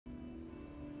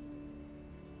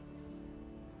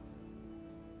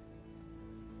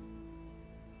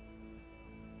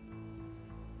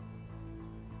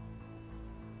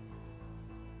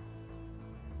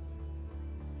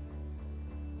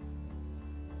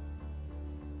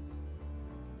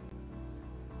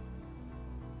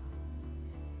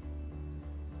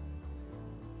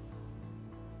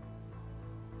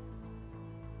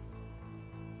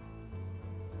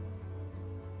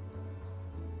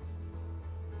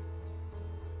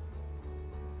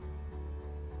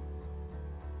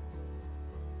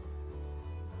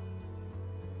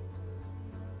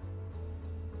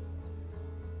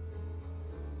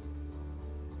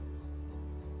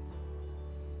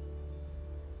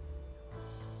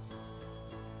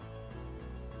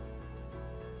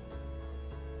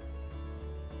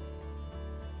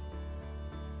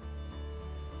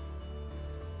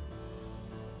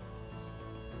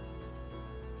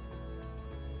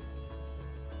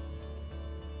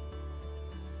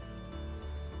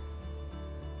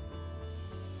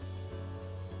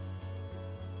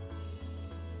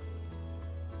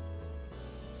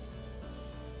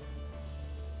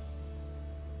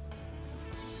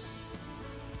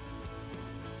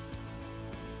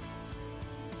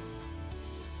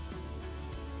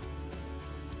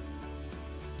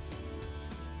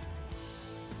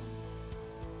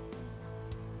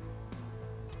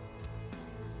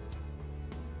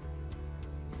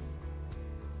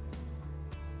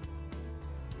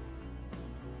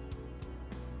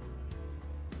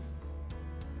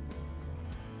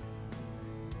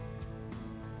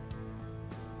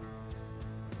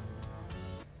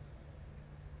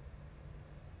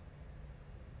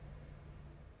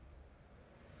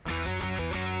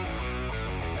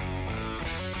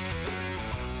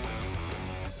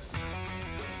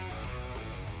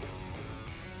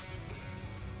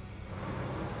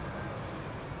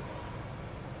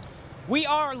We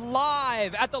are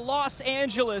live at the Los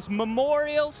Angeles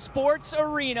Memorial Sports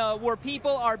Arena where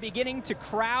people are beginning to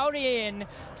crowd in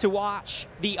to watch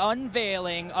the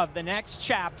unveiling of the next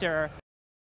chapter of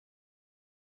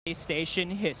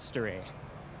PlayStation history.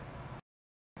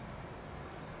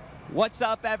 What's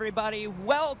up, everybody?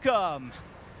 Welcome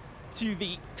to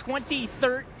the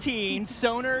 2013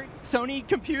 Sony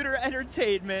Computer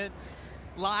Entertainment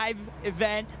live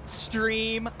event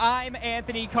stream. I'm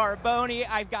Anthony Carboni.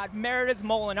 I've got Meredith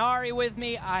Molinari with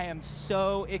me. I am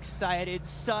so excited.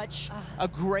 Such a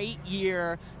great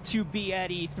year to be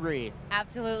at E3.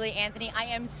 Absolutely, Anthony. I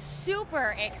am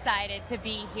super excited to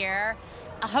be here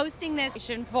hosting this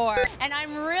PlayStation 4, and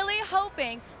I'm really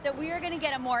hoping that we are going to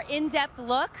get a more in-depth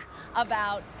look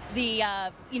about the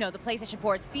the PlayStation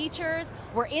 4's features.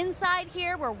 We're inside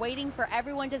here. We're waiting for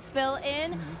everyone to spill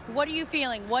in. What are you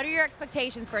feeling? What are your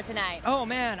expectations for tonight? Oh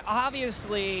man,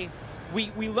 obviously we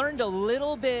learned a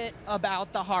little bit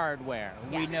about the hardware.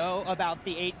 Yes. We know about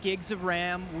the 8 gigs of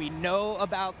RAM. We know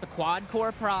about the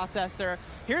quad-core processor.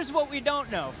 Here's what we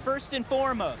don't know. First and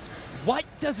foremost, what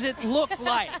does it look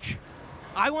like?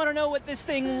 I want to know what this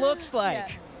thing looks like.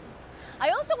 Yeah. I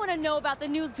also want to know about the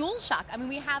new DualShock. I mean,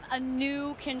 we have a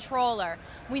new controller.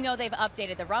 We know they've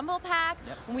updated the Rumble Pack.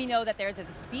 Yep. We know that there's a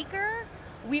speaker.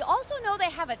 We also know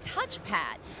they have a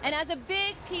touchpad. And as a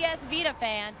big PS Vita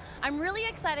fan, I'm really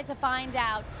excited to find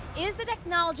out, is the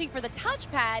technology for the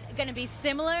touchpad going to be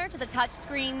similar to the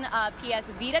touchscreen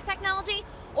PS Vita technology?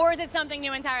 Or is it something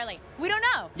new entirely? We don't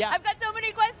know. Yeah. I've got so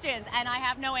many questions, and I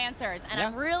have no answers. And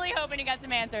I'm really hoping to get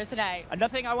some answers tonight.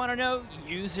 Another thing I want to know,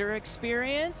 user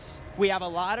experience. We have a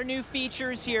lot of new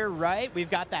features here, right? We've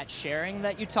got that sharing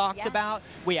that you talked about.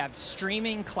 We have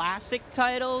streaming classic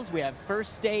titles. We have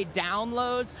first-day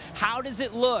downloads. How does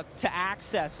it look to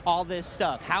access all this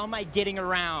stuff? How am I getting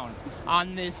around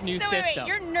on this new system? Wait,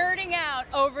 you're nerding out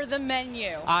over the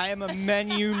menu. I am a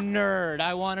menu nerd.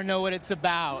 I want to know what it's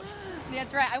about.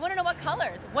 That's right. I want to know what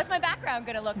colors. What's my background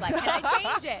going to look like? Can I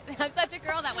change it? I'm such a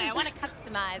girl that way. I want to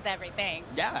customize everything.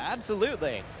 Yeah,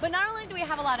 absolutely. But not only do we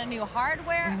have a lot of new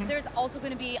hardware, there's also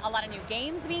going to be a lot of new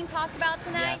games being talked about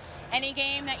tonight. Yes. Any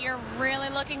game that you're really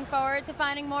looking forward to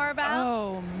finding more about?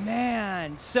 Oh,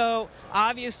 man. So,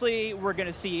 obviously, we're going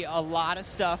to see a lot of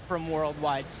stuff from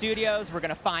Worldwide Studios. We're going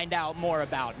to find out more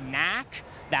about Knack,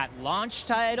 that launch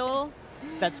title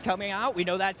that's coming out. We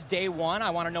know that's day one. I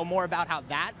want to know more about how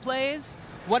that plays.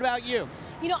 What about you?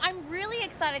 You know, I'm really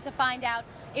excited to find out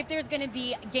if there's going to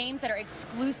be games that are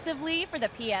exclusively for the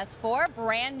PS4,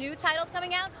 brand new titles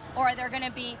coming out, or are there going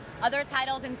to be other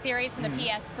titles in series from the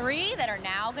PS3 that are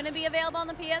now going to be available on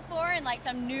the PS4 in like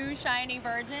some new shiny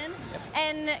version? Yep.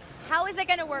 And how is it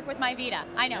going to work with my Vita?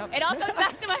 I know, it all goes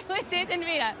back to my PlayStation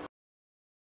Vita.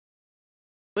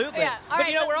 Absolutely. Yeah. All but right,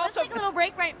 you know, we're let's also take a little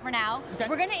break right for now. Okay.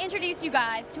 We're going to introduce you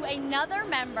guys to another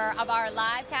member of our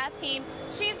live cast team.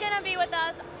 She's going to be with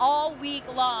us all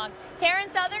week long. Taryn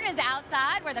Southern is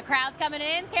outside where the crowd's coming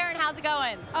in. Taryn, how's it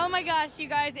going? Oh my gosh, you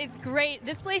guys, it's great.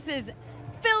 This place is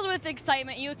filled with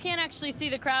excitement. You can't actually see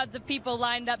the crowds of people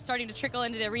lined up starting to trickle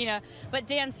into the arena, but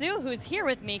Dan Su, who's here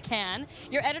with me, can.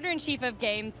 You're editor-in-chief of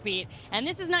GameSpeed, and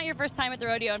this is not your first time at the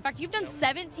rodeo. In fact, you've done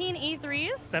 17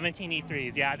 E3s? 17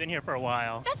 E3s, yeah, I've been here for a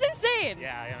while. That's insane!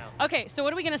 Yeah, I know. Okay, so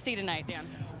what are we going to see tonight, Dan?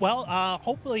 Well,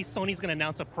 hopefully Sony's going to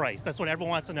announce a price. That's what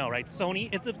everyone wants to know, right? Sony,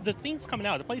 the thing's coming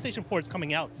out, the PlayStation 4 is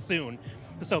coming out soon,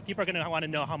 so people are going to want to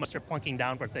know how much they're plunking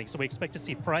down for things. So we expect to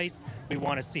see price, we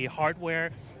want to see hardware,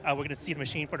 we're going to see the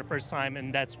machine for the first time,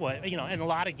 and that's what, you know, in a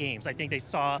lot of games, I think they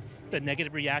saw the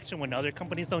negative reaction when other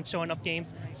companies don't show enough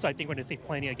games, so I think we're going to see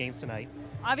plenty of games tonight.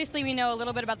 Obviously, we know a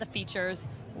little bit about the features.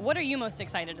 What are you most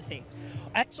excited to see?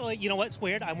 Actually, you know what's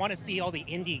weird? I want to see all the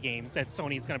indie games that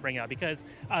Sony's going to bring out, because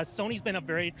Sony's been a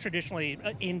very traditionally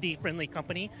indie-friendly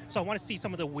company, so I want to see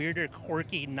some of the weirder,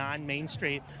 quirky,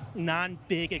 non-mainstream,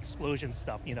 non-big explosion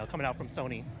stuff, you know, coming out from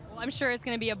Sony. Well, I'm sure it's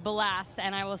going to be a blast,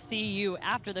 and I will see you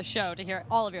after the show to hear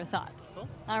all of your thoughts. Cool.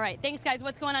 All right, thanks, guys.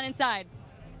 What's going on inside?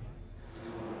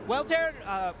 Well,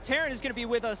 Taryn is going to be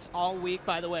with us all week,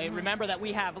 by the way. Remember that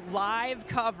we have live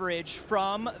coverage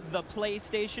from the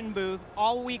PlayStation booth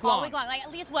all week long. All week long. Like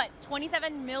at least, what,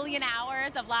 27 million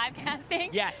hours of live casting?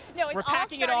 Yes. No, it's we're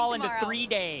packing it all into tomorrow. 3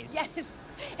 days. Yes.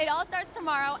 It all starts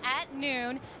tomorrow at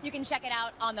noon. You can check it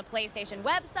out on the PlayStation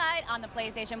website, on the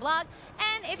PlayStation blog,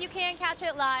 and if you can't catch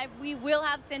it live, we will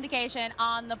have syndication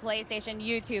on the PlayStation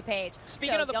YouTube page.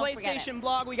 Speaking of the PlayStation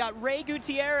blog, we got Ray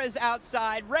Gutierrez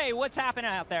outside. Ray, what's happening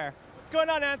out there? What's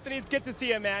going on, Anthony? It's good to see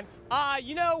you, man.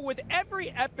 You know, with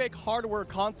every Epic hardware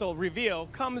console reveal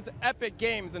comes Epic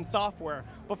games and software.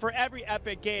 But for every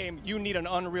Epic game, you need an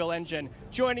Unreal Engine.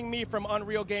 Joining me from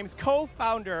Unreal Games,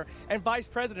 co-founder and vice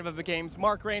president of the games,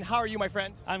 Mark Rain. How are you, my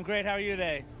friend? I'm great. How are you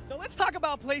today? So let's talk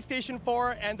about PlayStation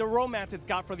 4 and the romance it's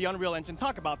got for the Unreal Engine.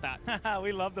 Talk about that.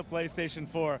 We love the PlayStation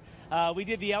 4. We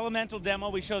did the Elemental demo.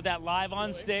 We showed that live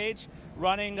on stage,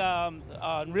 running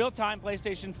on real-time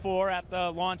PlayStation 4 at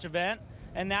the launch event.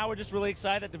 And now we're just really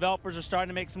excited that developers are starting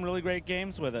to make some really great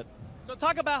games with it. So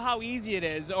talk about how easy it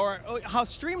is, or how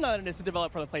streamlined it is to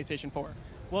develop for the PlayStation 4.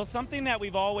 Well, something that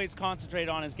we've always concentrated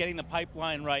on is getting the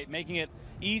pipeline right, making it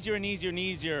easier and easier and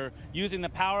easier, using the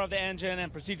power of the engine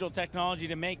and procedural technology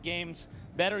to make games,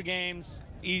 better games,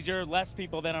 easier, less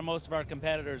people than are most of our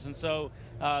competitors. And so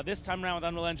this time around with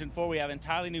Unreal Engine 4, we have an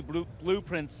entirely new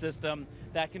blueprint system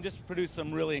that can just produce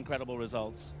some really incredible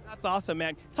results. That's awesome,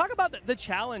 man. Talk about the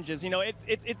challenges. You know,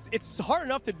 it's hard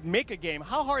enough to make a game.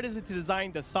 How hard is it to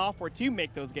design the software to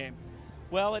make those games?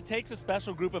 Well, it takes a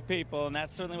special group of people, and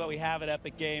that's certainly what we have at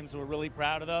Epic Games. We're really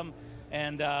proud of them,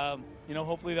 and you know,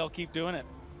 hopefully they'll keep doing it.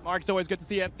 Mark, it's always good to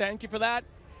see you. Thank you for that.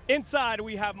 Inside,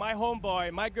 we have my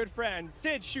homeboy, my good friend,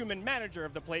 Sid Schumann, manager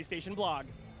of the PlayStation blog.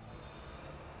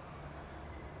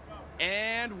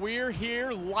 And we're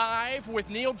here live with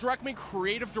Neil Druckmann,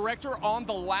 creative director on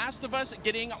The Last of Us,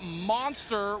 getting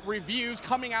monster reviews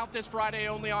coming out this Friday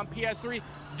only on PS3.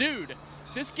 Dude,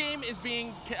 this game is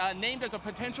being named as a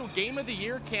potential Game of the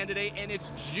Year candidate, and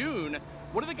it's June.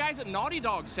 What are the guys at Naughty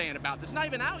Dog saying about this? It's not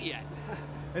even out yet.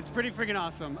 It's pretty freaking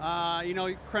awesome. You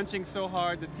know, crunching so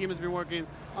hard. The team has been working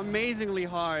amazingly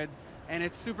hard, and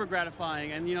it's super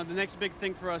gratifying. And you know, the next big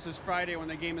thing for us is Friday when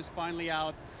the game is finally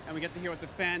out, and we get to hear what the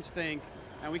fans think.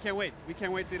 And we can't wait. We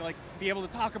can't wait to be able to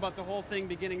talk about the whole thing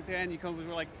beginning to end. You come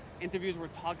with interviews, we're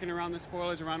talking around the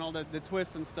spoilers, around all the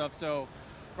twists and stuff. So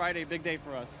Friday, big day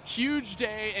for us. Huge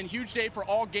day, and huge day for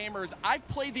all gamers. I've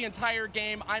played the entire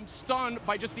game. I'm stunned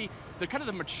by just the kind of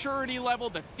the maturity level,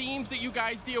 the themes that you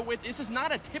guys deal with. This is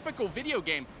not a typical video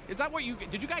game. Is that what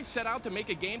did you guys set out to make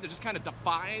a game that just kind of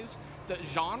defies the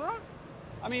genre?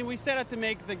 I mean, we set out to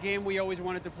make the game we always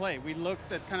wanted to play. We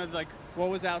looked at kind of what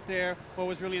was out there, what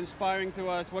was really inspiring to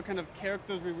us, what kind of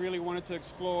characters we really wanted to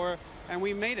explore, and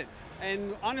we made it.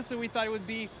 And honestly, we thought it would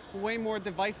be way more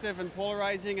divisive and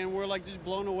polarizing, and we're just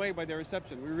blown away by the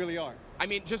reception. We really are. I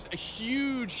mean, just a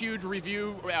huge, huge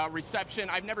review reception.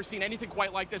 I've never seen anything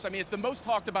quite like this. I mean, it's the most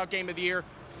talked about game of the year,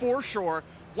 for sure.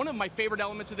 One of my favorite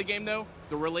elements of the game, though,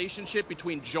 the relationship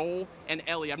between Joel and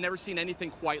Ellie. I've never seen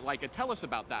anything quite like it. Tell us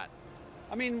about that.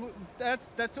 I mean,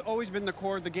 that's always been the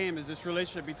core of the game, is this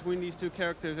relationship between these two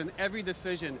characters, and every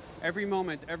decision, every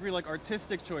moment, every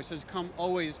artistic choice has come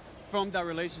always from that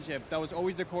relationship. That was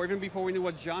always the core, even before we knew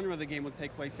what genre the game would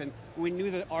take place in. We knew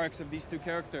the arcs of these two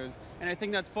characters, and I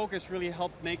think that focus really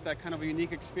helped make that kind of a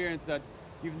unique experience that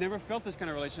you've never felt this kind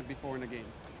of relationship before in a game.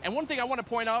 And one thing I want to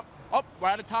point out, we're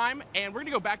out of time, and we're going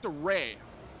to go back to Ray.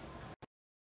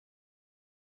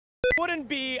 Wouldn't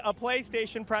be a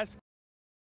PlayStation press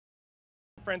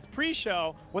conference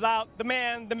pre-show without the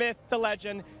man, the myth, the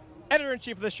legend,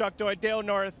 editor-in-chief of the Shuckdoid, Dale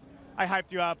North. I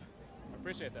hyped you up. I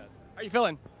appreciate that. How are you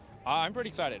feeling? I'm pretty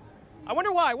excited. I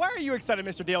wonder why. Why are you excited,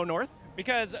 Mr. Dale North?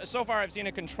 Because so far I've seen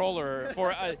a controller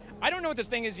for, I don't know what this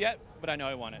thing is yet, but I know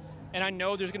I want it. And I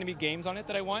know there's going to be games on it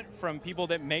that I want from people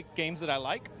that make games that I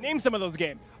like. Name some of those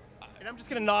games. And I'm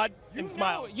just going to nod and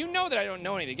smile. You know that I don't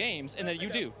know any of the games, and that you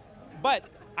do. But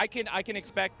I can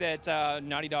expect that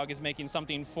Naughty Dog is making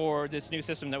something for this new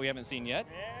system that we haven't seen yet.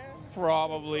 Yeah,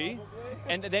 probably.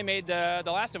 And they made the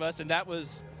Last of Us, and that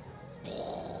was...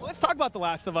 Let's talk about The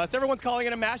Last of Us. Everyone's calling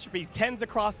it a masterpiece. 10s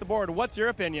across the board. What's your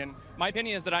opinion? My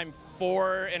opinion is that I'm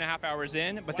 4.5 hours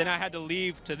in, but then I had to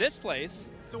leave to this place.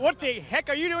 So what the heck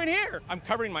are you doing here? I'm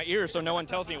covering my ears so no one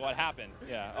tells me what happened.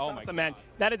 Yeah. That's awesome, my man.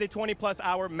 That is a 20+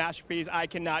 hour masterpiece.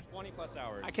 20+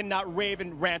 hours. I cannot rave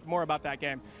and rant more about that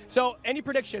game. So any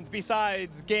predictions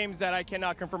besides games that I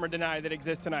cannot confirm or deny that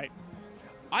exist tonight?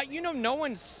 No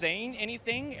one's saying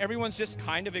anything. Everyone's just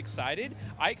kind of excited.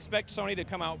 I expect Sony to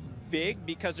come out big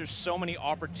because there's so many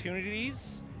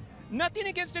opportunities. Nothing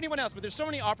against anyone else, but there's so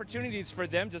many opportunities for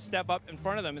them to step up in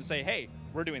front of them and say, hey,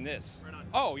 we're doing this. Right,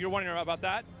 oh, you're wondering about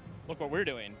that? Look what we're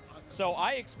doing. So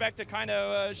I expect a kind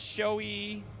of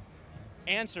showy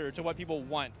answer to what people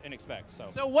want and expect.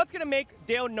 So what's going to make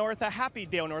Dale North a happy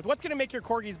Dale North? What's going to make your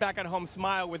corgis back at home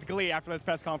smile with glee after this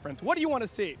press conference? What do you want to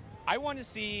see? I want to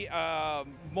see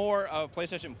more of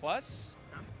PlayStation Plus.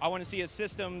 I want to see a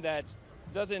system that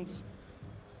doesn't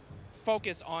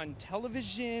focus on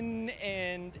television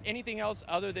and anything else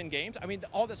other than games. I mean,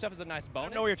 all that stuff is a nice bonus. I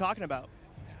don't know what you're talking about.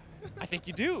 I think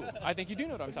you do. I think you do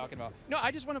know what I'm talking about. No,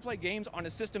 I just want to play games on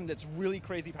a system that's really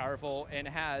crazy powerful and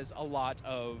has a lot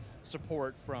of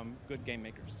support from good game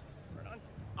makers.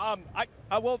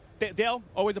 Dale,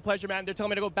 always a pleasure, man. They're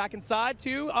telling me to go back inside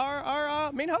to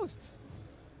our main hosts.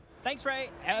 Thanks, Ray.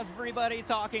 Everybody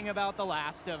talking about The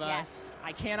Last of Us. Yes.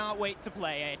 I cannot wait to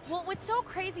play it. Well, what's so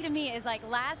crazy to me is like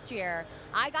last year,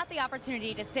 I got the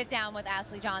opportunity to sit down with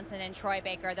Ashley Johnson and Troy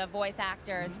Baker, the voice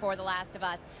actors for The Last of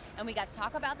Us, and we got to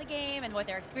talk about the game and what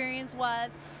their experience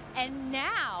was. And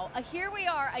now, here we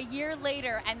are a year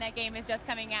later, and that game is just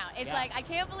coming out. It's like, I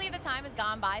can't believe the time has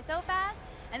gone by so fast.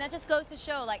 And that just goes to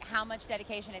show like how much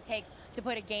dedication it takes to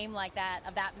put a game like that,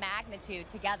 of that magnitude,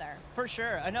 together. For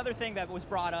sure. Another thing that was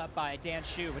brought up by Dan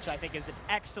Shu, which I think is an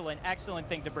excellent, excellent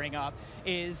thing to bring up,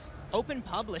 is open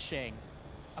publishing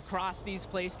across these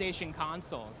PlayStation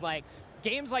consoles. Like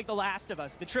games like The Last of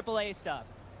Us, the AAA stuff,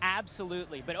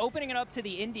 absolutely. But opening it up to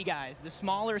the indie guys, the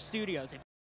smaller studios. If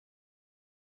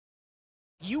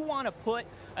you want to put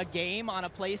a game on a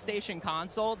PlayStation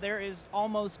console, there is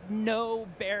almost no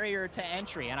barrier to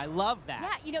entry, and I love that.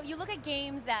 Yeah, you know, you look at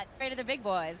games that rated the big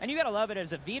boys. And you gotta love it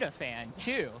as a Vita fan,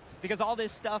 too, because all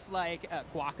this stuff like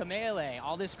Guacamelee,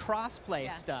 all this cross-play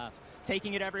stuff,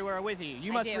 taking it everywhere with you.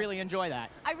 You must really enjoy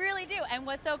that. I really do, and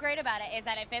what's so great about it is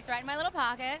that it fits right in my little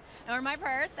pocket or my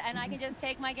purse, and I can just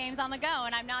take my games on the go,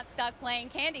 and I'm not stuck playing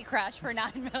Candy Crush for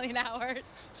 9 million hours.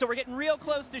 So we're getting real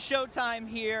close to showtime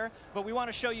here, but we want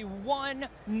to show you one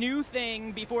new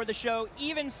thing before the show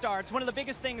even starts. One of the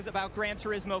biggest things about Gran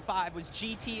Turismo 5 was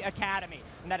GT Academy,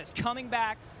 and that is coming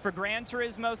back for Gran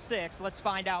Turismo 6. Let's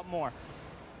find out more.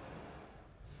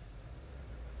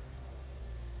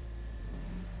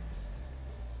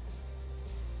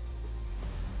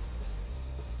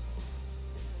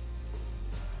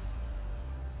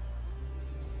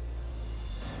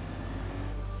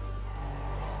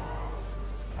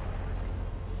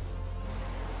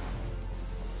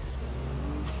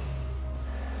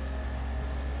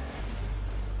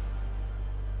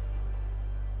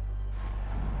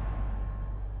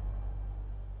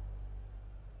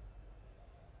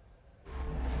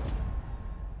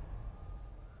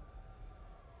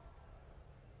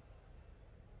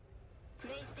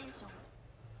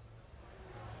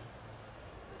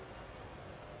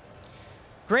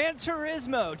 Gran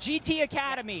Turismo, GT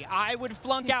Academy. I would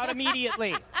flunk out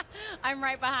immediately. I'm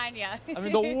right behind you. I'm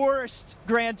the worst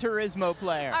Gran Turismo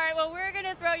player. All right, well, we're going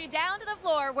to throw you down to the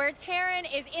floor where Taryn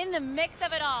is in the mix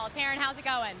of it all. Taryn, how's it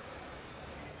going?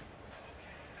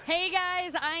 Hey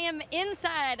guys, I am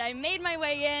inside. I made my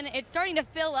way in. It's starting to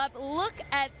fill up. Look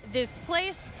at this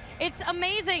place. It's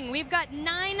amazing. We've got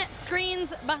 9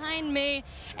 screens behind me,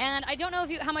 and I don't know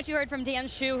how much you heard from Dan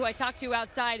Shu, who I talked to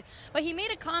outside, but he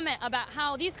made a comment about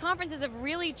how these conferences have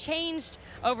really changed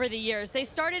over the years. They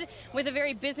started with a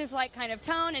very business-like kind of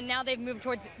tone, and now they've moved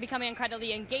towards becoming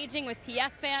incredibly engaging with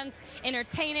PS fans,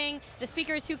 entertaining. The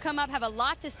speakers who come up have a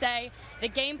lot to say. The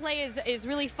gameplay is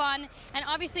really fun, and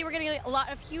obviously we're going to get a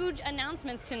lot of huge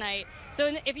announcements tonight.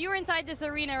 So if you were inside this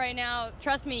arena right now,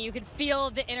 trust me, you could feel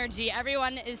the energy.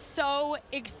 Everyone is so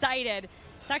excited.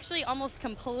 It's actually almost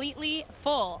completely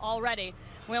full already.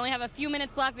 We only have a few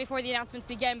minutes left before the announcements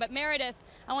begin, but Meredith,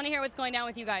 I want to hear what's going down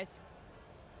with you guys.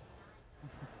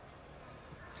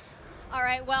 All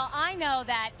right, well, I know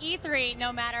that E3,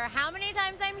 no matter how many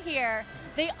times I'm here,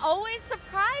 they always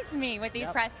surprise me with these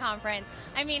press conferences.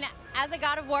 I mean, as a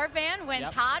God of War fan, when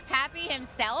Todd Pappy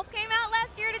himself came out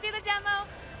last year to do the demo,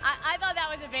 I thought that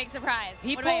was a big surprise.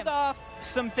 He pulled off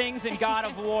some things in God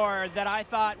of War that I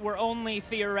thought were only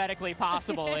theoretically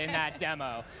possible in that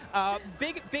demo.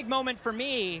 Big moment for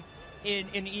me in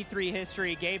E3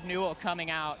 history, Gabe Newell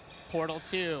coming out, Portal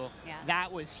 2. Yeah.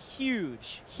 That was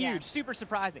huge, super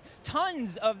surprising.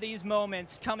 Tons of these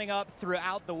moments coming up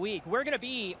throughout the week. We're going to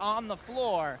be on the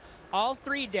floor all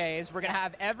 3 days. We're going to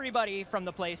have everybody from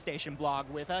the PlayStation blog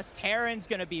with us. Taryn's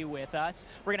going to be with us.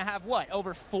 We're going to have, what,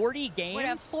 over 40 games? We're going to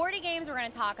have 40 games we're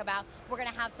going to talk about. We're going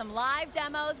to have some live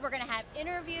demos. We're going to have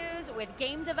interviews with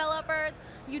game developers.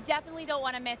 You definitely don't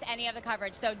want to miss any of the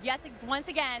coverage. So yes, once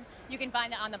again, you can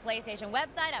find it on the PlayStation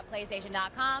website at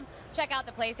PlayStation.com. Check out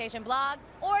the PlayStation blog.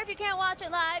 Or if you can't watch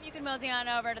it live, you can mosey on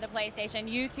over to the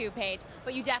PlayStation YouTube page.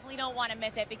 But you definitely don't want to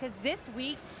miss it because this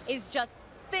week is just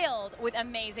filled with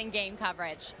amazing game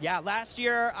coverage. Yeah, last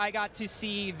year I got to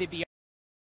see the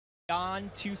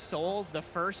Beyond Two Souls, the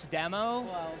first demo.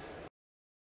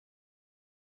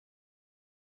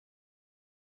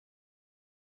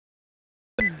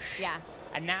 Whoa. Yeah.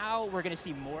 And now we're going to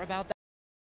see more about that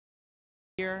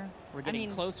here. We're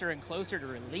getting closer and closer to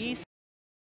release.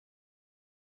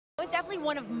 It was definitely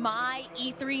one of my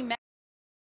E3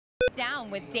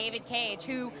 Down with David Cage,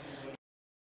 who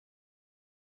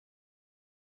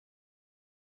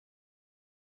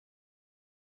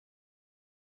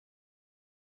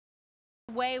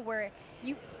way where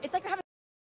it's like you're having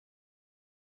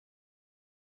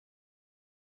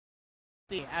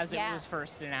as it was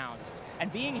first announced,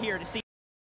 and being here to see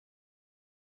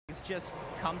it's just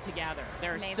come together.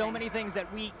 There are so many things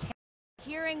that we can't.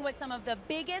 Hearing what some of the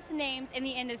biggest names in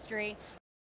the industry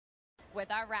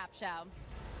with our rap show.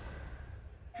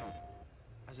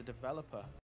 As a developer, what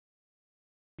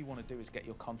you want to do is get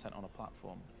your content on a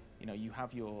platform. You know, you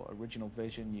have your original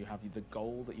vision, you have the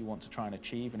goal that you want to try and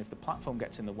achieve, and if the platform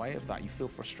gets in the way of that, you feel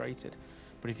frustrated.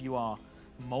 But if you are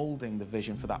molding the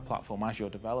vision for that platform as you're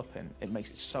developing, it makes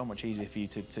it so much easier for you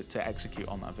to execute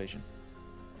on that vision.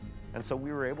 And so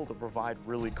we were able to provide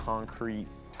really concrete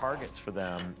targets for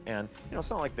them. And you know, it's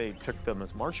not like they took them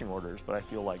as marching orders, but I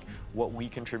feel like what we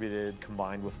contributed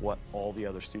combined with what all the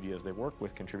other studios they work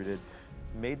with contributed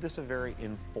made this a very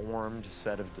informed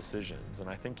set of decisions. And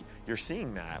I think you're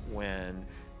seeing that when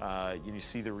you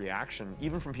see the reaction,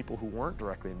 even from people who weren't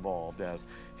directly involved, as,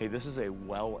 hey, this is a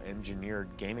well-engineered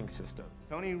gaming system.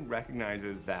 Sony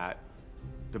recognizes that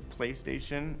the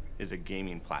PlayStation is a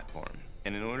gaming platform.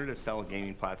 And in order to sell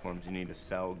gaming platforms, you need to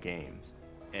sell games.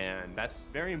 And that's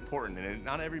very important, and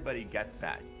not everybody gets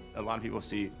that. A lot of people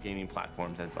see gaming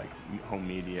platforms as like home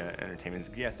media, entertainment.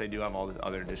 Yes, they do have all this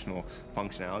other additional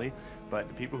functionality, but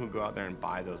the people who go out there and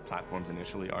buy those platforms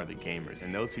initially are the gamers.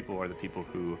 And those people are the people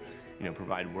who, you know,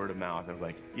 provide word of mouth of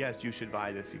like, yes, you should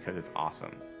buy this because it's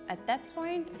awesome. At that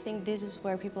point, I think this is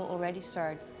where people already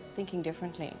start thinking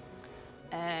differently.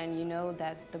 And you know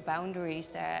that the boundaries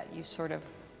that you sort of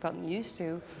gotten used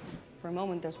to, for a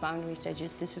moment, those boundaries, they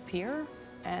just disappear.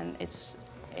 And it's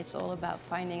all about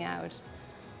finding out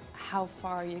how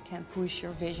far you can push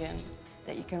your vision,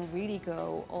 that you can really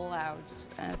go all out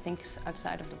and think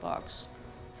outside of the box.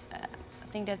 I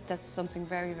think that's something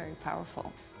very, very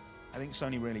powerful. I think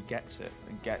Sony really gets it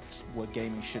and gets where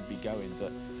gaming should be going,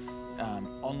 that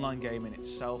online gaming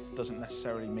itself doesn't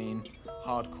necessarily mean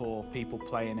hardcore people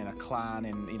playing in a clan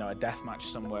in, you know, a deathmatch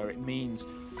somewhere. It means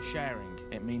sharing.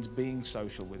 It means being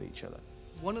social with each other.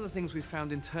 One of the things we've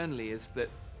found internally is that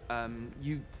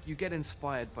you get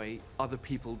inspired by other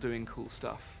people doing cool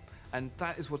stuff. And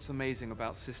that is what's amazing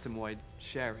about system-wide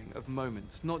sharing of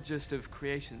moments, not just of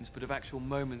creations, but of actual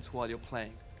moments while you're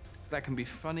playing. That can be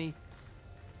funny,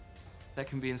 that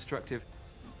can be instructive,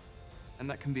 and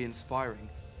that can be inspiring.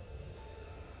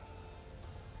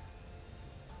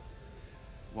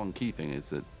 One key thing is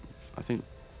that I think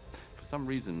for some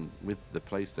reason with the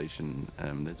PlayStation,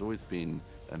 there's always been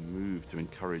a move to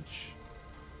encourage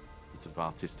the sort of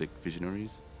artistic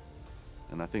visionaries.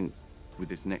 And I think with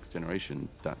this next generation,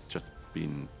 that's just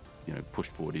been, you know,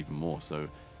 pushed forward even more. So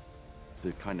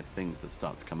the kind of things that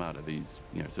start to come out of these,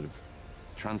 you know, sort of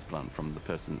transplant from the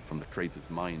person, from the creator's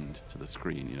mind to the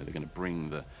screen. You know, they're going to bring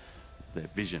their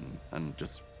vision and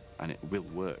it will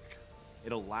work.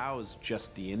 It allows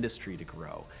just the industry to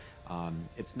grow.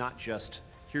 It's not just,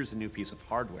 here's a new piece of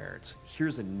hardware, it's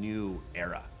here's a new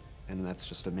era, and that's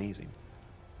just amazing.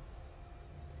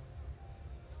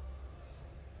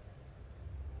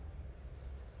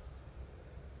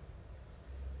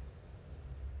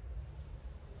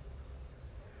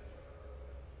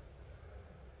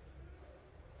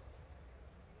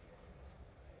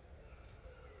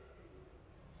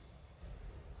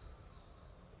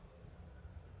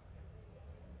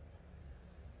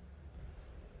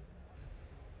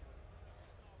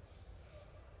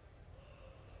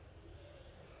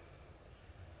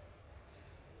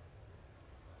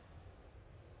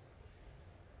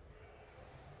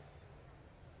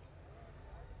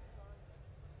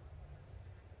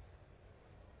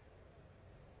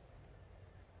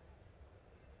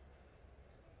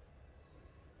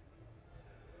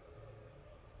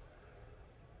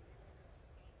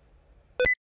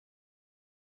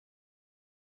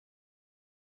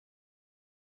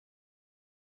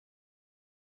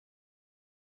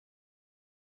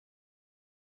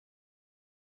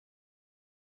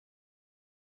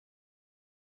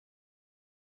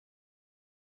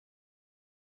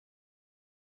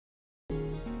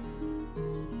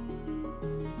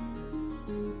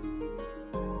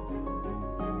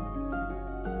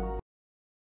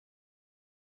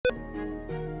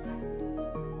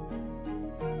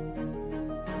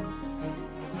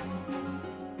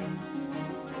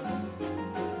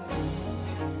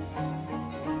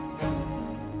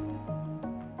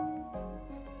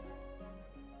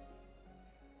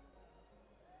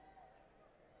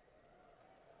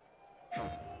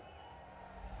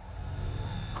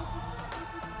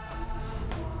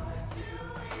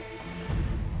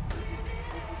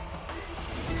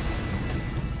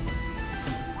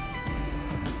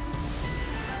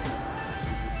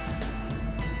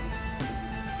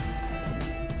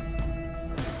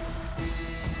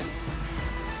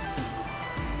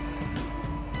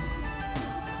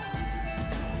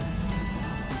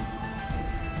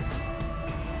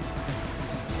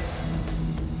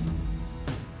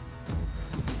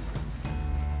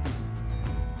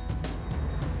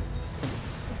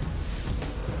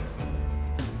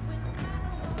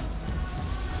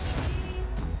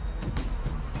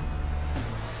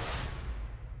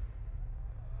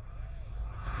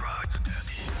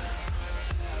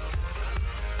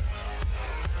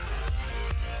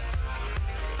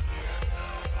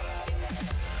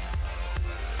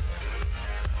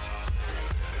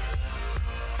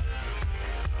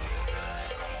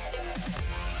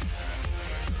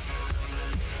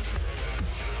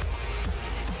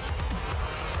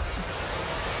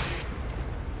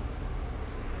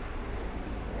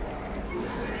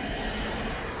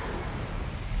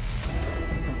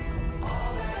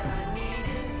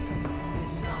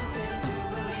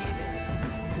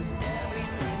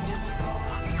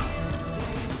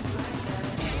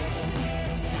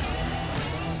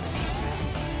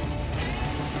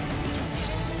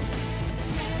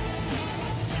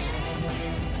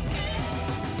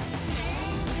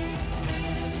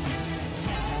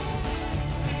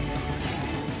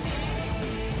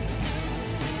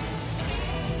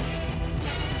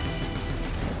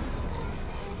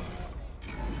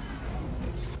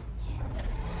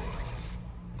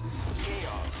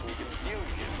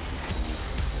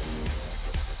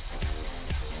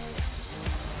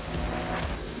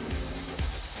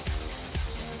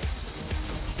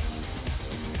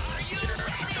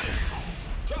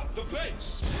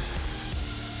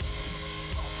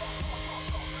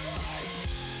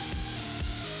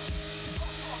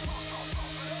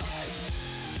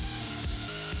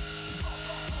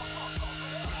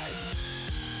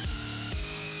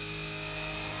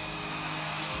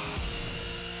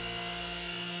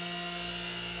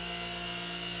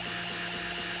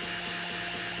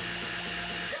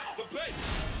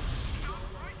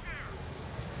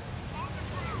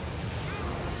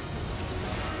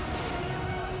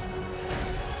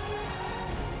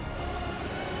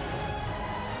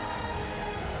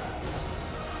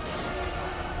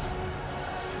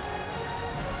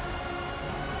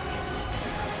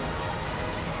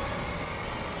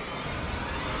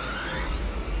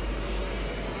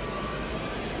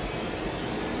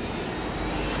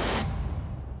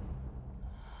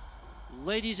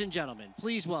 Ladies and gentlemen,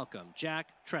 please welcome Jack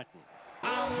Tretton.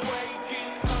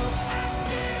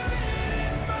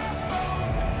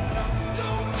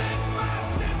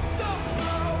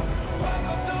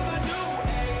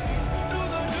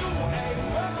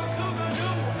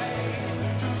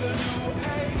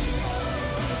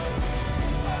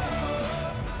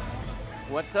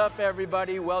 What's up,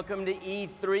 everybody? Welcome to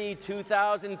E3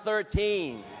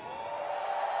 2013.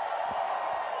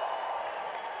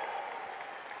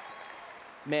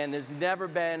 Man, there's never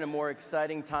been a more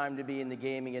exciting time to be in the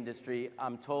gaming industry.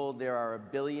 I'm told there are 1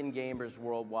 billion gamers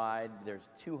worldwide. There's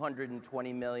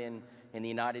 220 million in the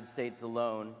United States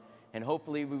alone. And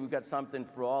hopefully we've got something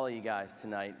for all of you guys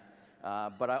tonight.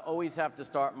 But I always have to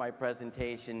start my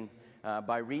presentation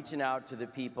by reaching out to the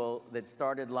people that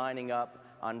started lining up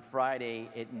on Friday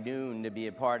at noon to be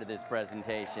a part of this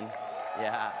presentation.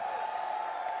 Yeah.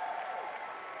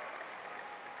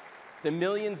 The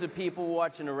millions of people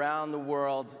watching around the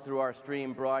world through our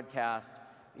stream broadcast,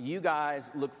 you guys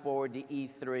look forward to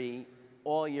E3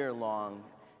 all year long.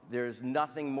 There's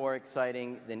nothing more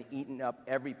exciting than eating up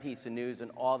every piece of news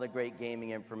and all the great gaming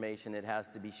information that has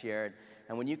to be shared.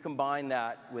 And when you combine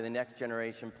that with a next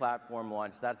generation platform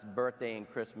launch, that's birthday and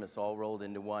Christmas all rolled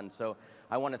into one. So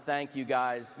I want to thank you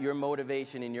guys. Your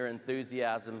motivation and your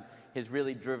enthusiasm has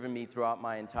really driven me throughout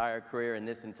my entire career, and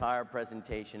this entire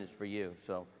presentation is for you.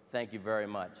 So thank you very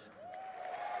much.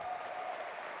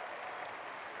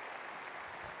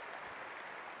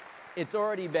 It's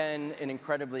already been an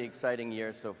incredibly exciting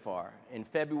year so far. In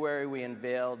February, we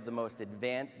unveiled the most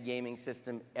advanced gaming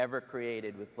system ever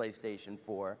created with PlayStation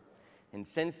 4. And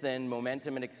since then,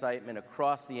 momentum and excitement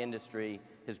across the industry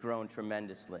has grown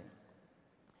tremendously.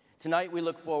 Tonight, we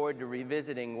look forward to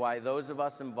revisiting why those of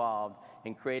us involved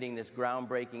in creating this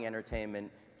groundbreaking entertainment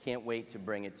can't wait to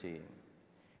bring it to you.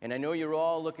 And I know you're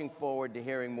all looking forward to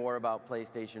hearing more about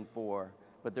PlayStation 4,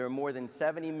 but there are more than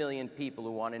 70 million people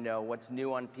who want to know what's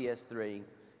new on PS3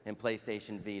 and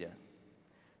PlayStation Vita.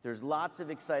 There's lots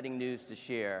of exciting news to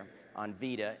share on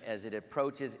Vita as it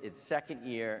approaches its second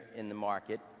year in the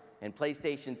market, and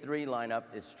PlayStation 3 lineup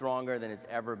is stronger than it's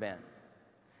ever been.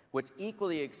 What's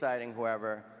equally exciting,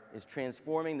 however, is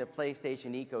transforming the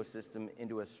PlayStation ecosystem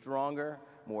into a stronger,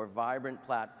 more vibrant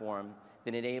platform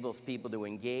that enables people to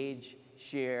engage,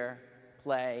 share,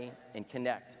 play, and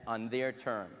connect on their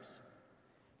terms.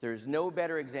 There's no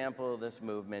better example of this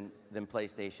movement than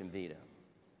PlayStation Vita.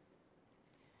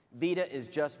 Vita is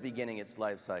just beginning its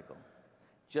life cycle.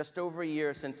 Just over a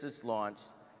year since its launch,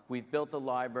 we've built a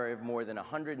library of more than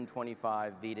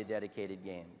 125 Vita-dedicated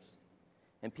games.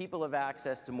 And people have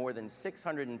access to more than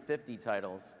 650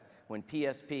 titles when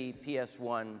PSP,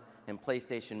 PS1, and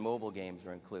PlayStation Mobile games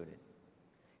are included.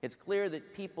 It's clear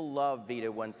that people love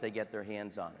Vita once they get their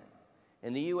hands on it.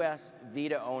 In the US,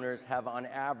 Vita owners have on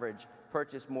average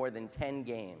purchased more than 10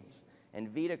 games, and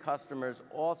Vita customers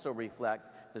also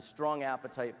reflect the strong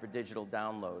appetite for digital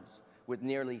downloads, with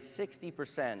nearly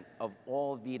 60% of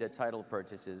all Vita title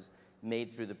purchases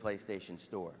made through the PlayStation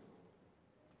Store.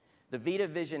 The Vita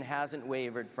vision hasn't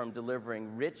wavered from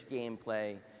delivering rich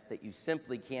gameplay that you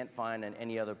simply can't find on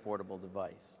any other portable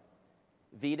device.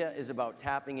 Vita is about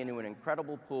tapping into an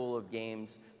incredible pool of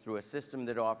games through a system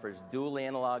that offers dual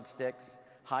analog sticks,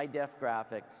 high-def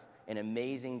graphics, and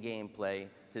amazing gameplay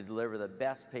to deliver the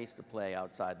best pace to play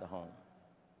outside the home.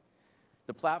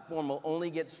 The platform will only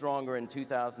get stronger in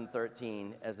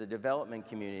 2013 as the development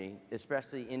community,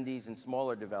 especially indies and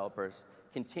smaller developers,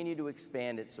 continue to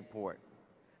expand its support.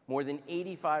 More than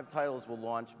 85 titles will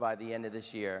launch by the end of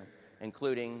this year,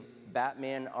 including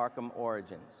Batman Arkham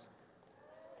Origins,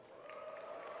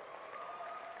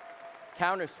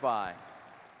 Counter-Spy,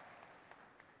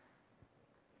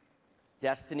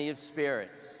 Destiny of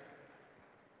Spirits,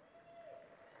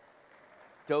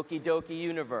 Doki Doki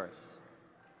Universe,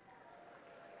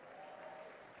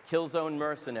 Killzone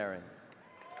Mercenary,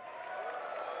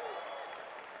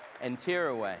 and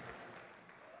Tearaway.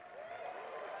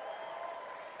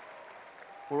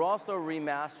 We're also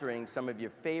remastering some of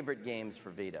your favorite games for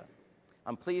Vita.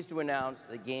 I'm pleased to announce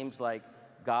that games like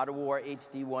God of War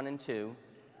HD 1 and 2,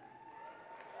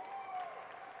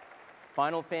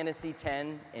 Final Fantasy X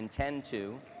and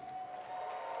X-2,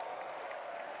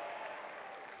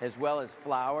 as well as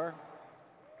Flower,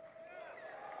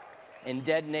 and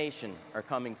Dead Nation are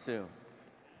coming soon.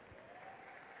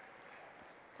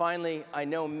 Finally, I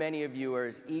know many of you are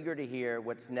as eager to hear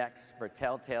what's next for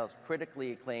Telltale's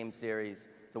critically acclaimed series,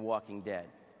 The Walking Dead.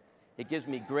 It gives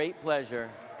me great pleasure,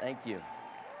 thank you.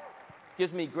 It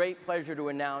gives me great pleasure to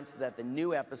announce that the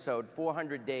new episode,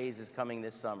 400 Days, is coming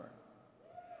this summer.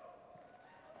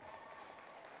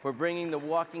 We're bringing The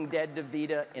Walking Dead to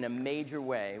Vita in a major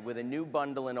way with a new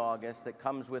bundle in August that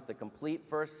comes with the complete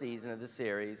first season of the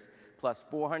series, plus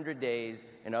 400 days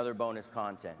and other bonus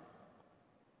content.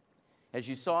 As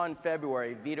you saw in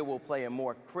February, Vita will play a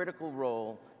more critical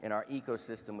role in our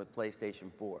ecosystem with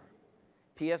PlayStation 4.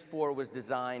 PS4 was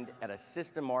designed at a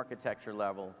system architecture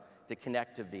level to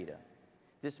connect to Vita.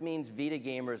 This means Vita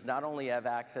gamers not only have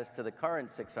access to the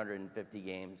current 650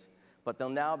 games, but they'll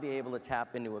now be able to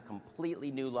tap into a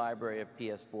completely new library of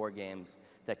PS4 games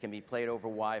that can be played over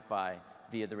Wi-Fi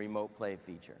via the Remote Play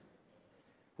feature.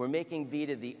 We're making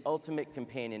Vita the ultimate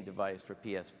companion device for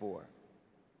PS4.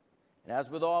 And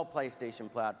as with all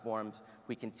PlayStation platforms,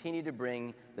 we continue to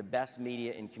bring the best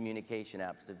media and communication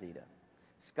apps to Vita.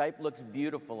 Skype looks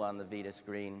beautiful on the Vita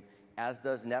screen, as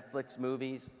does Netflix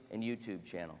movies and YouTube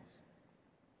channels.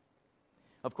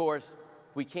 Of course,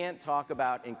 we can't talk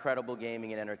about incredible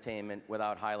gaming and entertainment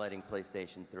without highlighting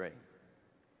PlayStation 3.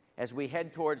 As we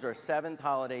head towards our 7th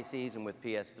holiday season with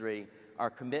PS3, our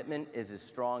commitment is as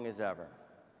strong as ever.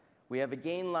 We have a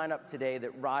game lineup today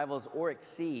that rivals or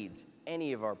exceeds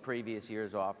any of our previous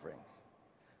year's offerings.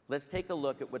 Let's take a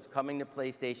look at what's coming to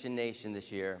PlayStation Nation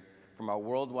this year from our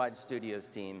Worldwide Studios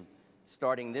team,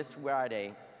 starting this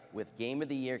Friday with Game of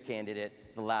the Year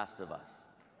candidate, The Last of Us.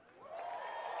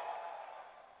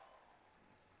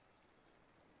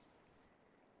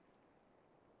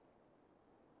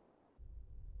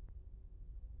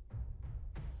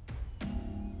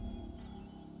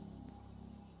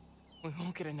 We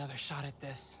won't get another shot at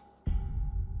this.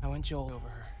 I want Joel over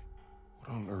her.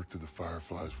 What on earth do the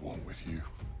Fireflies want with you?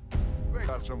 We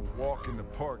got some walk in the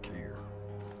park here.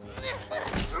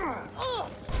 Oh,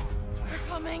 they're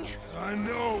coming. I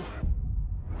know.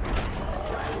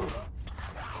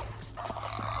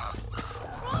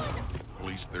 At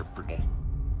least they're pretty.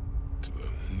 It's the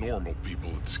normal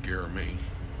people that scare me.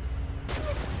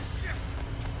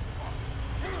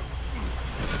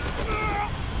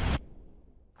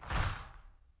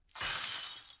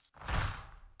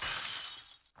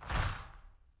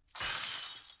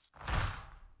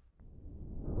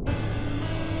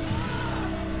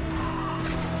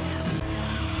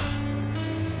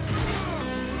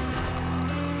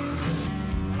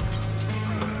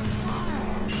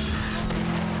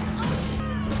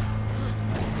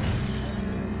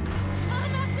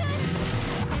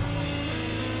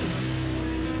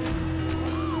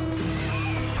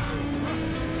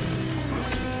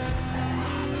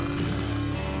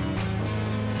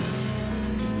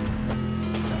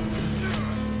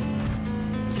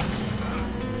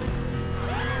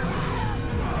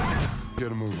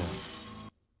 Get a move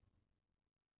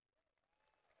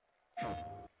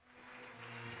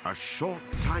on. A short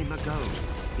time ago,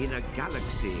 in a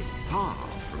galaxy far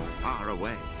from far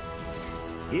away,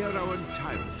 hero and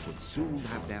tyrant would soon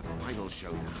have their final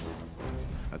showdown.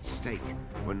 At stake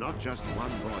were not just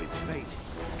one boy's fate,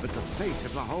 but the fate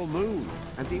of the whole moon,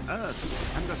 and the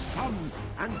Earth, and the sun,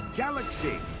 and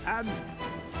galaxy, and...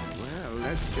 well,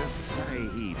 let's just say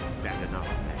he better not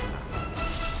mess up.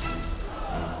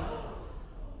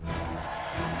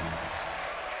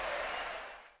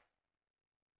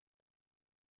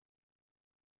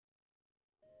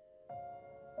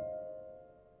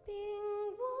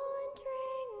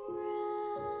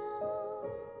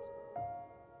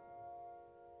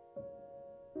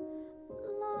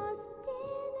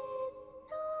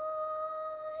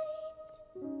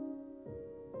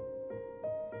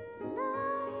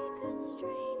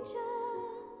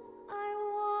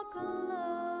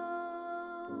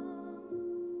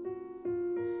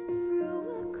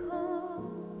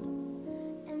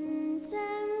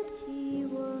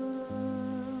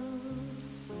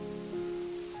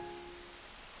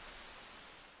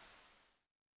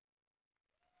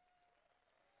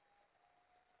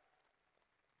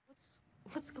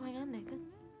 What's going on, Nathan?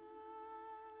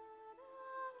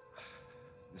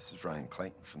 This is Ryan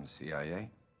Clayton from the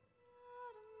CIA.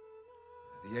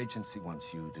 The agency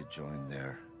wants you to join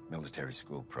their military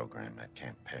school program at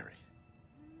Camp Perry.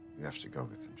 You have to go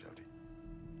with them, Jody.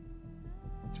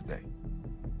 Today.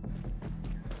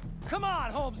 Come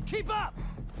on, Holmes, keep up!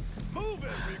 Move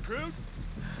it, recruit!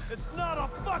 It's not a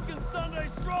fucking Sunday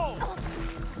stroll!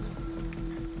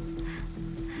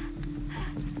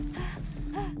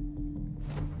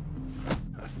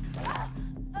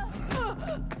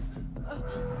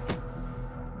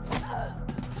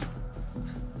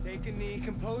 Take a knee,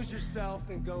 compose yourself,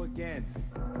 and go again.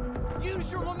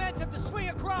 Use your momentum to swing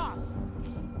across.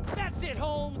 That's it,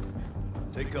 Holmes.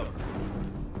 Take cover.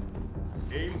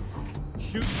 Aim.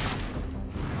 Shoot.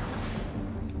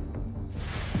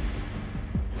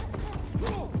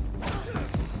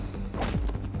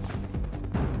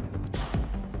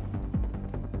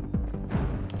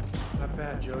 Not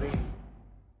bad, Jody.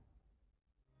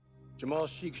 Jamal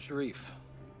Sheikh Sharif,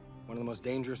 one of the most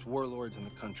dangerous warlords in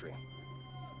the country.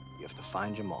 You have to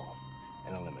find Jamal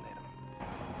and eliminate him.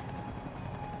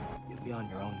 You'll be on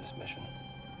your own this mission.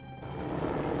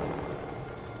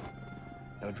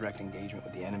 No direct engagement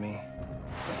with the enemy.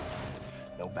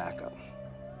 No backup.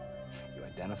 You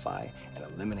identify and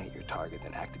eliminate your target,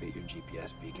 then activate your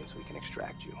GPS beacon so we can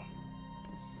extract you.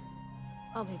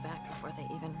 I'll be back before they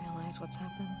even realize what's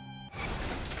happened.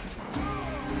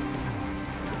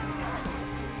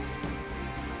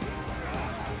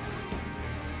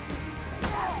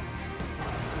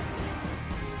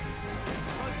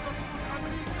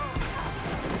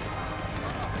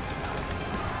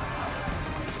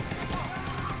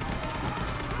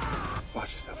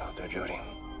 Watch yourself out there, Jody.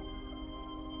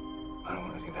 I don't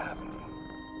want anything to happen to you.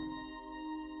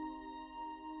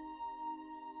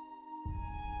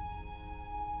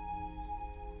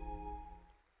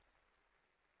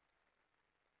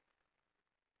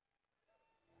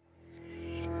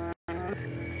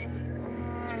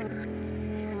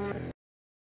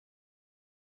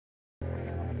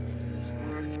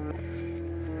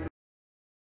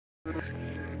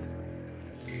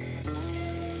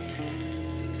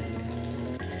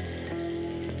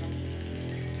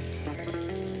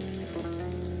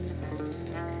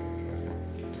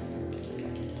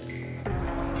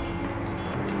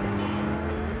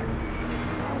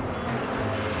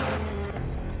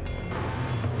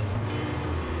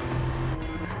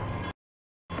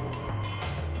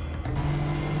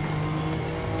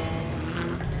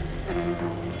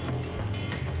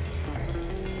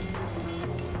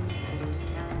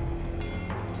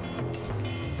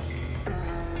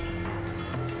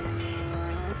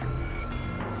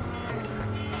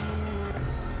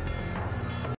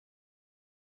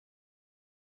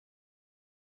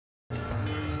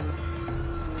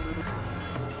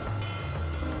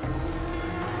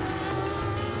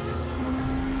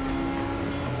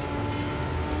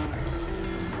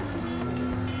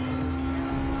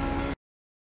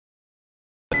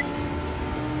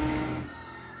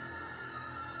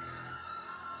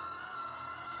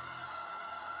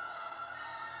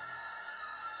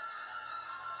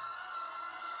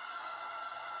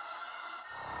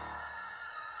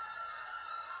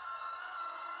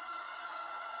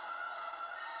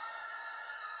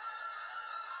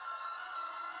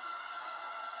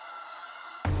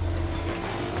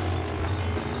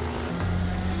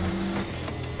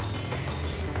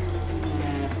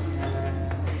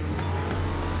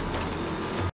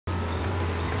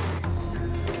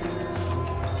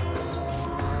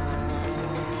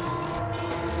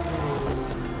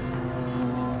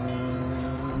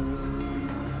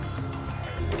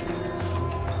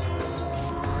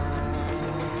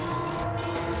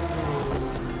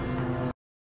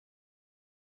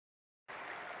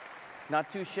 Not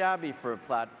too shabby for a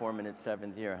platform in its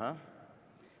 7th year, huh?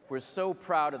 We're so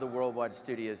proud of the Worldwide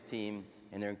Studios team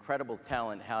and their incredible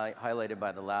talent highlighted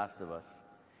by The Last of Us.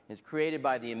 It's created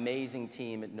by the amazing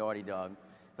team at Naughty Dog.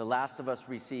 The Last of Us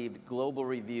received global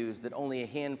reviews that only a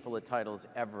handful of titles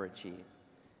ever achieve.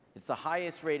 It's the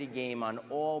highest rated game on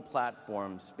all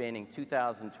platforms spanning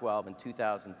 2012 and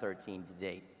 2013 to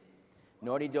date.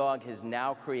 Naughty Dog has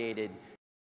now created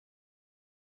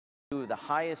two of the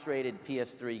highest rated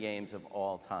PS3 games of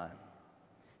all time.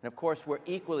 And of course, we're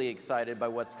equally excited by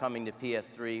what's coming to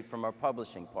PS3 from our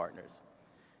publishing partners.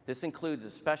 This includes a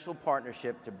special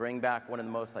partnership to bring back one of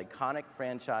the most iconic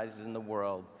franchises in the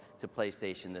world to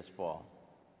PlayStation this fall.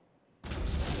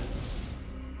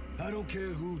 I don't care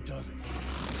who does it.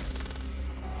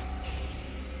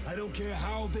 I don't care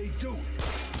how they do it.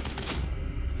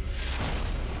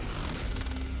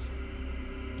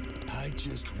 I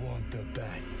just want the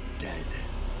bad dead.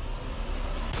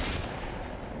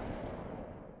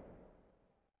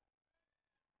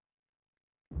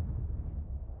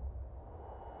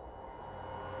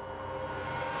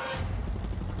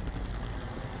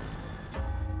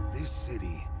 This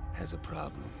city has a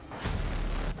problem.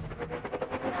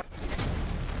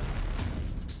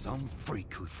 Some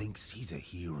freak who thinks he's a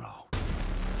hero.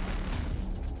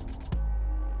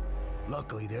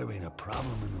 Luckily, there ain't a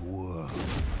problem in the world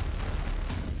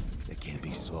that can't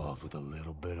be solved with a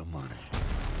little bit of money.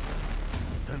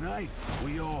 Tonight,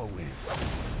 we all win.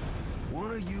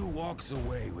 One of you walks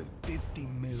away with $50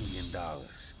 million.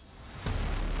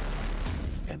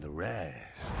 And the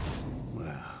rest,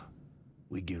 well,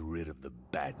 we get rid of the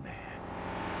Batman.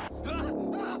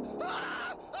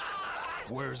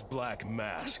 Where's Black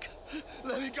Mask?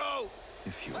 Let me go!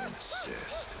 If you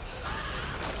insist.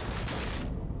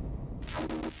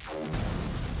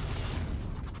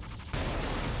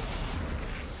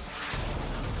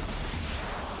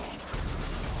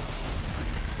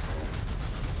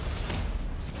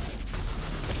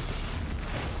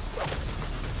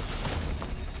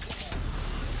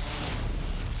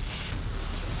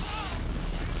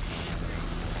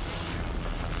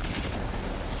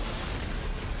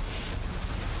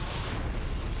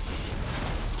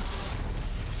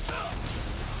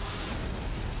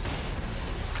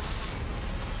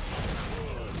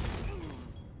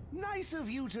 Nice of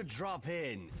you to drop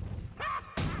in.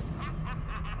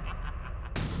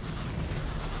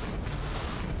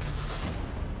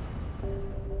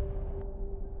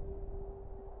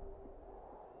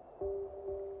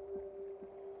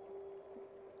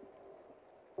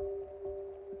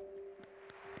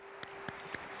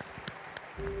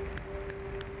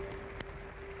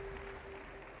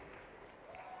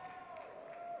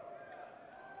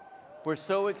 We're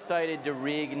so excited to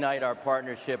reignite our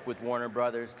partnership with Warner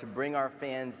Brothers to bring our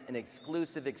fans an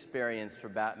exclusive experience for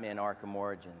Batman Arkham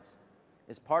Origins.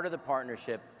 As part of the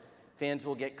partnership, fans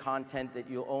will get content that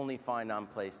you'll only find on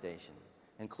PlayStation,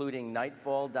 including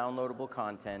Nightfall downloadable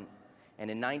content and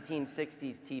a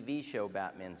 1960s TV show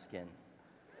Batman skin.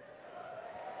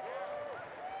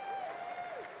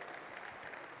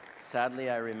 Sadly,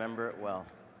 I remember it well.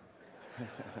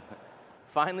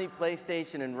 Finally,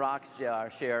 PlayStation and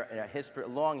Rockstar share a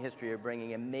long history of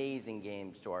bringing amazing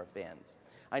games to our fans.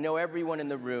 I know everyone in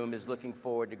the room is looking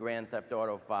forward to Grand Theft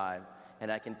Auto 5,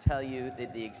 and I can tell you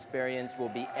that the experience will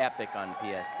be epic on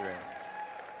PS3.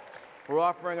 We're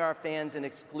offering our fans an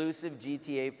exclusive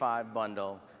GTA 5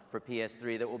 bundle for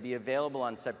PS3 that will be available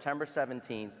on September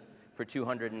 17th for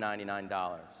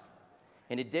 $299.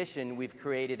 In addition, we've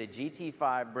created a GTA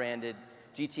 5 branded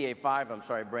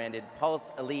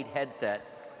Pulse Elite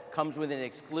headset. Comes with an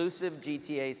exclusive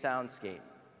GTA soundscape.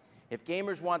 If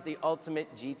gamers want the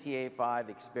ultimate GTA 5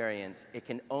 experience, it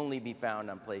can only be found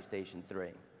on PlayStation 3.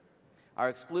 Our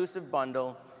exclusive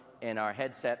bundle and our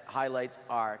headset highlights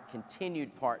our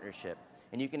continued partnership,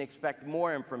 and you can expect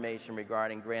more information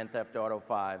regarding Grand Theft Auto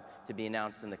 5 to be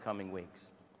announced in the coming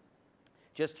weeks.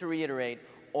 Just to reiterate,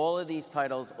 all of these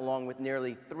titles, along with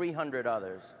nearly 300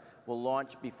 others, will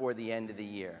launch before the end of the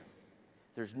year.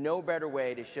 There's no better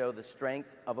way to show the strength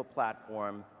of a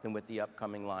platform than with the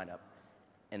upcoming lineup,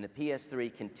 and the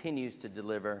PS3 continues to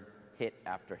deliver hit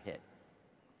after hit.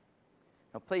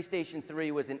 Now, PlayStation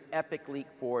 3 was an epic leap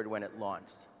forward when it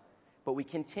launched, but we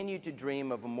continue to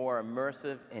dream of a more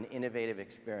immersive and innovative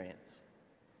experience.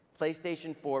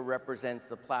 PlayStation 4 represents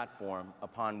the platform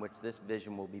upon which this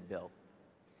vision will be built.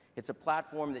 It's a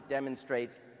platform that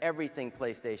demonstrates everything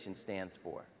PlayStation stands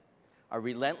for: a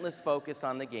relentless focus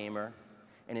on the gamer,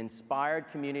 an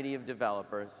inspired community of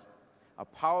developers, a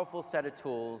powerful set of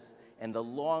tools, and the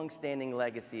long-standing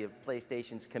legacy of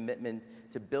PlayStation's commitment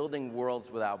to building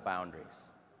worlds without boundaries.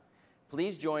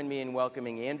 Please join me in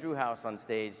welcoming Andrew House on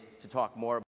stage to talk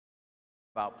more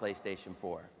about PlayStation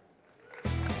 4.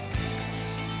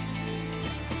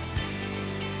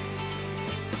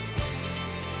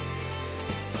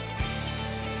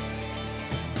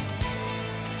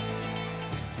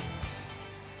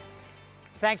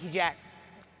 Thank you, Jack.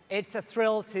 It's a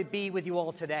thrill to be with you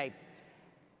all today.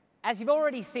 As you've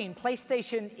already seen,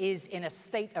 PlayStation is in a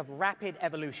state of rapid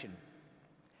evolution.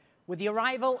 With the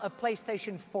arrival of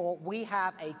PlayStation 4, we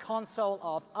have a console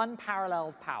of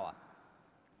unparalleled power.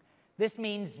 This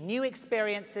means new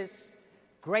experiences,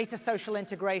 greater social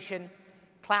integration,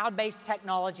 cloud-based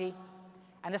technology,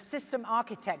 and a system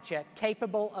architecture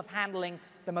capable of handling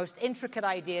the most intricate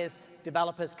ideas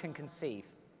developers can conceive.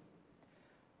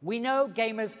 We know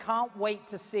gamers can't wait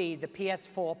to see the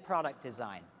PS4 product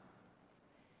design.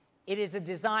 It is a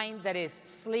design that is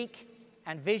sleek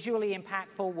and visually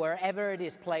impactful wherever it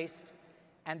is placed,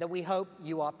 and that we hope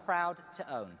you are proud to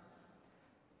own.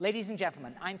 Ladies and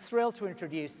gentlemen, I'm thrilled to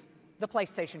introduce the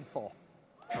PlayStation 4.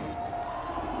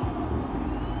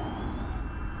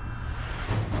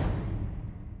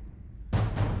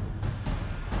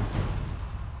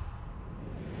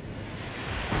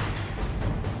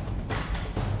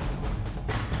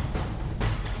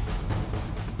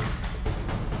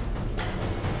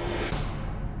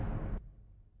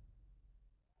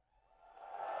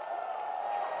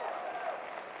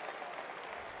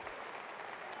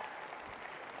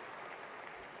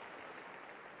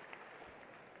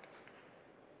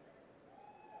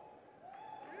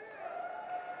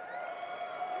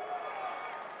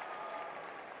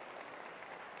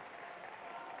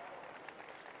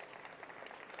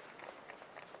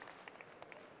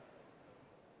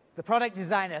 the product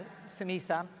designer,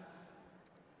 Sumisa,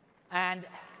 and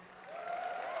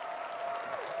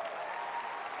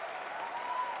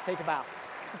take a bow.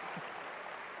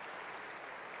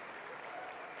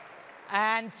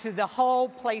 And to the whole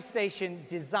PlayStation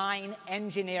design,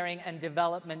 engineering, and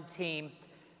development team,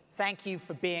 thank you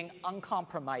for being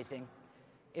uncompromising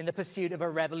in the pursuit of a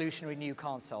revolutionary new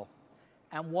console,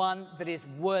 and one that is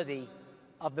worthy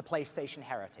of the PlayStation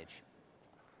heritage.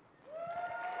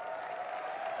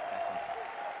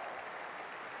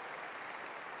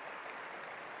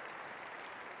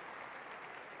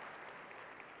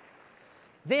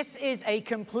 This is a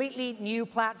completely new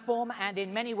platform and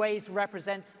in many ways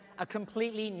represents a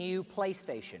completely new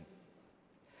PlayStation.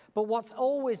 But what's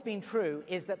always been true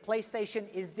is that PlayStation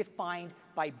is defined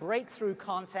by breakthrough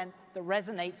content that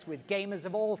resonates with gamers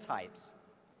of all types.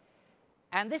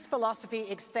 And this philosophy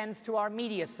extends to our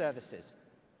media services.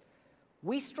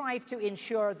 We strive to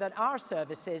ensure that our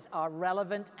services are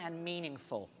relevant and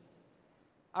meaningful.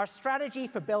 Our strategy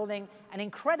for building an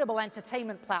incredible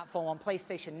entertainment platform on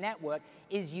PlayStation Network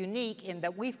is unique in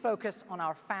that we focus on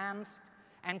our fans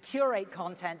and curate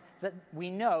content that we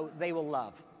know they will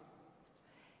love.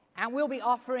 And we'll be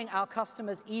offering our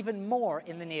customers even more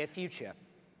in the near future.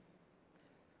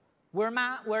 We're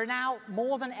now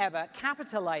more than ever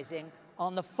capitalizing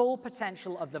on the full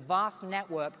potential of the vast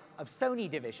network of Sony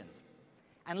divisions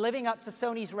and living up to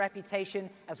Sony's reputation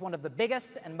as one of the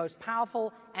biggest and most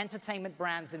powerful entertainment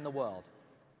brands in the world.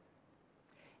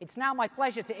 It's now my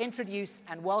pleasure to introduce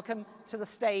and welcome to the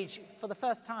stage for the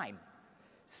first time,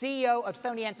 CEO of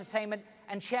Sony Entertainment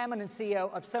and Chairman and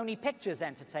CEO of Sony Pictures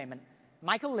Entertainment,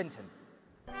 Michael Linton.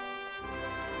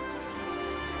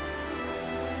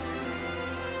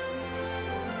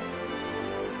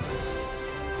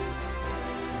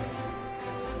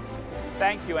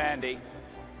 Thank you, Andy.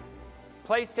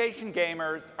 PlayStation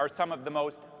gamers are some of the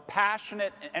most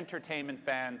passionate entertainment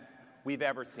fans we've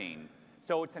ever seen.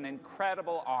 So it's an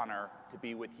incredible honor to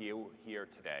be with you here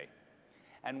today,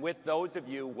 and with those of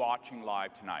you watching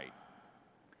live tonight.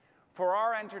 For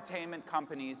our entertainment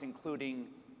companies, including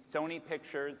Sony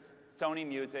Pictures, Sony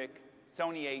Music,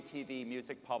 Sony ATV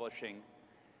Music Publishing,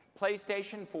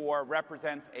 PlayStation 4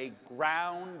 represents a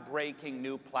groundbreaking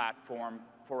new platform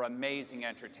for amazing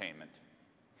entertainment.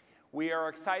 We are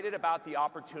excited about the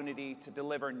opportunity to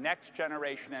deliver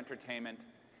next-generation entertainment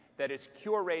that is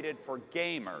curated for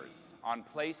gamers on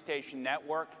PlayStation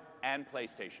Network and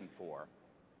PlayStation 4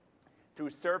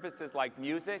 through services like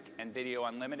Music and Video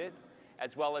Unlimited,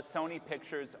 as well as Sony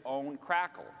Pictures' own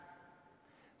Crackle.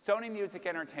 Sony Music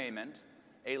Entertainment,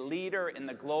 a leader in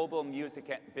the global music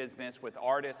business with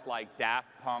artists like Daft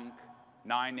Punk,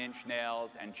 9 Inch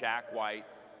Nails, and Jack White,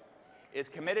 is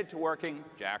committed to working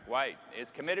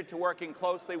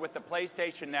closely with the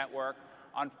PlayStation Network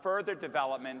on further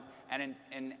development and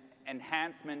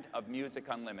enhancement of Music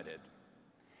Unlimited.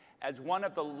 As one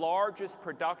of the largest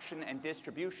production and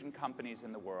distribution companies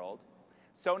in the world,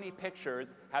 Sony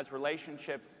Pictures has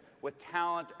relationships with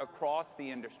talent across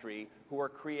the industry who are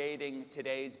creating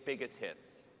today's biggest hits.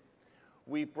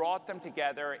 We've brought them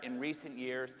together in recent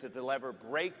years to deliver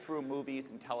breakthrough movies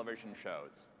and television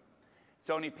shows.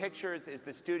 Sony Pictures is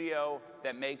the studio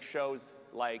that makes shows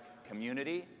like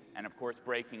Community and, of course,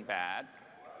 Breaking Bad,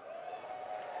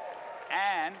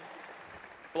 and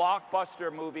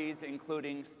blockbuster movies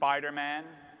including Spider-Man,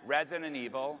 Resident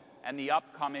Evil, and the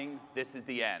upcoming This Is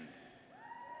the End.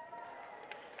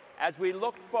 As we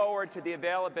look forward to the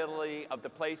availability of the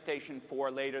PlayStation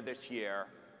 4 later this year,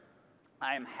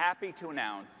 I am happy to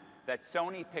announce that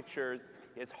Sony Pictures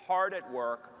is hard at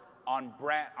work on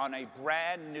a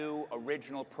brand new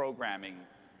original programming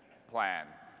plan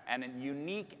and a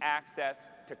unique access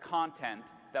to content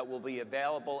that will be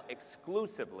available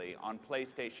exclusively on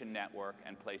PlayStation Network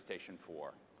and PlayStation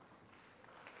 4.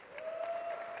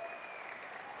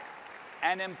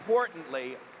 And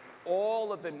importantly,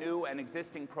 all of the new and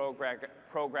existing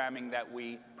programming that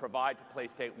we provide to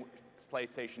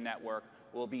PlayStation Network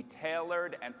will be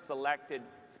tailored and selected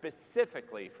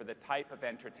specifically for the type of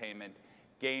entertainment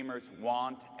gamers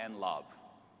want and love.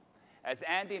 As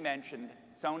Andy mentioned,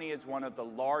 Sony is one of the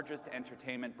largest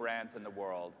entertainment brands in the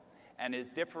world and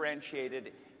is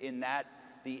differentiated in that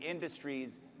the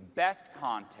industry's best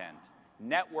content,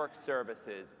 network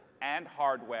services, and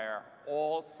hardware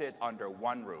all sit under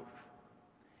one roof.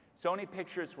 Sony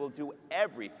Pictures will do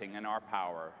everything in our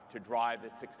power to drive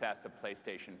the success of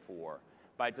PlayStation 4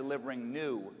 by delivering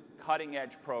new,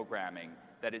 cutting-edge programming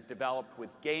that is developed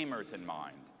with gamers in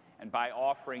mind, and by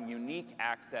offering unique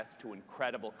access to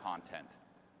incredible content.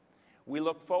 We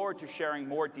look forward to sharing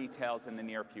more details in the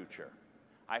near future.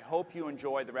 I hope you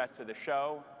enjoy the rest of the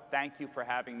show, thank you for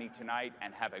having me tonight,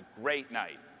 and have a great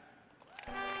night.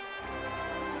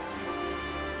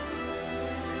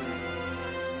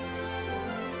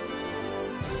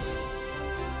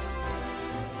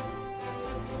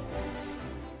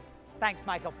 Thanks,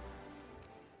 Michael.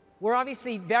 We're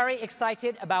obviously very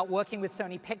excited about working with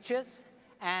Sony Pictures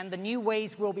and the new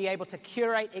ways we'll be able to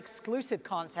curate exclusive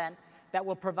content that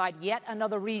will provide yet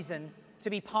another reason to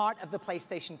be part of the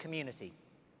PlayStation community.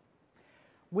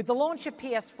 With the launch of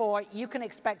PS4, you can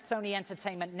expect Sony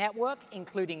Entertainment Network,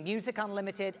 including Music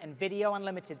Unlimited and Video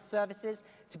Unlimited services,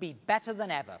 to be better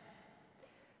than ever.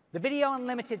 The Video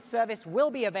Unlimited service will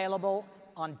be available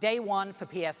on day one for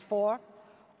PS4,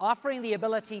 offering the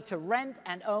ability to rent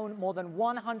and own more than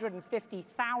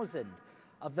 150,000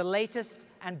 of the latest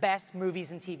and best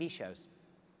movies and TV shows.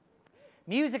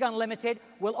 Music Unlimited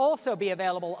will also be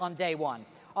available on day one,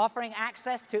 offering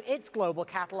access to its global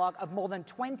catalog of more than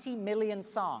 20 million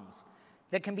songs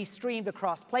that can be streamed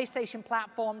across PlayStation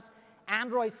platforms,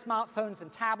 Android smartphones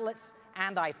and tablets,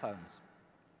 and iPhones.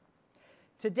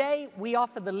 Today, we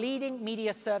offer the leading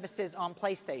media services on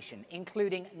PlayStation,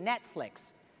 including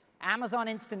Netflix, Amazon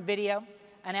Instant Video,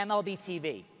 and MLB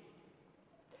TV.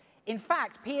 In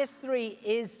fact, PS3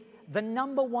 is the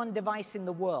 #1 device in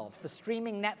the world for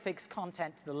streaming Netflix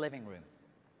content to the living room.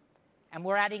 And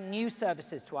we're adding new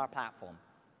services to our platform.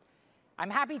 I'm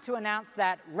happy to announce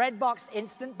that Redbox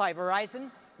Instant by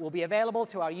Verizon will be available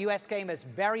to our US gamers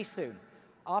very soon,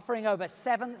 offering over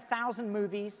 7,000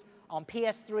 movies on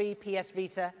PS3, PS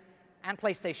Vita, and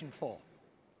PlayStation 4.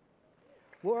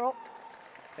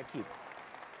 Thank you.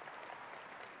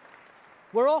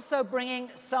 We're also bringing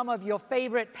some of your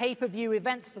favorite pay-per-view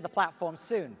events to the platform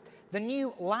soon. The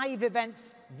new Live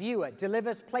Events viewer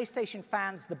delivers PlayStation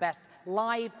fans the best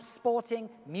live sporting,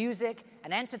 music,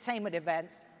 and entertainment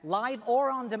events, live or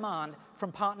on demand,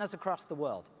 from partners across the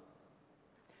world.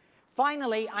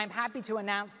 Finally, I'm happy to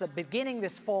announce that beginning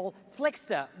this fall,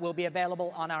 Flickster will be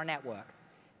available on our network,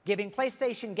 giving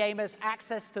PlayStation gamers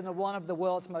access to one of the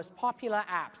world's most popular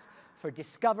apps for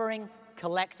discovering,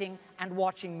 collecting, and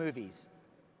watching movies.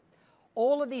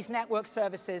 All of these network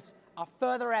services are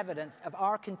further evidence of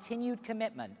our continued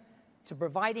commitment to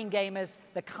providing gamers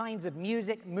the kinds of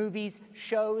music, movies,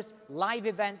 shows, live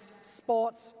events,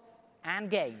 sports, and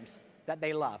games that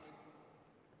they love.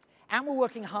 And we're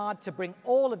working hard to bring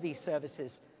all of these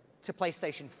services to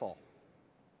PlayStation 4.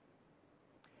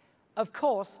 Of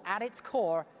course, at its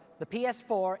core, the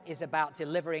PS4 is about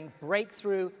delivering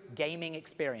breakthrough gaming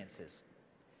experiences.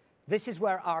 This is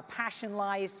where our passion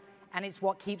lies, and it's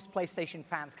what keeps PlayStation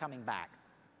fans coming back.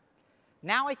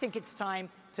 Now I think it's time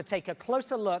to take a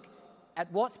closer look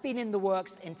at what's been in the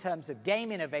works in terms of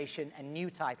game innovation and new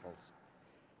titles.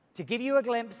 To give you a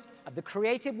glimpse of the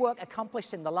creative work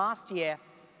accomplished in the last year,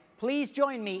 please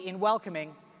join me in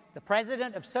welcoming the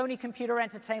president of Sony Computer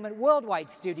Entertainment Worldwide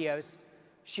Studios,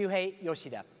 Shuhei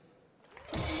Yoshida.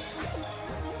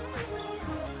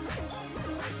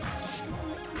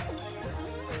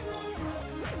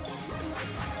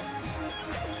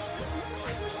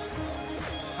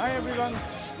 Hi, everyone.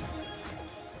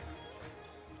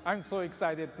 I'm so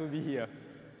excited to be here.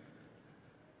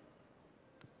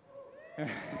 Thank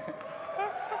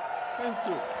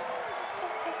you.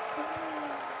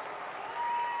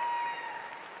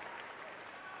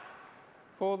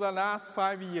 For the last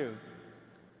 5 years,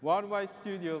 Worldwide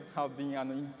Studios have been an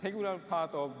integral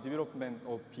part of development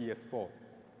of PS4.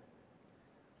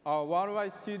 Our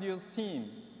Worldwide Studios team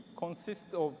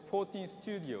consists of 14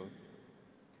 studios,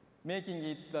 making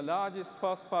it the largest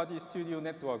first-party studio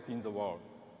network in the world.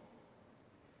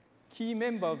 Key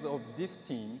members of this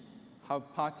team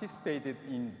have participated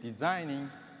in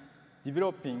designing,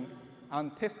 developing,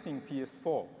 and testing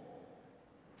PS4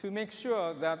 to make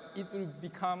sure that it will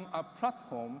become a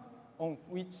platform on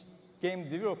which game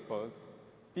developers,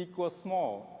 big or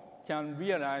small, can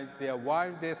realize their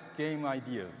wildest game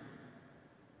ideas.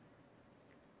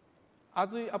 As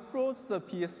we approached the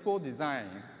PS4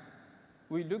 design,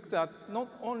 we looked at not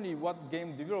only what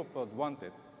game developers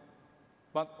wanted,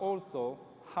 but also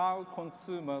how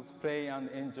consumers play and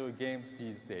enjoy games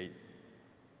these days.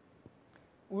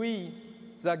 We,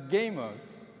 the gamers,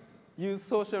 use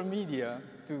social media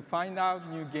to find out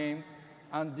new games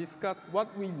and discuss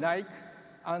what we like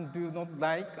and do not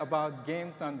like about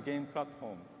games and game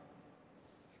platforms.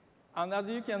 And as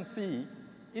you can see,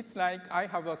 it's like I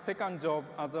have a second job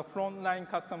as a frontline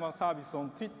customer service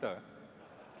on Twitter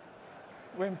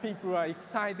when people are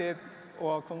excited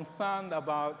or concerned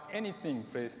about anything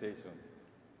PlayStation.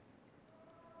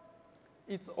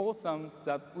 It's awesome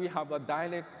that we have a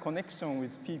direct connection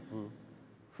with people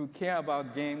who care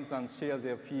about games and share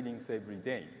their feelings every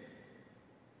day.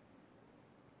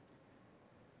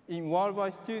 In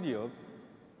Worldwide Studios,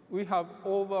 we have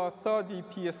over 30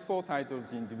 PS4 titles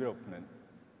in development,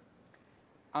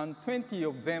 and 20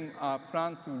 of them are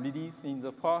planned to release in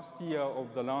the first year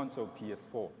of the launch of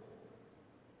PS4.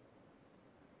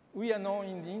 We are known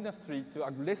in the industry to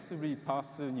aggressively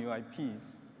pursue new IPs,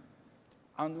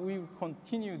 and we will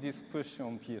continue this push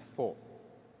on PS4.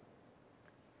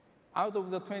 Out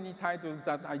of the 20 titles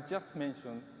that I just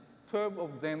mentioned, 12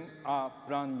 of them are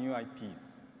brand new IPs.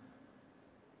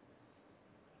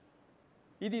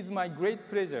 It is my great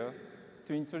pleasure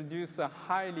to introduce a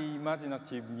highly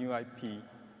imaginative new IP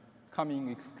coming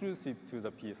exclusive to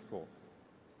the PS4.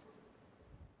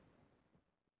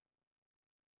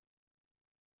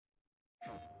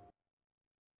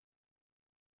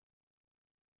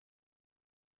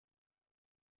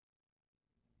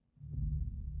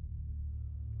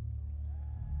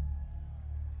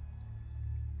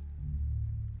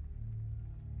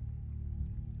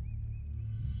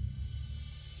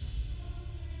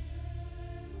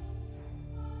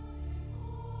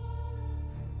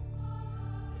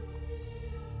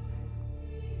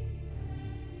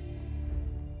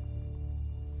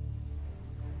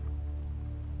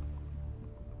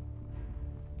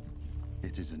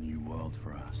 It is a new world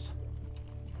for us.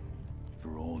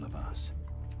 For all of us.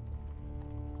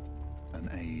 An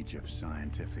age of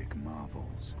scientific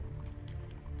marvels.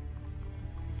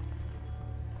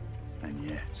 And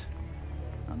yet,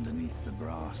 underneath the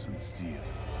brass and steel,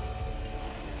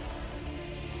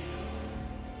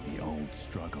 the old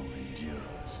struggle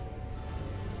endures.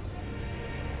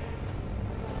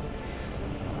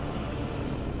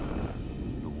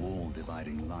 The wall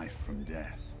dividing life from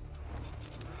death.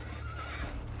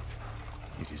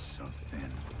 It is so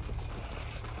thin.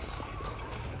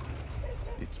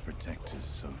 Its protectors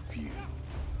so few.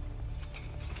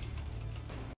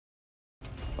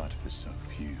 But for so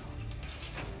few.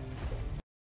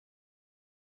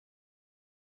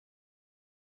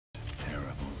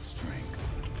 Terrible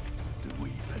strength do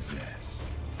we possess.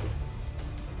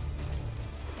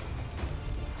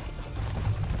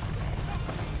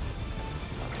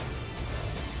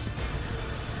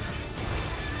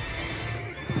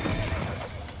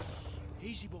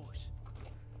 Easy, boys.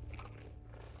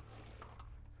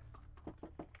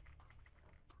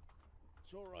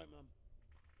 It's all right, Mum.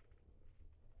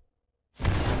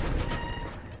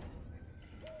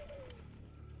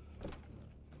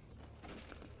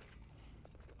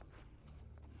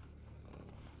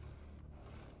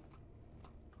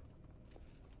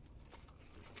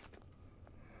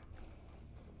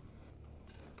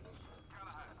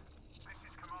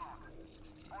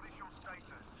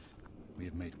 We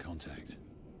have made contact.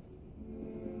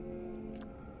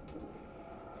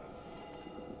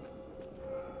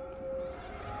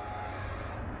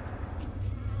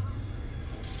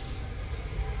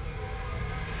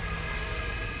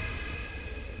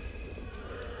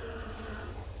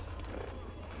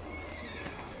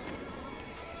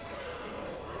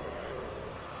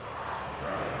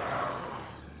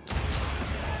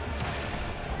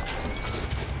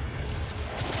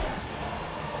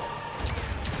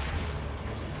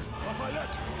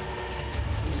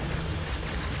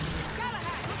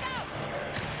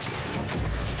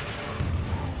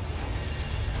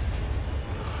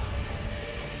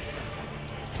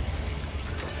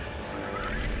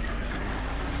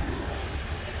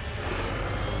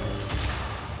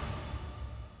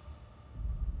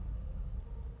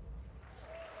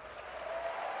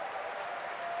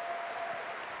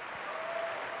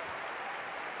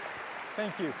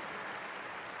 Thank you.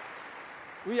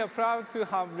 We are proud to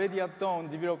have Ready at Dawn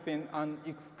developing an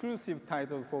exclusive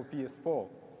title for PS4.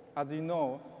 As you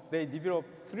know, they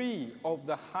developed 3 of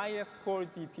the highest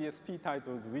quality PSP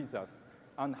titles with us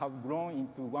and have grown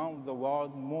into one of the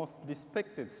world's most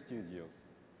respected studios.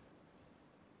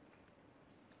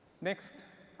 Next,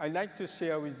 I'd like to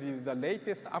share with you the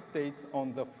latest updates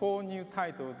on the 4 new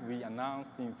titles we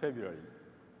announced in February.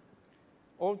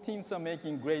 All teams are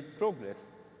making great progress,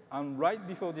 and right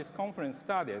before this conference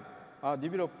started, our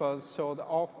developers showed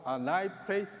off a live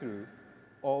playthrough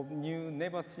of new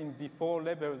never-seen-before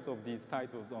levels of these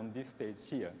titles on this stage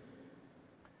here.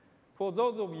 For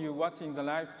those of you watching the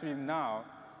live stream now,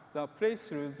 the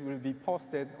playthroughs will be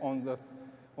posted on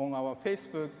our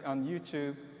Facebook and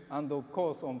YouTube, and of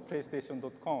course on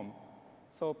PlayStation.com.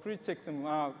 So please check them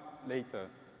out later.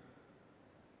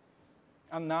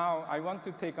 And now I want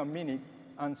to take a minute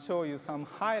and show you some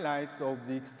highlights of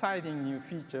the exciting new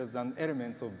features and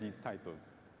elements of these titles.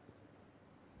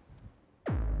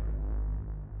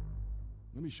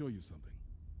 Let me show you something.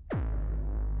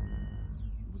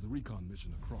 It was a recon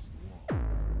mission across the wall.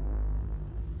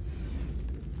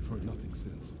 We've heard nothing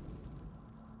since.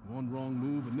 One wrong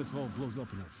move and this all blows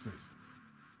up in our face.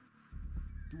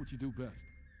 Do what you do best.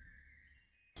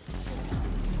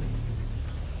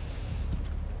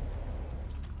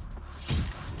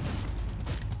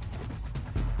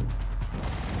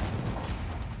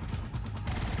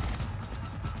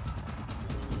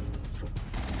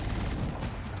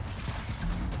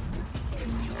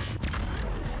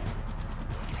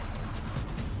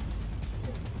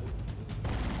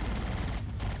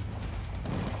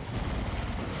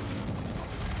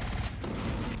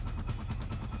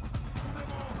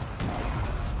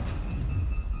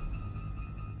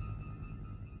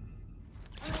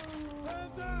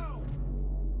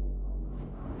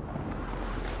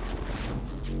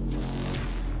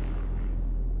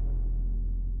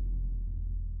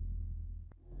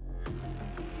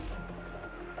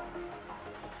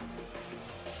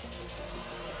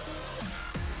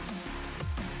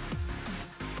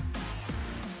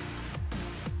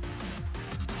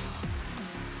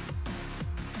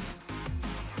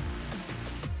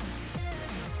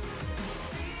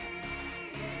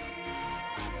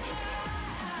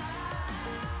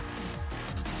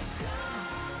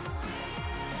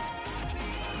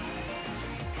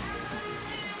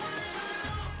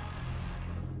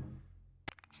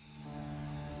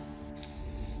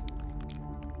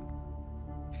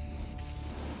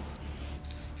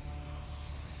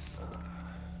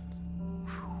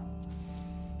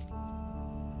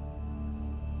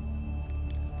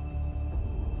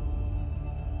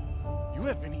 You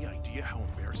have any idea how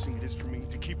embarrassing it is for me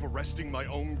to keep arresting my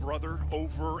own brother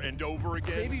over and over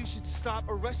again? Maybe you should stop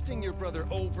arresting your brother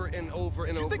over and over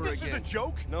and over again. You think this is a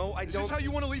joke? No, I don't. Is this how you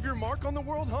want to leave your mark on the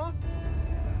world, huh?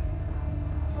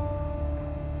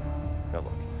 Now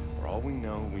look, for all we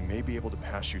know, we may be able to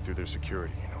pass you through their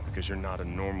security, you know, because you're not a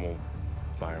normal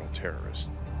viral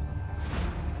terrorist.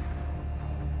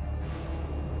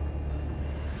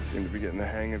 You seem to be getting the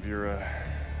hang of your,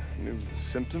 new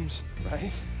symptoms.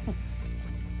 Right?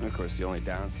 And of course, the only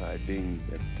downside being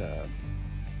that,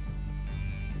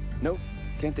 nope,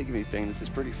 can't think of anything. This is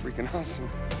pretty freaking awesome.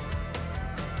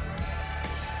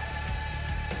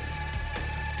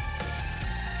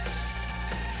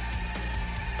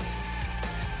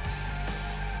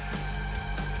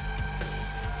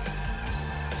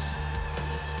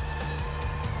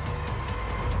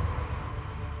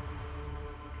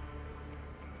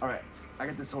 All right, I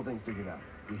got this whole thing figured out.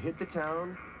 We hit the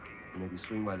town, maybe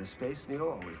swing by the Space Needle,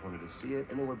 always wanted to see it,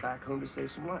 and then we're back home to save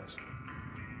some lives.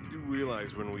 You do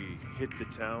realize when we hit the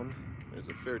town, there's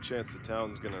a fair chance the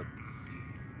town's gonna,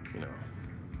 you know,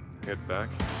 hit back?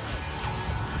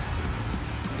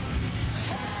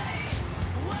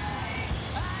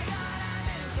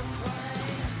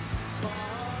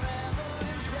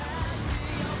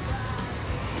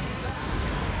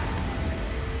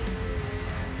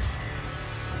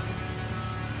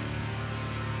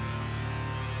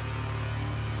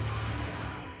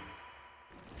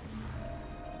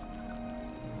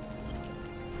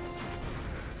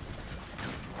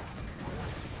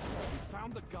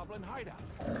 The goblin hideout.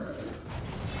 We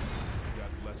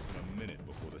got less than a minute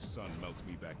before the sun melts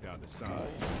me back down to size.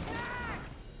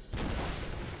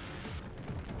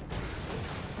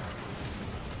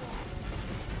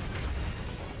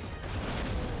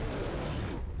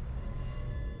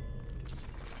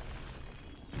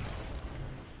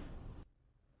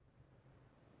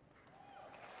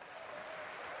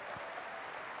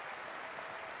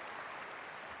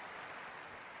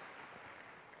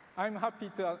 I'm happy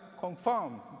to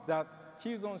confirm that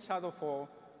Killzone Shadowfall,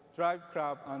 Drive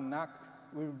Club, and Knack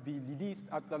will be released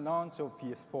at the launch of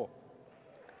PS4.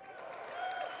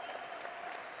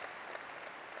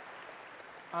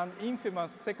 And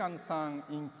Infamous Second Son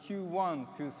in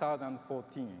Q1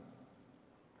 2014.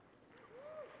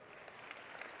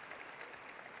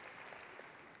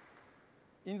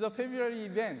 In the February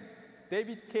event,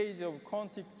 David Cage of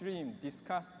Quantic Dream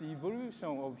discussed the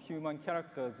evolution of human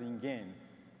characters in games,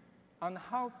 and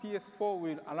how PS4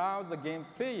 will allow the game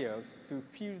players to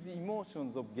feel the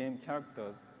emotions of game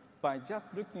characters by just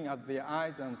looking at their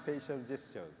eyes and facial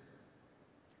gestures.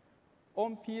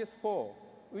 On PS4,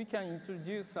 we can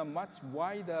introduce a much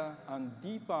wider and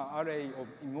deeper array of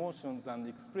emotions and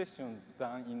expressions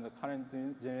than in the current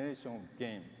generation of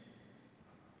games.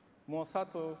 More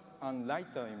subtle and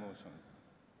lighter emotions.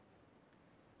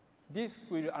 This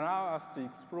will allow us to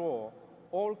explore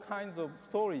all kinds of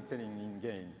storytelling in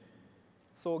games,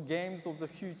 so games of the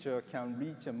future can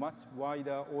reach a much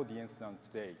wider audience than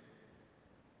today.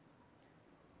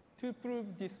 To prove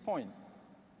this point,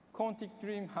 Quantic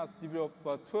Dream has developed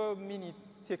a 12-minute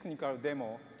technical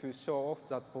demo to show off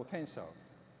that potential.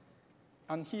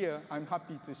 And here, I'm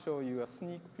happy to show you a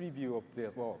sneak preview of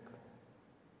their work.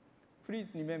 Please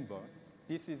remember,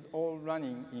 this is all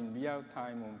running in real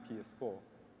time on PS4.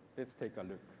 Let's take a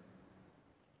look.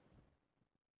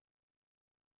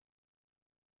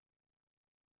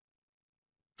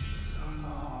 So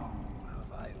long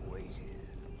have I waited,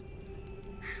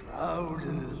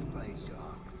 shrouded by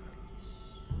darkness.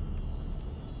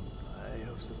 I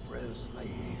have suppressed my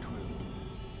hatred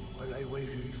while I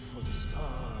waited for the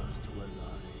stars to align.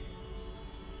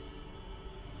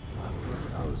 After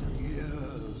 1,000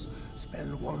 years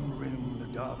spent wandering the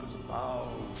darkest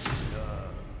bowels of the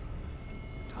earth,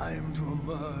 time to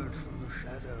emerge from the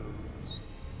shadows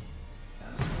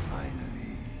has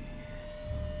finally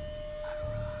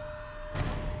arrived.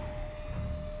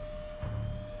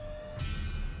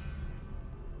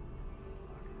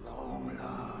 At long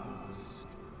last,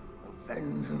 the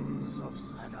vengeance of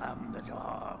Saddam the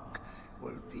Dark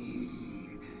will be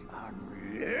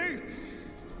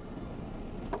unleashed.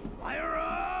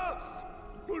 Myra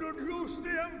will reduce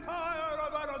the empire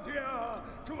of Arazir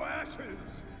to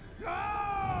ashes.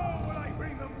 Now will I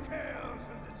bring them chaos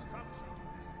and destruction.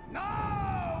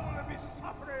 Now will there be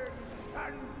suffering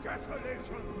and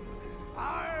desolation.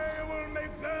 I will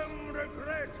make them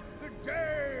regret the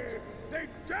day they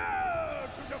dare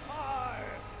to defy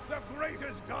the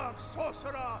greatest dark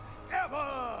sorcerer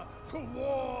ever to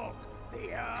walk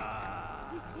the earth.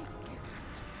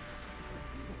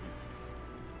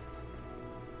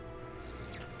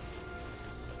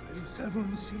 The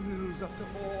 7 seals of the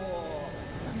war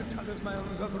and the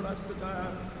talismans of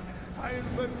Rastadan. I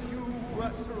invoke you,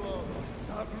 Astro,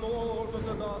 that lord of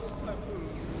the lost circle.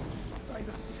 By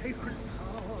the sacred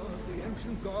power of the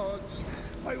ancient gods,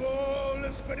 by all the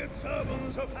spirit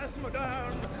servants of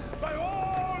Asmodan, by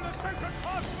all the sacred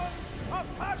parchments of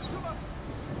Pashtima!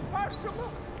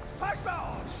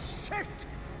 Oh, shit!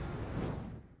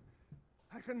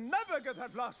 I can never get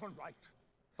that last one right.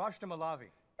 Fashtamalavi.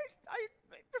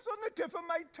 It's on the tip of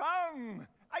my tongue.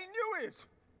 I knew it.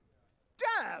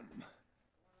 Damn.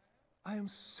 I am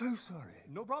so sorry.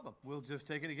 No problem. We'll just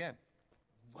take it again.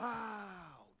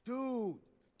 Wow, dude,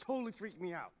 totally freaked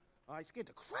me out. I scared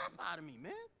the crap out of me,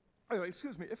 man. Oh,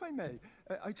 excuse me, if I may,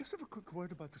 I just have a quick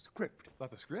word about the script. About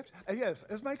the script? Yes,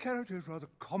 as my character is rather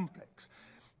complex,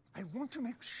 I want to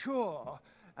make sure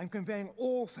I'm conveying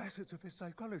all facets of his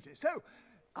psychology. So,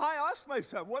 I asked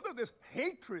myself whether this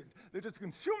hatred that is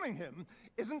consuming him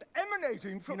isn't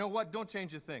emanating from— You know what? Don't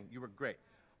change a thing. You were great.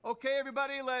 Okay,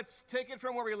 everybody, let's take it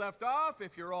from where we left off,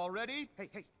 if you're all ready.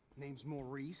 Hey, name's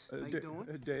Maurice. How you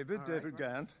doing? David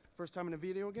Gant. First time in a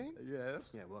video game?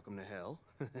 Yes. Yeah, welcome to hell.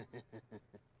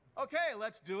 Okay,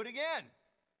 let's do it again.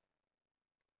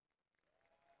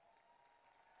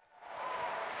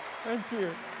 Thank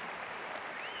you.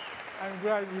 I'm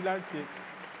glad you liked it.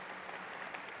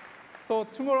 So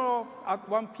tomorrow at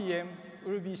 1 p.m.,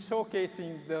 we'll be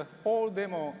showcasing the whole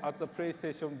demo at the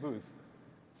PlayStation booth.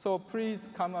 So please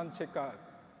come and check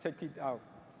it out.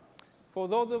 For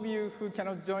those of you who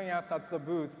cannot join us at the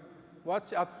booth,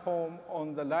 watch at home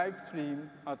on the live stream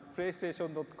at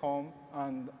PlayStation.com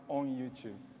and on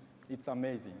YouTube. It's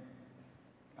amazing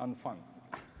and fun.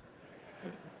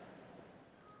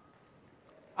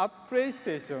 At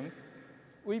PlayStation,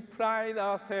 we pride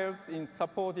ourselves in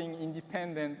supporting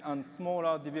independent and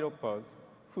smaller developers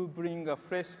who bring a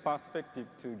fresh perspective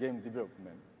to game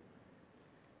development.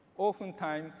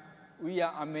 Oftentimes, we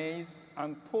are amazed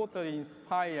and totally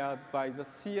inspired by the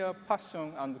sheer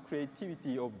passion and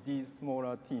creativity of these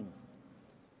smaller teams.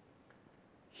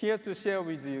 Here to share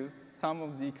with you some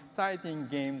of the exciting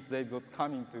games they've got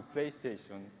coming to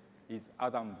PlayStation is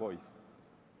Adam Boyce.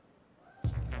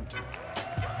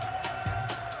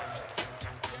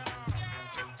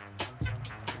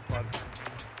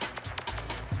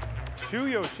 Shu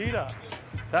Yoshida.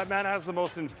 That man has the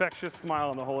most infectious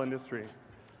smile in the whole industry.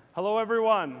 Hello,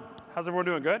 everyone. How's everyone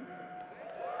doing? Good?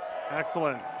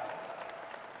 Excellent.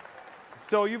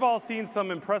 So you've all seen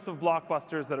some impressive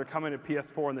blockbusters that are coming to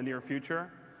PS4 in the near future.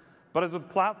 But as with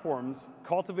platforms,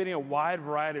 cultivating a wide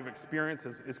variety of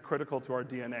experiences is critical to our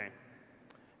DNA.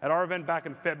 At our event back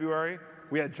in February,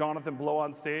 we had Jonathan Blow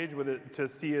on stage to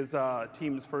see his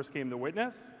team's first game, The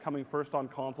Witness, coming first on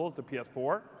consoles to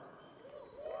PS4.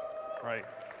 Right.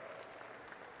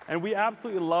 And we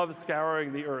absolutely love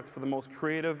scouring the earth for the most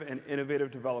creative and innovative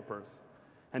developers.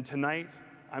 And tonight,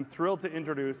 I'm thrilled to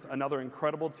introduce another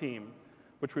incredible team,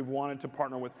 which we've wanted to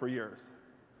partner with for years.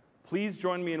 Please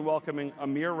join me in welcoming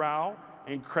Amir Rao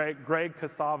and Greg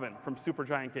Kasavin from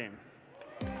Supergiant Games.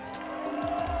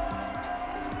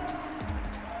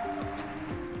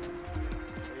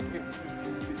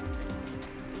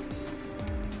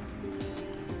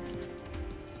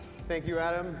 Thank you,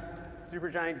 Adam.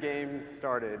 Supergiant Games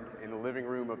started in the living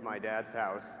room of my dad's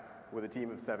house with a team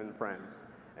of 7 friends.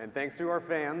 And thanks to our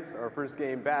fans, our first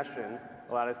game, Bastion,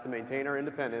 allowed us to maintain our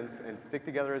independence and stick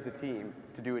together as a team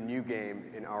to do a new game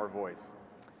in our voice.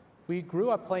 We grew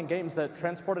up playing games that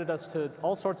transported us to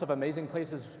all sorts of amazing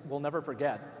places we'll never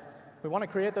forget. We want to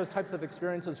create those types of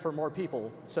experiences for more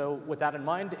people. So with that in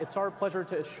mind, it's our pleasure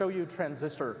to show you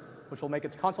Transistor, which will make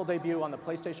its console debut on the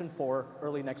PlayStation 4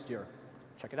 early next year.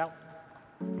 Check it out.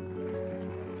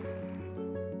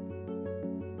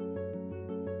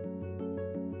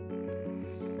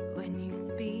 When you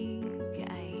speak,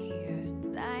 I hear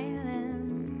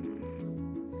silence.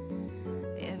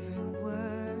 Every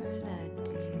word a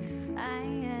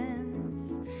defiance.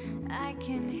 I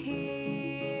can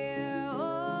hear,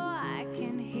 oh, I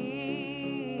can hear.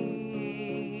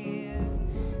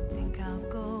 Think I'll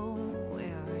go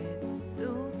where it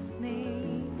suits me.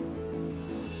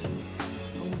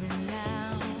 Moving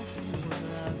now to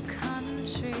a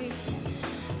country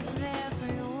of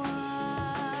everyone,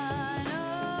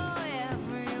 oh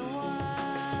everyone.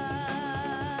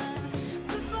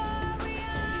 Before we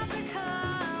all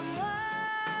become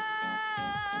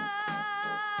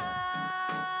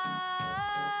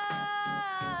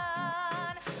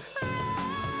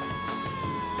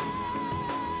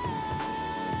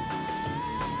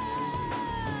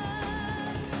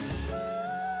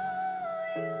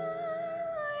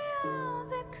you'll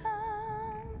become.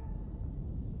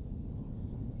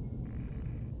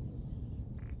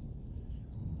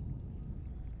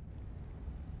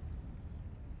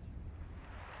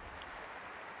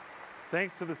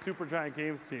 Thanks to the Supergiant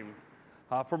Games team.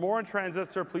 For more on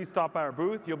Transistor, please stop by our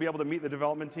booth. You'll be able to meet the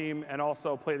development team and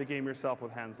also play the game yourself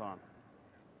with hands-on.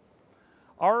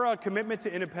 Our commitment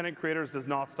to independent creators does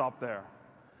not stop there.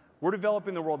 We're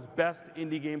developing the world's best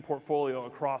indie game portfolio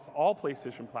across all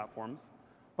PlayStation platforms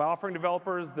by offering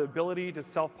developers the ability to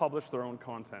self-publish their own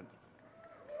content.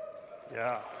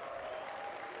 Yeah.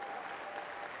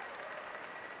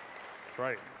 That's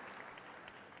right.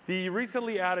 The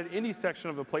recently added indie section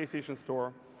of the PlayStation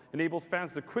Store enables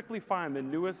fans to quickly find the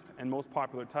newest and most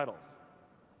popular titles.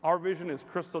 Our vision is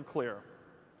crystal clear: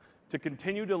 to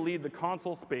continue to lead the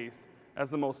console space as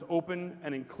the most open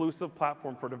and inclusive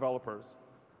platform for developers,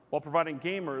 while providing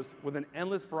gamers with an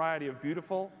endless variety of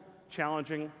beautiful,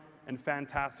 challenging, and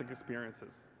fantastic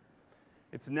experiences.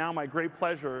 It's now my great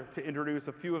pleasure to introduce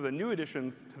a few of the new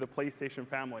additions to the PlayStation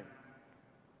family.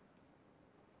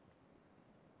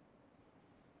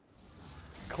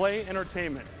 Clay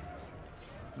Entertainment.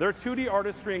 Their 2D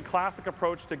artistry and classic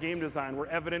approach to game design were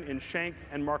evident in Shank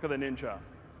and Mark of the Ninja.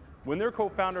 When their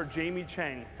co-founder Jamie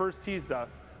Chang first teased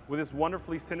us with this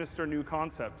wonderfully sinister new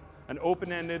concept, an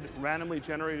open-ended, randomly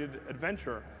generated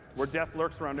adventure where death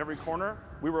lurks around every corner,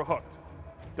 we were hooked.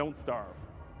 Don't starve.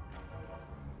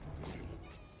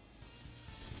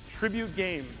 Tribute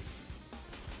Games.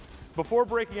 Before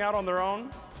breaking out on their own,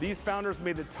 these founders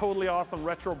made the totally awesome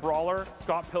retro brawler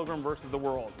Scott Pilgrim vs. the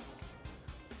World.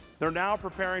 They're now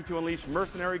preparing to unleash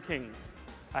Mercenary Kings,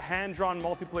 a hand-drawn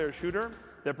multiplayer shooter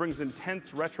that brings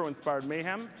intense retro-inspired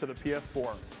mayhem to the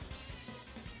PS4.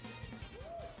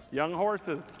 Young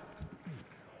Horses.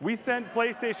 We sent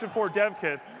PlayStation 4 dev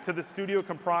kits to the studio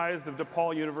comprised of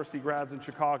DePaul University grads in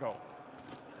Chicago.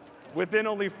 Within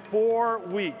only 4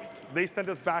 weeks, they sent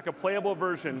us back a playable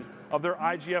version of their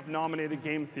IGF-nominated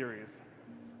game series.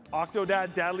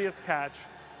 Octodad Dadliest Catch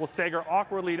will stagger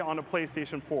awkwardly onto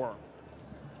PlayStation 4.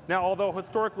 Now, although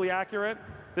historically accurate,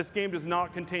 this game does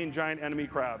not contain giant enemy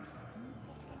crabs.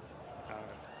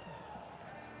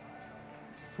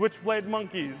 Switchblade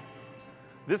Monkeys.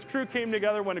 This crew came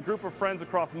together when a group of friends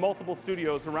across multiple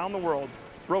studios around the world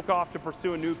broke off to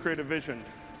pursue a new creative vision.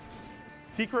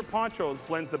 Secret Ponchos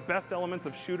blends the best elements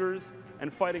of shooters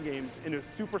and fighting games into a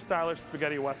super stylish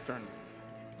spaghetti western.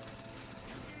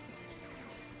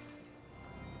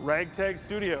 Ragtag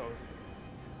Studios.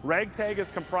 Ragtag is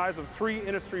comprised of 3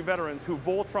 industry veterans who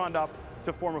Voltroned up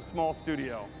to form a small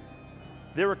studio.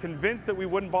 They were convinced that we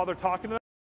wouldn't bother talking to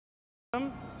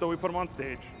them, so we put them on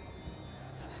stage.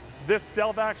 This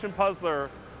stealth action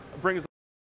puzzler brings.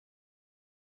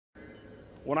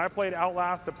 When I played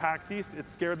Outlast at PAX East, it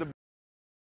scared the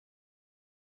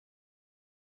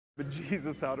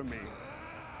bejesus out of me.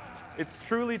 It's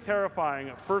truly terrifying,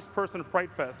 a first-person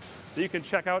fright fest that you can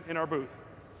check out in our booth.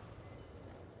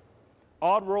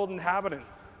 Oddworld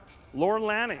Inhabitants, Lorne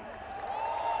Lanning.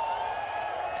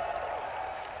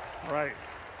 Right.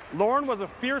 Lorne was a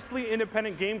fiercely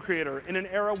independent game creator in an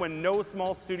era when no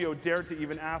small studio dared to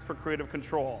even ask for creative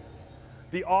control.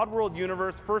 The Oddworld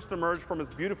universe first emerged from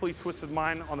his beautifully twisted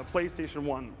mind on the PlayStation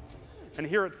 1. And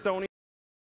here at Sony,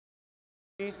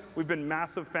 personally, we've been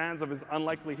massive fans of his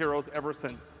unlikely heroes ever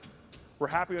since. We're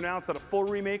happy to announce that a full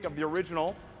remake of the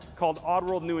original, called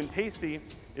Oddworld New and Tasty,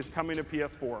 is coming to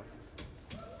PS4.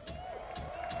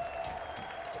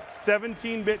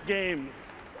 17-bit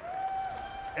games.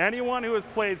 Anyone who has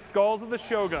played Skulls of the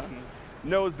Shogun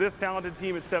knows this talented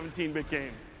team at 17-bit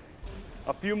games.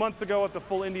 A few months ago at the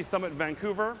Full Indie Summit in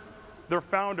Vancouver, their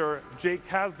founder, Jake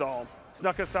Kasdal,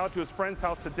 snuck us out to his friend's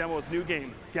house to demo his new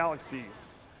game, Galaxy,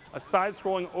 a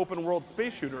side-scrolling open-world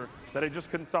space shooter that I just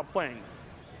couldn't stop playing.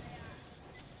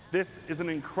 This is an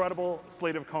incredible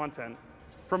slate of content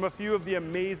from a few of the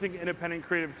amazing independent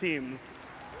creative teams.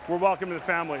 We're welcome to the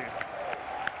family.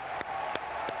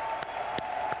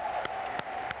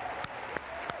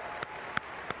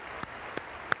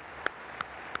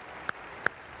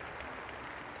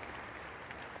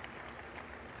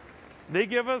 They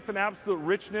give us an absolute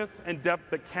richness and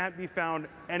depth that can't be found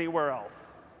anywhere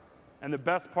else. And the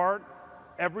best part,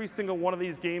 every single one of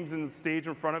these games in the stage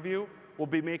in front of you will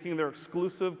be making their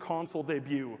exclusive console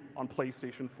debut on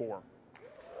PlayStation 4.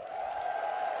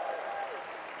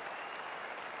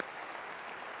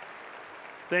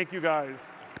 Thank you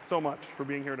guys so much for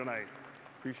being here tonight.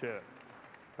 Appreciate it.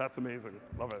 That's amazing.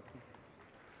 Love it.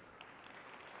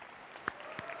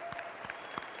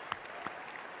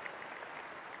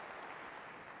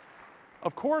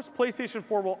 Of course, PlayStation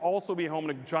 4 will also be home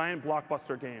to giant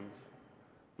blockbuster games.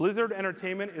 Blizzard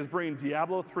Entertainment is bringing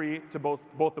Diablo 3 to both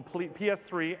the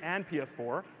PS3 and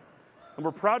PS4. And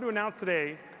we're proud to announce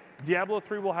today, Diablo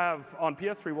 3 on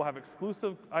PS3 will have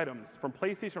exclusive items from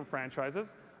PlayStation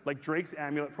franchises, like Drake's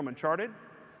Amulet from Uncharted,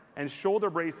 and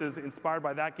shoulder braces inspired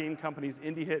by that game company's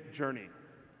indie hit, Journey.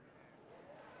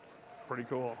 Pretty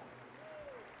cool.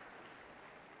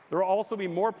 There will also be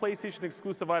more PlayStation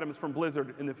exclusive items from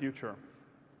Blizzard in the future.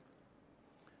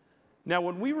 Now,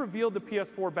 when we revealed the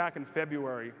PS4 back in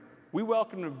February, we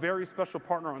welcomed a very special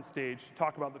partner on stage to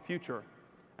talk about the future,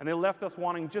 and they left us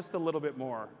wanting just a little bit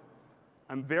more.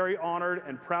 I'm very honored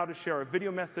and proud to share a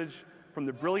video message from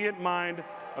the brilliant mind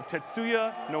of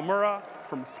Tetsuya Nomura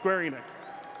from Square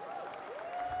Enix.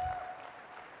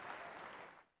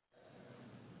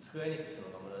 スクエアエニックスの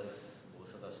野村です。ご無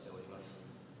沙汰しております。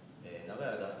長い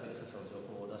間、ペルセスの情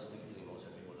報を出してきずに申し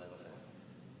訳ございません。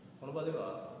この場で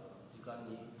は時間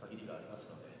に限りがあります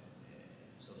ので、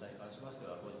詳細に関しまして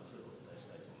は後日お伝えし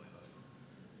たいと思います。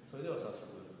それでは早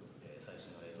速、最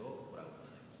新の映像をご覧くだ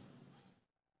さい。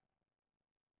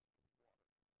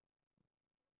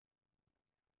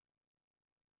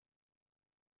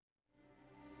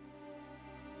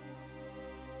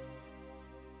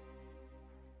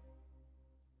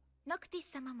ノクティ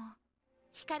ス様も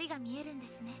光が見えるんで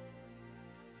すね。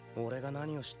俺が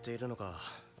何を知っているのか、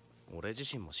俺自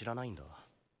身も知らないんだ。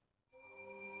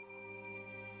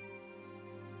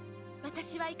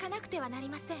私は行かなくてはなり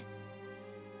ません。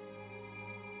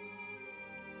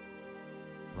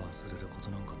忘れること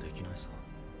なんかできないさ。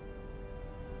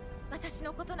私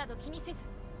のことなど気にせず、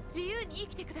自由に生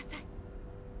きてください。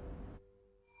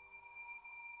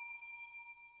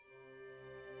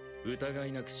疑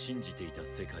いなく信じていた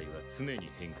世界は常に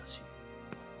変化し、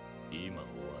今終わ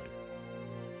る。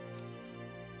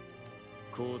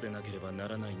こうでなければな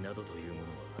らないなどというものは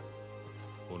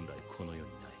本来この世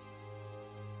にない。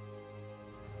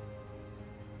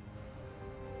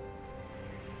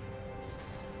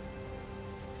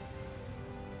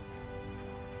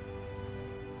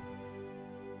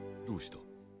どうした？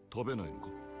食べないのか？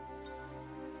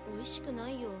美味しくな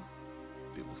いよ。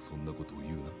でもそんなことを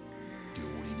言うな。料理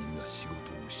人が仕事を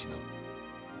失う。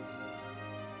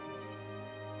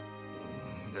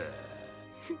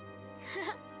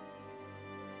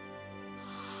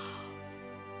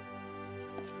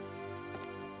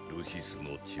ルシス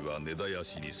の血は根絶や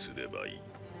しにすればい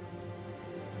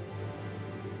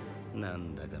い。な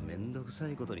んだかめんどくさ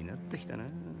いことになってきたな。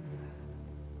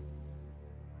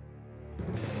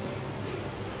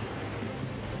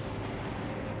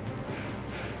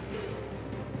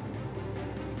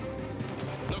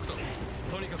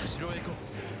とにかく城へ行こ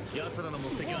う。奴らの目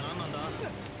的は何なんだ？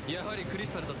やはりクリ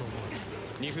スタルだと思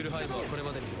う。ニフルハイブはこれ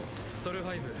までにもソル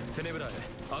ハイブ、テネブラへ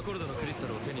アコルドのクリスタ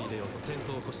ルを手に入れようと戦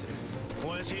争を起こしてる。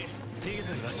親父、逃げて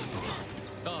るらしいぞ。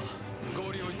ああ、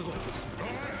合流を急ごう。気ぃ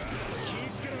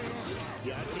つけろよ。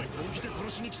奴ら本気で殺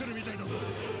しに来てるみたいだぞ。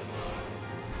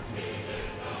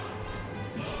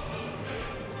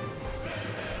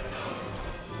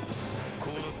こ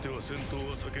うなっては戦闘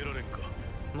は避けられんか。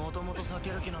もともと避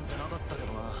ける気なんてなかったけ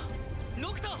どな。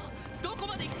ノクト、どこ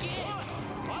まで行け？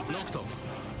ノクト、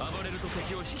暴れると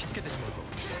敵を引きつけてしまうぞ。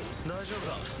大丈夫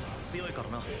だ、強いから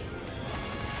な。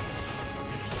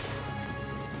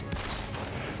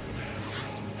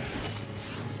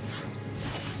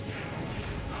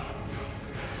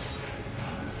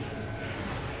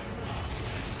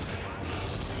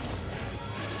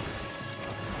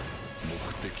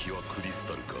はクリス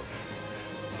タルか。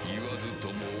言わずと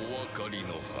もお分かり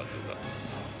のはずだ。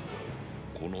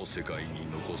この世界に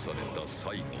残された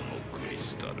最後のクリ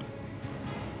スタル。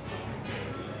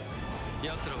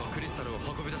奴らはクリスタルを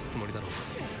運び出すつもりだろう。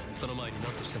その前に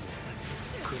何としても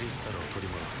クリスタルを取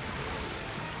り戻す。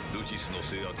ルシスの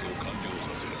制圧を完了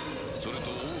させる。それと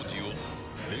王子を、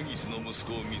レギスの息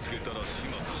子を見つけたら始末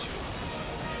しろ。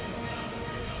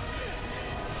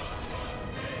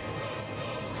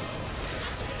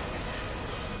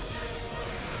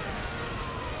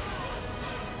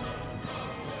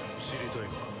知りたいの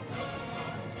か。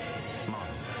まあ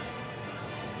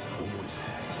重いぞ。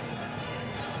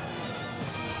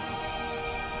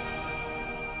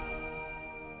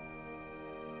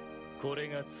これ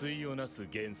が対をなす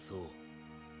幻想。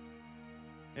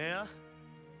いや、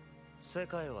世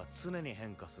界は常に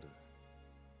変化する。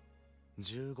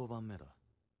15番目だ。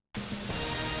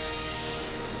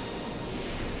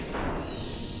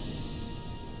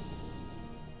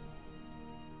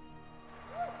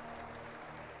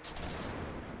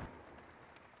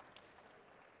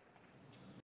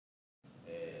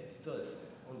実はですね、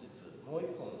本日もう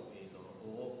一本映像の方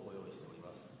をご用意しており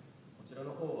ます。こちら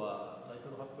の方はタイ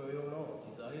トル発表用の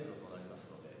ティザー映像となります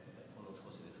ので、ほんの少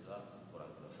しですがご覧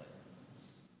ください。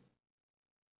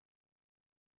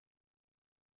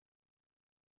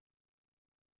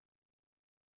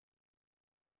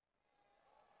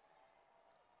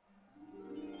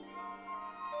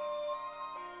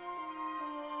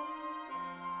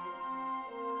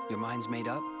Your mind's made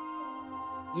up?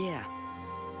 Yeah.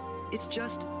 It's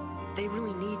just, they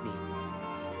really need me.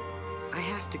 I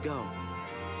have to go.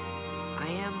 I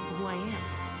am who I am.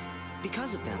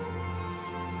 Because of them.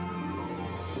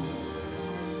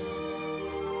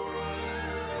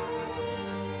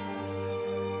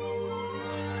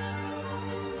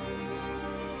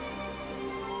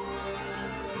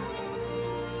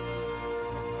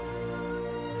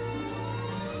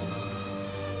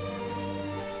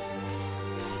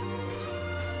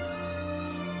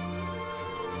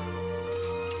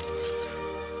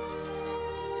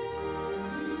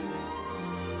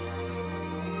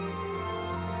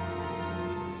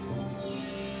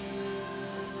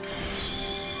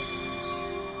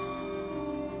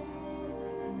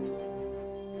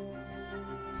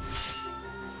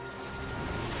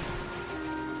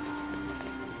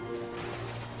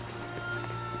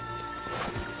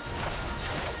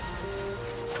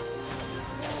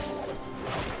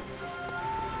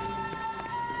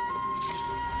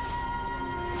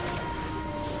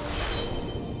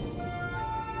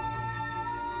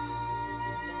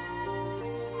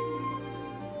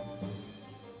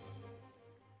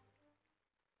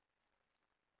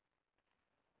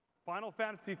 Final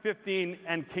Fantasy 15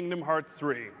 and Kingdom Hearts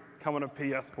 3 coming to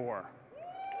PS4.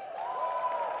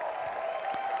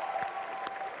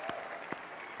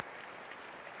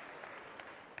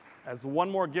 As one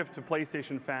more gift to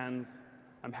PlayStation fans,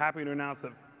 I'm happy to announce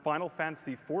that Final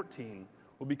Fantasy 14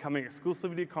 will be coming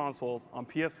exclusively to consoles on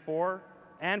PS4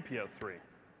 and PS3.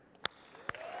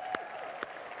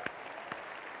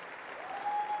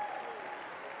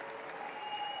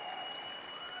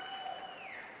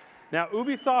 Now,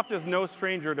 Ubisoft is no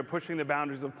stranger to pushing the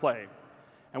boundaries of play.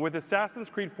 And with Assassin's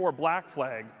Creed 4 Black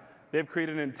Flag, they've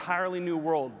created an entirely new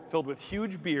world filled with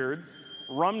huge beards,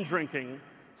 rum drinking,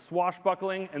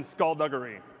 swashbuckling, and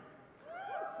skullduggery.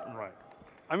 Right.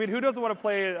 I mean, who doesn't want to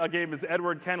play a game as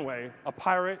Edward Kenway, a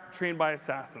pirate trained by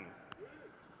assassins?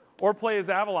 Or play as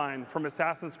Aveline from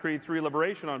Assassin's Creed 3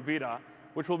 Liberation on Vita,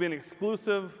 which will be an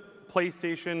exclusive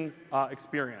PlayStation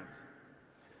experience.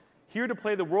 Here to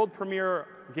play the world premiere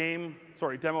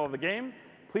demo of the game,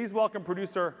 please welcome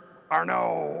producer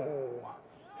Arnaud.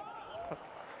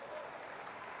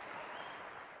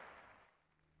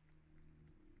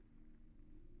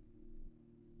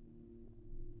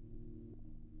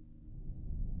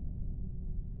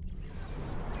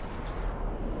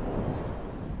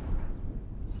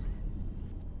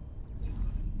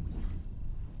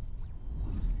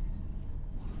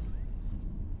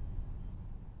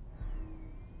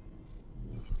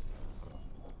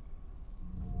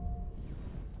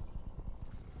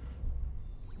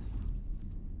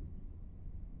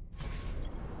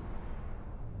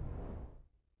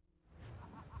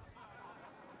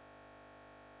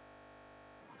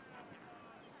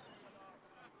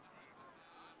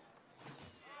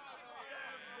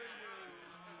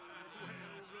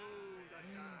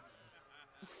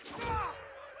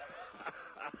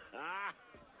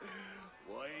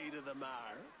 Way to the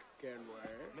mark, Kenway.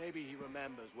 Maybe he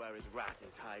remembers where his rat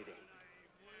is hiding.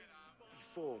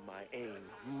 Before my aim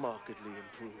markedly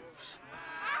improves.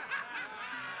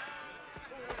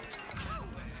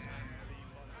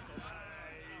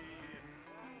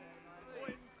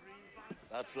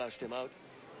 That flushed him out.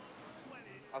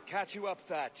 I'll catch you up,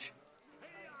 Thatch.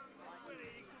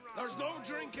 There's no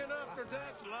drinking after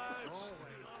death, lads.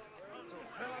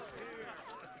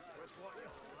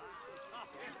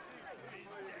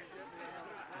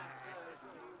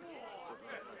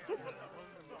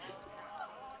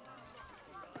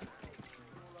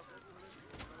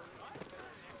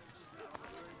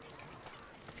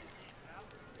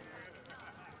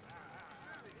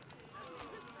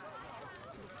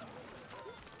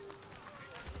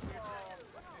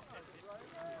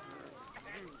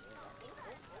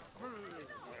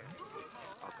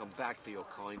 I'll come back for your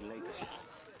coin later.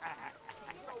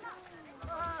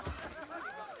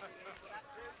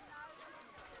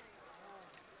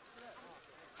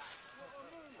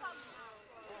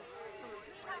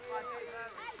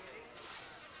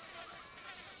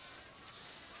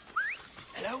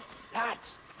 Hello,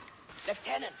 lads.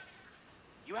 Lieutenant,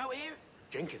 you out here?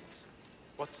 Jenkins,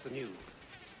 what's the news?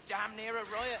 It's damn near a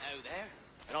riot out there.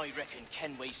 And I reckon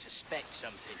Kenway suspects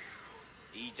something.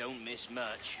 He don't miss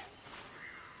much.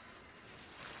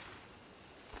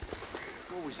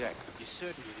 What was that? You're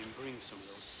certain you didn't bring some of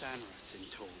those sand rats in,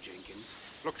 tall Jenkins?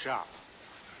 Look sharp.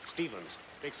 Stevens,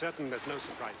 make certain there's no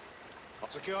surprises.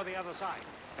 Secure the other side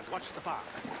and watch the bar.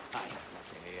 Aye.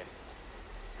 Yeah.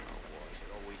 Oh, why is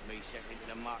it always me second to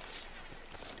the muck?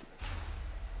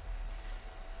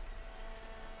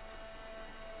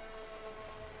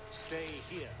 Stay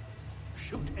here.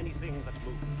 Shoot anything that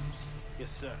moves. Yes,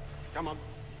 sir. Come on.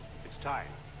 It's time.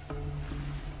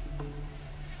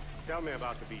 Tell me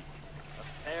about the beach. A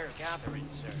fair gathering,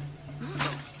 sir.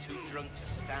 Too drunk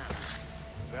to stand.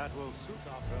 That will suit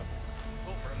our purpose.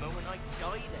 Thought for a moment I'd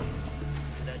die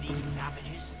there. Bloody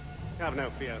savages. Have no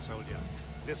fear, soldier.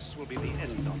 This will be the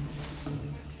end of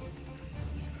them.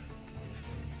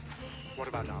 What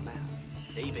about our man?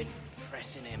 They've been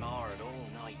pressing him hard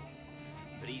all night.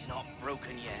 But he's not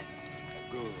broken yet.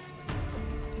 Good.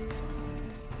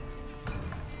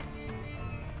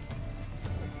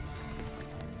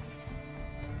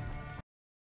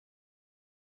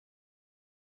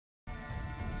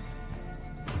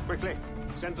 Quickly,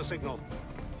 send the signal.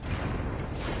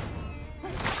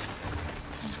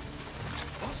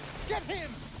 Get him!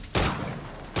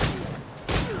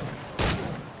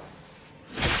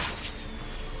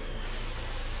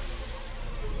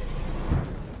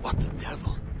 What the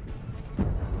devil?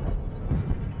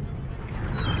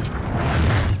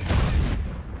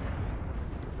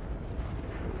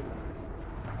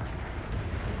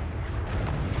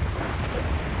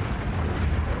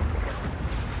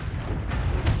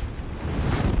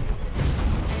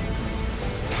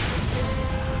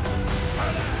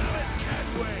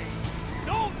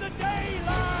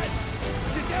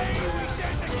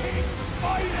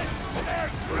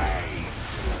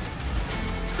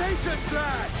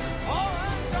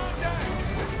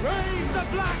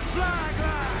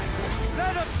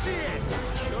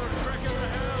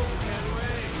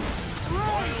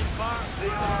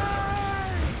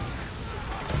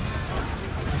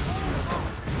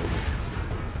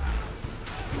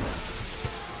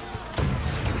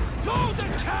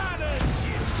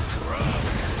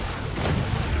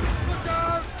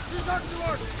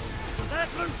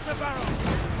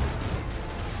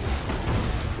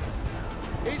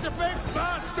 He's a big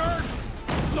bastard!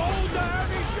 Load the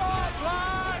heavy shot,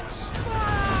 lads!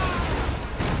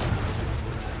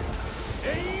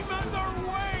 Aim at their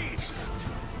waist!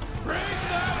 Bring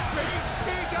that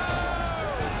beastie down!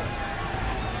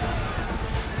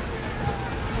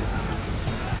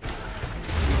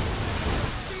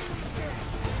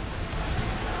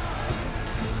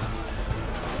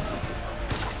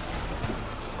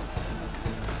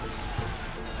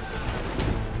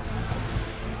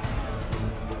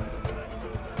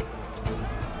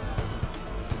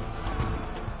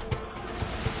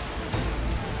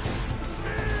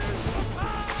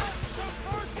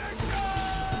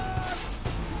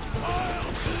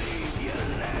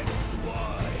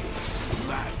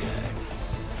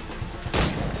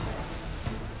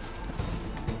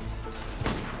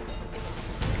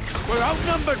 We're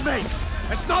outnumbered, mate.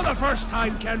 It's not the first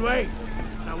time, Kenway.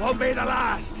 And it won't be the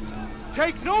last.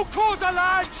 Take no quarter,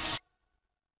 lads!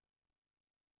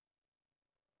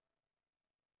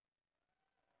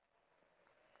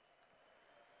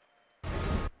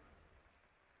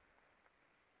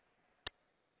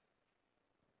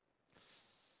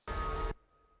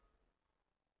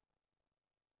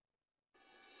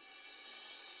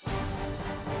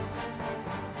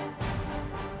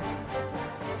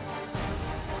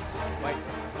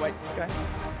 Wait, okay.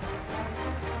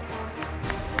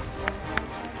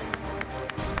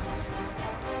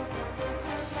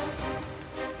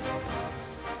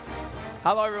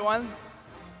 Hello, everyone.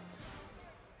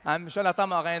 I'm Jonathan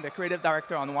Morin, the creative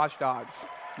director on Watch Dogs.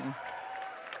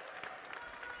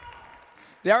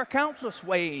 There are countless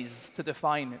ways to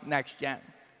define next gen.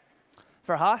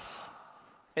 For us,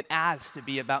 it has to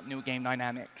be about new game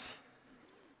dynamics.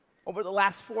 Over the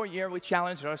last 4 years, we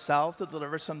challenged ourselves to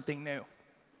deliver something new.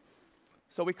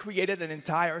 So we created an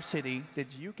entire city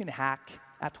that you can hack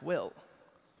at will.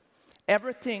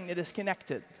 Everything that is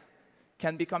connected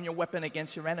can become your weapon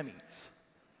against your enemies,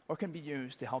 or can be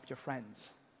used to help your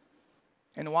friends.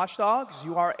 In Watch Dogs,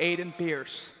 you are Aiden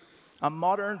Pierce, a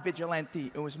modern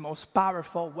vigilante whose most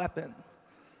powerful weapon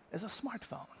is a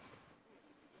smartphone.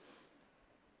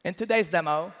 In today's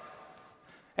demo,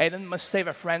 Aiden must save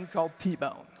a friend called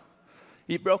T-Bone.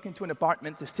 He broke into an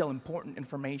apartment to steal important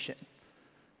information,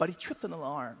 but he tripped an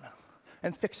alarm,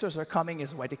 and fixers are coming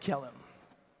his way to kill him.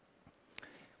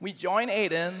 We join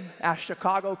Aiden as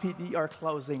Chicago PD are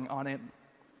closing on him.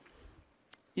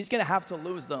 He's going to have to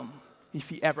lose them if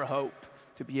he ever hoped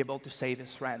to be able to save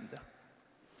his friend.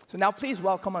 So now please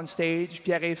welcome on stage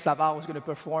Pierre-Yves Savard, who's going to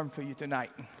perform for you tonight.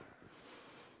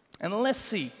 And let's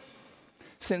see,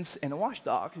 since in Watch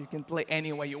Dogs you can play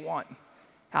any way you want,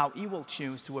 how he will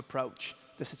choose to approach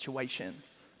the situation.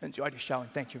 Enjoy the show,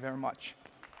 and thank you very much.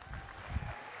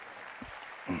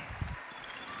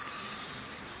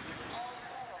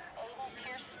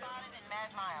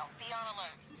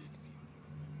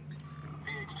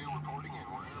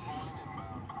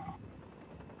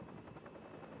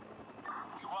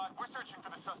 We're searching for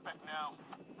the suspect now.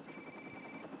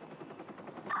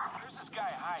 Where's this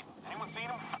guy hiding? Anyone seen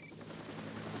him?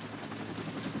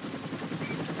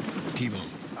 T-Bone.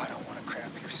 I don't want to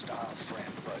cramp your style,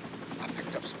 friend, but I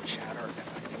picked up some chatter, and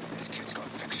I think this kid's got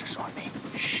fixers on me.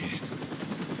 Shit.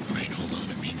 All right, hold on.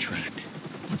 I'm being tracked.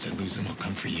 Once I lose him, I'll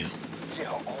come for you. Yeah,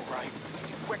 all right.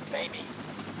 Make it quick, baby.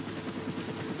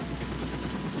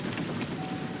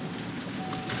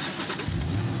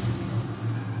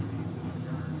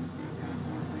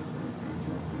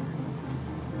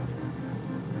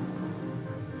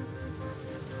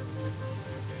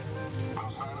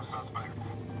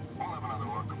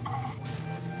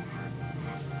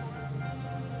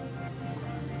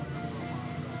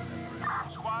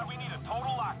 Squad, we need a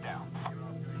total lockdown.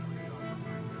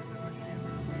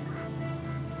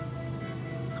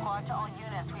 Squad to all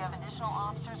units, we have additional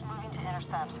officers moving to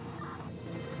intercept.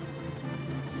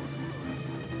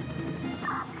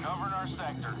 Covering our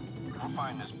sector. We'll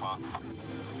find this punk.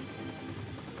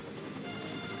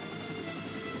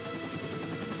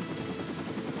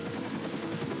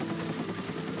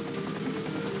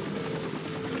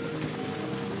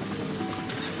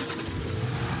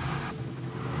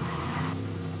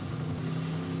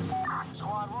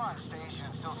 Squad, we're on station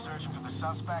and still searching for the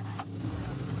suspect.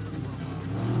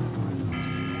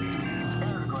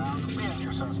 Air to ground, we have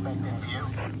your suspect in view.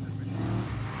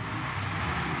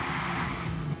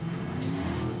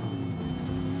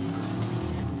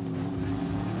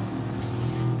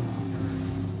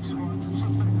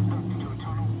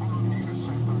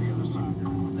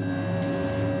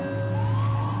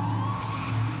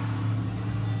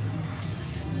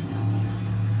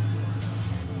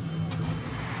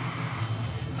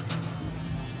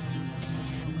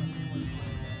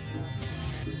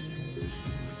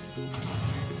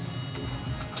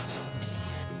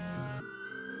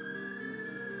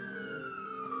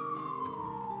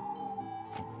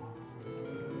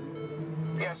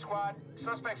 Yeah, squad.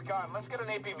 Suspect's gone. Let's get an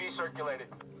APV circulated.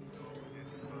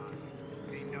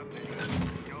 No,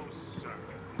 sir.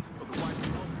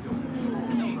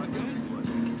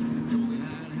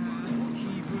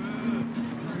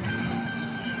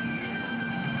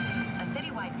 A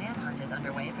citywide manhunt is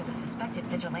underway for the suspected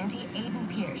vigilante Aiden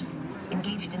Pierce.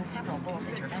 Engaged in several bold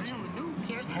interventions,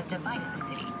 Pierce has divided the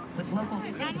city, with locals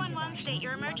praising his 911, actions. state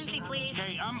your emergency, please.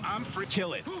 Hey, I'm free.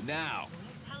 Kill it, now.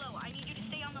 Hello, I need you to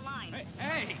stay on the line.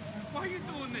 Hey, why are you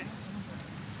doing this?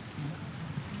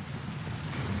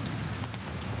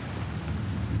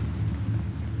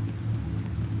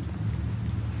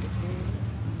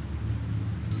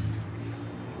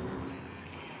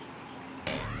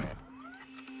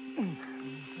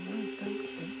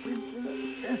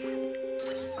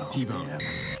 T-Bone.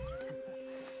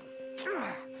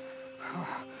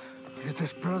 Get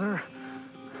this, brother?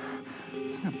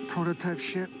 That prototype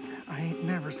shit I ain't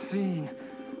never seen.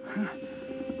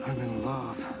 I'm in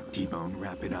love. T-Bone,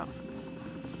 wrap it up.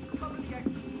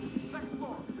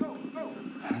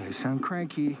 They sound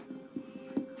cranky.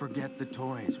 Forget the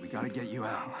toys. We gotta get you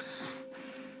out.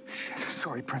 Shit,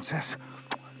 sorry, princess.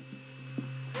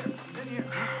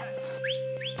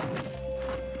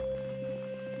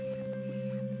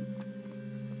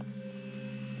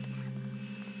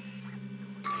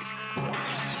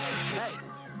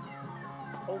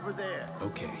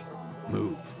 Okay,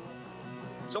 move.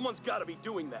 Someone's got to be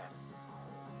doing that.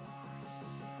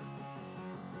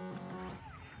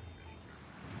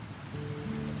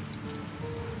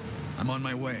 I'm on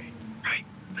my way. Hey,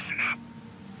 listen up.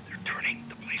 They're turning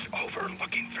the place over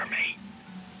looking for me.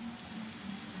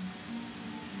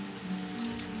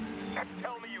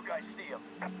 Tell me you guys see him.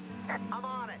 I'm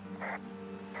on it.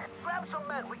 Grab some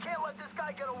men. We can't let this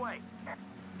guy get away.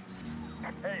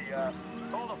 Hey,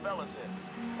 call the fellas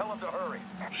in. Tell them to hurry.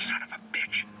 Son of a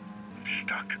bitch. I'm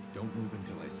stuck. Don't move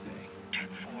until I say. 10-4,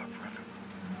 brother.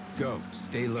 Go.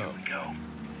 Stay low. Go.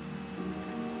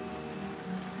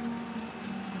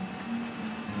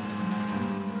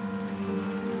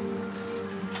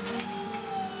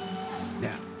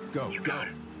 Now, go, go.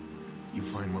 You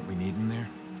find what we need in there?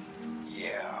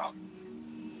 Yeah.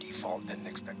 Default didn't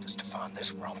expect us to find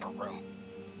this romper room.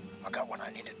 I got what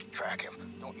I needed to track him.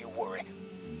 Don't you worry.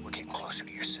 We're getting closer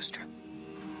to your sister.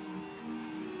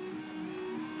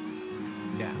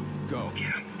 Now, go.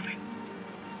 Yeah.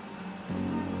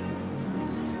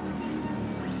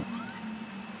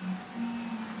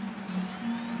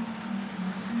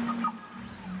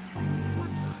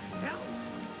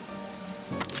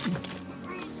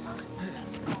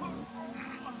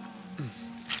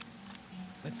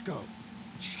 Let's go.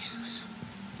 Jesus.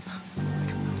 I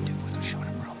can really do with a shot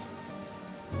of rum.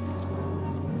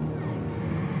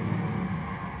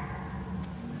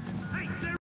 Hey,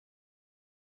 there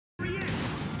he is!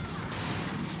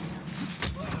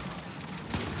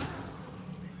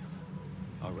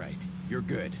 All right, you're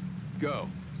good. Go.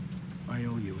 I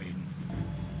owe you, Aiden.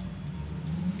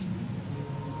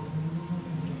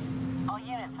 All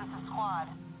units, this is Squad.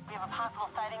 We have a possible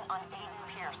sighting on Aiden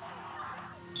Pierce.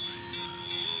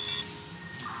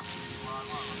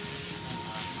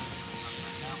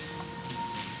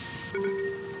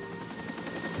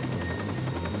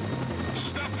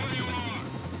 Stop where you are!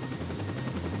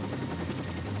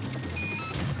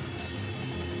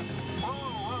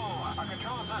 Whoa, our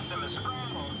control system is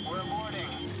scrambled. We're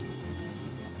boarding.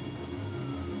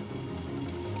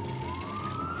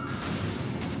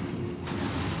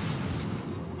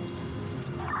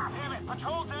 Damn it,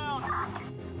 patrol down!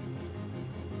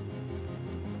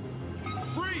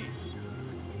 Freeze!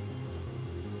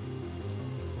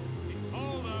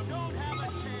 Hold up. Don't have a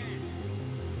chance.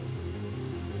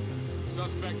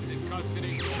 Suspect is in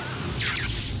custody.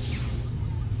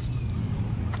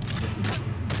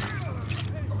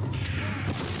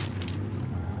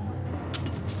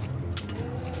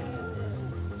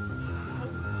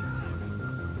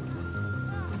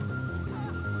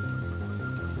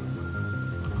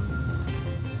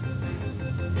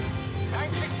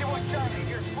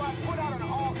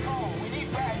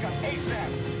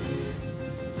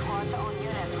 Squad to all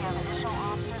units, we have additional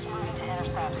officers moving to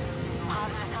intercept.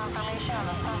 Positive confirmation on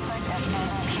the suspect as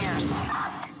Aiden Pierce.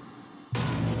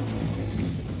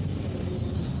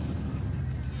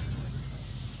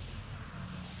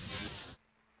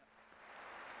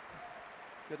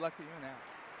 Good luck to you now.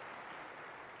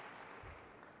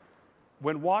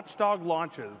 When Watch Dogs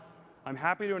launches, I'm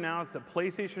happy to announce that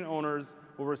PlayStation owners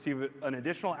will receive an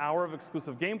additional hour of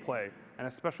exclusive gameplay and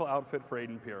a special outfit for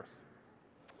Aiden Pierce.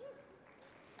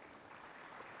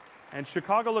 And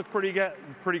Chicago looked pretty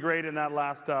great in that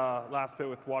last bit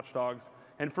with Watch Dogs.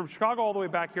 And from Chicago all the way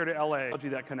back here to LA,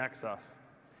 that connects us.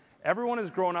 Everyone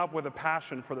has grown up with a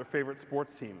passion for their favorite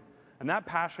sports team, and that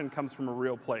passion comes from a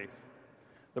real place.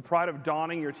 The pride of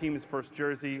donning your team's first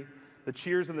jersey, the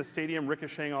cheers in the stadium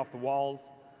ricocheting off the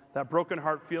walls, that broken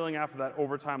heart feeling after that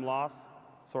overtime loss.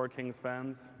 Sorry, Kings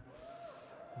fans.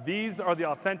 These are the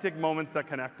authentic moments that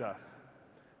connect us.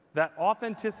 That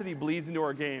authenticity bleeds into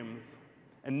our games,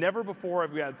 and never before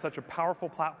have we had such a powerful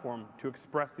platform to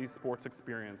express these sports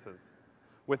experiences.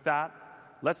 With that,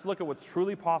 let's look at what's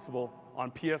truly possible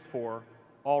on PS4,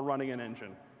 all running an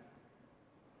engine.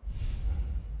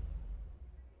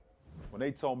 When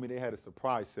they told me they had a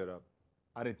surprise set up,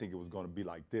 I didn't think it was going to be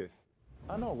like this.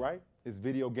 I know, right? It's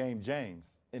video game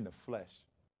James in the flesh.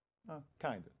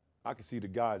 Kinda. I can see the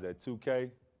guys at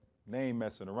 2K, they ain't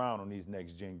messing around on these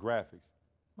next-gen graphics.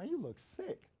 Man, you look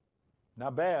sick.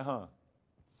 Not bad, huh?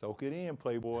 Soak it in,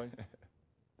 Playboy.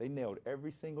 They nailed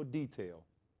every single detail.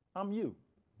 I'm you,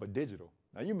 but digital.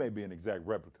 Now, you may be an exact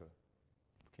replica.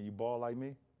 Can you ball like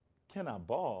me? Can I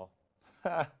ball?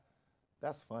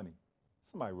 That's funny.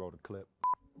 Somebody wrote a clip.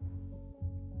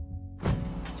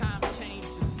 Time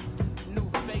changes, new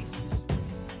faces,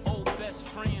 old best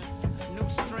friends, new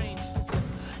strangers,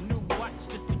 new watch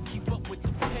just to keep up with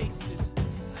the paces,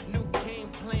 new game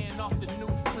plan off the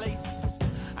new places.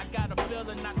 I got a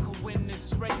feeling I could win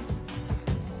this race.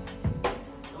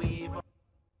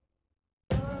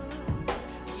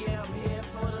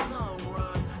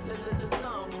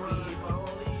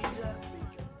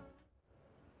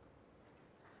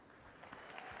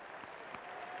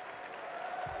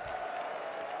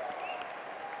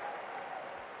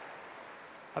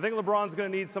 I think LeBron's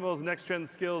going to need some of those next-gen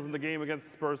skills in the game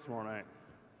against Spurs tomorrow night.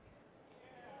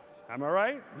 Am I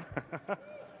right?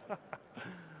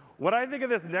 When I think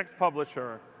of this next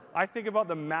publisher, I think about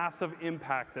the massive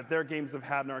impact that their games have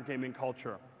had in our gaming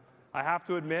culture. I have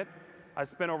to admit, I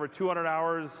spent over 200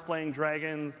 hours slaying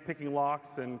dragons, picking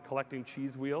locks, and collecting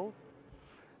cheese wheels.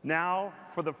 Now,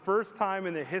 for the first time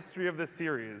in the history of this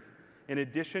series, in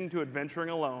addition to adventuring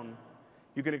alone,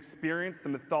 you can experience the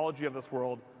mythology of this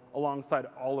world alongside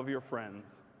all of your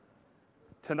friends.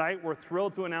 Tonight, we're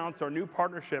thrilled to announce our new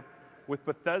partnership with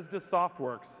Bethesda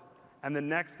Softworks and the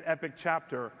next epic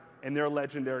chapter in their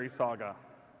legendary saga.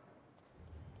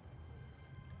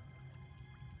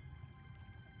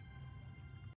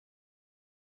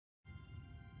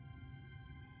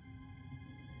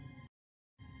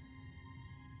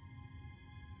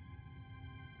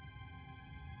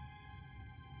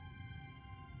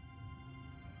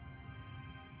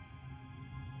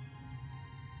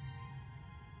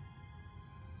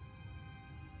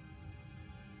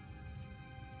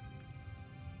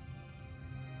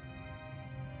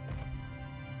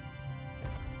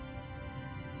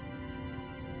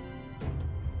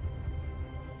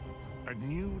 A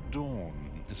new dawn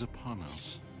is upon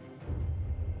us.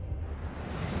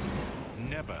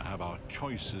 Never have our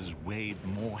choices weighed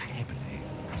more heavily.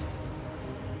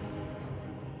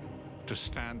 To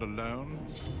stand alone,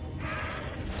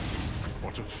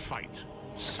 or to fight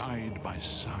side by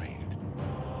side.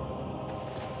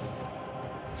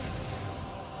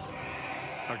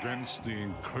 Against the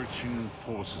encroaching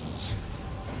forces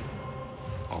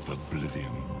of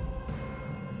oblivion.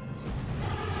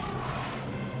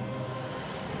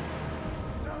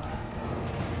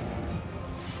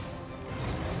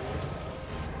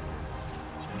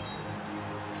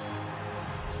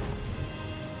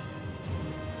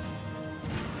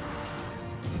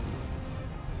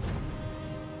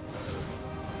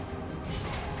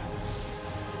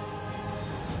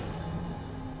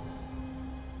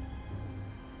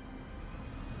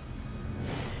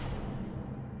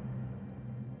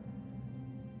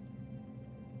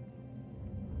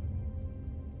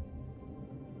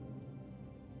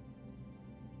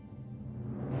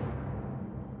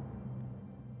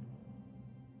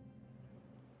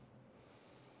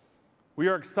 We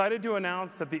are excited to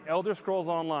announce that The Elder Scrolls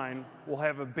Online will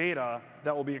have a beta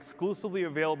that will be exclusively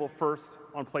available first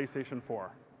on PlayStation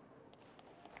 4.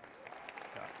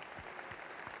 Yeah.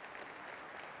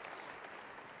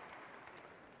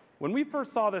 When we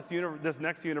first saw this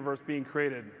next universe being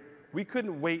created, we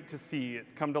couldn't wait to see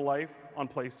it come to life on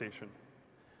PlayStation.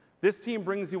 This team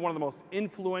brings you one of the most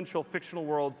influential fictional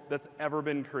worlds that's ever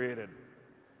been created.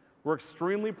 We're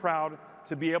extremely proud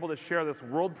to be able to share this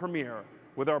world premiere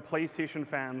with our PlayStation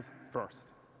fans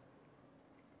first.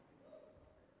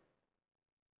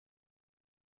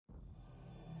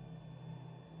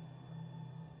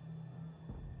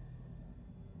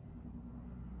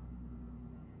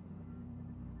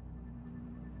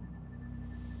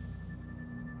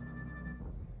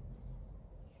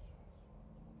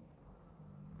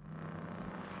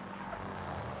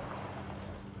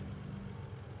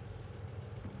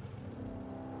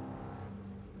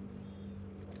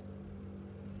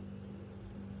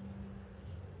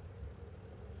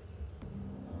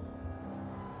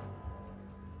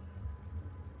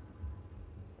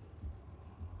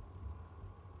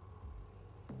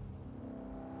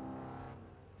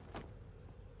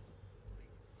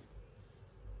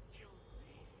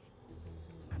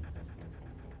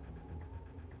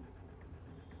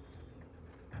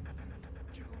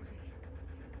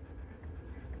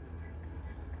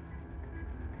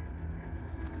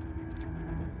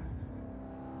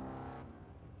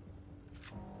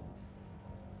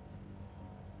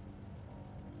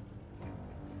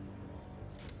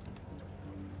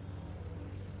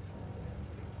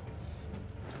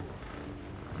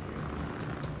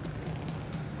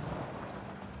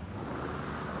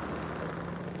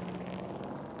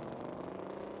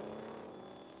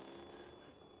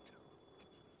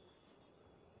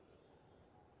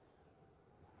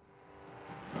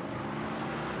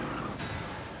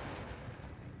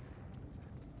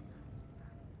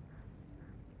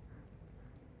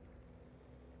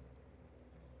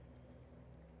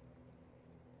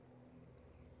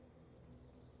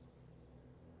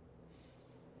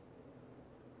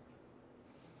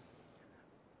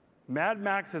 Mad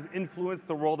Max has influenced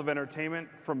the world of entertainment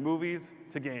from movies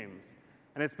to games,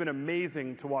 and it's been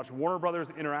amazing to watch Warner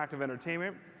Brothers Interactive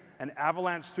Entertainment and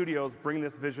Avalanche Studios bring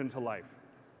this vision to life.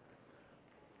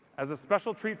 As a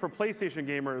special treat for PlayStation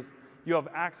gamers, you have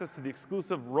access to the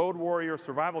exclusive Road Warrior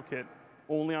Survival Kit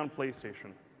only on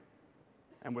PlayStation.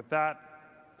 And with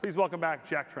that, please welcome back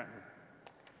Jack Trenton.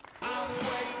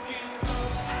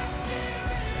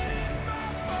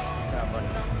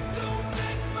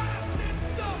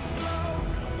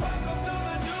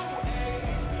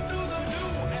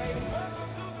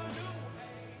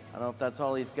 that's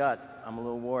all he's got. I'm a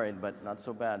little worried, but not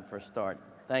so bad for a start.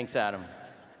 Thanks, Adam.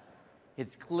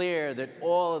 It's clear that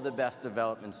all of the best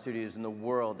development studios in the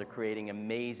world are creating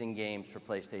amazing games for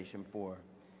PlayStation 4.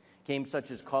 Games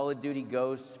such as Call of Duty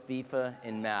Ghosts, FIFA,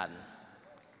 and Madden.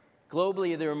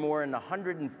 Globally, there are more than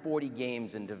 140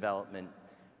 games in development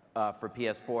for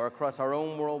PS4 across our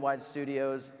own worldwide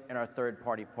studios and our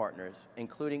third-party partners,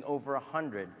 including over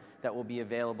 100 that will be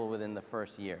available within the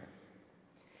first year.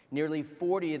 Nearly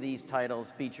 40 of these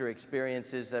titles feature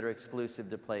experiences that are exclusive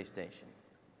to PlayStation.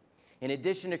 In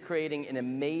addition to creating an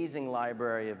amazing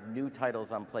library of new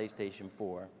titles on PlayStation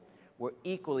 4, we're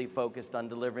equally focused on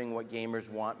delivering what gamers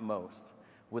want most,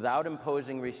 without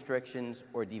imposing restrictions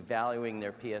or devaluing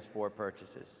their PS4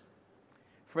 purchases.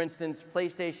 For instance,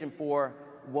 PlayStation 4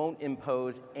 won't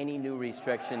impose any new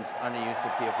restrictions on the use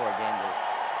of PS4 game discs.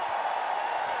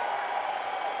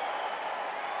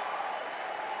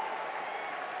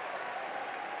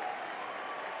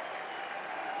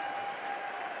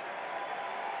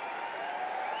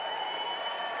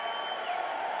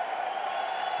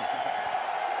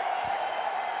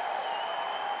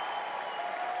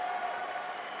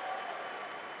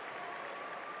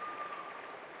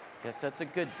 Guess that's a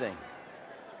good thing.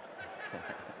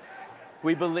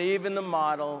 We believe in the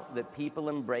model that people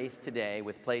embrace today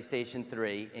with PlayStation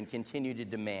 3 and continue to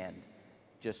demand.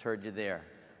 Just heard you there.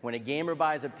 When a gamer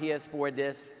buys a PS4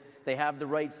 disc, they have the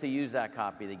rights to use that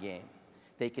copy of the game.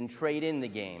 They can trade in the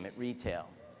game at retail,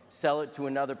 sell it to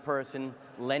another person,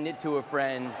 lend it to a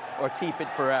friend, or keep it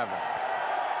forever.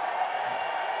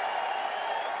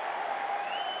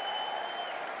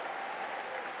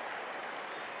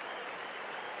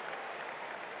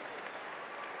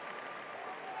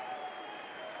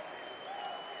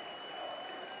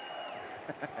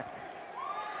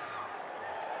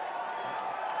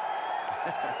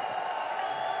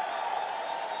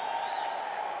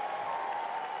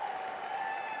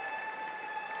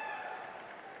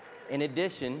 In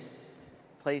addition,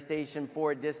 PlayStation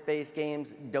 4 disc-based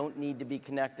games don't need to be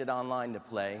connected online to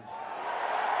play.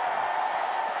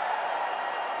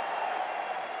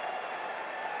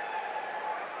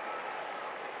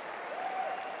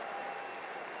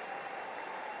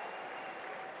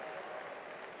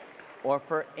 Or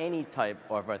for any type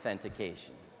of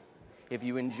authentication. If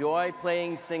you enjoy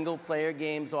playing single-player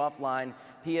games offline,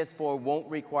 PS4 won't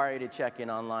require you to check in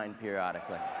online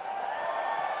periodically.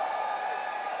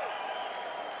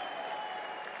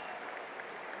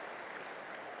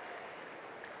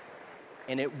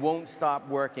 And it won't stop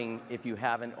working if you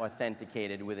haven't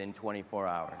authenticated within 24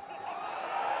 hours.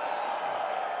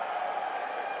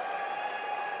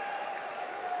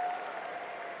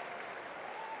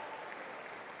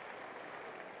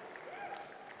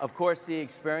 Of course, the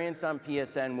experience on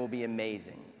PSN will be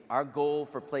amazing. Our goal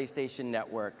for PlayStation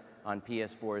Network on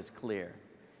PS4 is clear.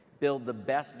 Build the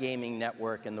best gaming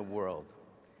network in the world.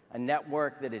 A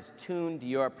network that is tuned to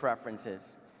your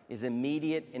preferences, is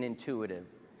immediate and intuitive,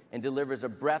 and delivers a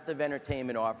breadth of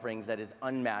entertainment offerings that is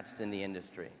unmatched in the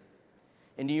industry.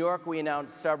 In New York, we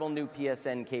announced several new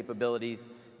PSN capabilities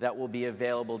that will be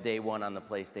available day one on the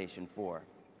PlayStation 4,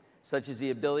 such as the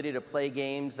ability to play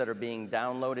games that are being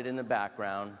downloaded in the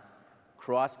background,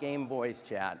 cross-game voice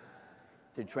chat,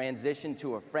 to transition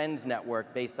to a friends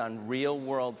network based on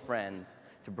real-world friends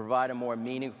to provide a more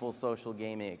meaningful social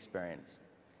gaming experience,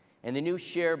 and the new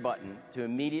share button to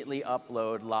immediately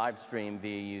upload live stream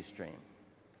via Ustream.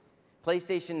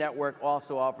 PlayStation Network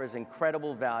also offers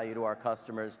incredible value to our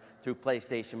customers through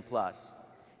PlayStation Plus,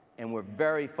 and we're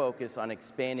very focused on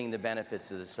expanding the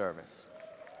benefits of the service.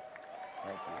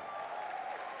 Thank you.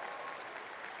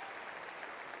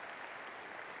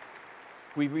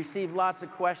 We've received lots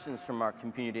of questions from our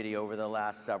community over the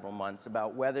last several months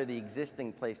about whether the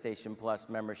existing PlayStation Plus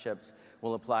memberships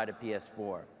will apply to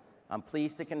PS4. I'm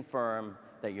pleased to confirm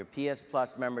that your PS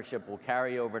Plus membership will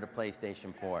carry over to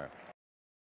PlayStation 4.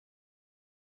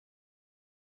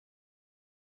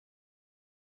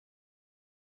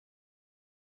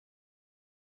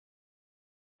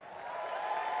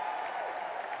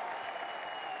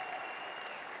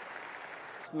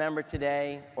 Member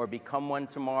today or become one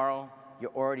tomorrow,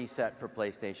 you're already set for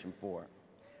PlayStation 4.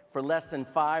 For less than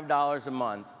 $5 a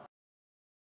month,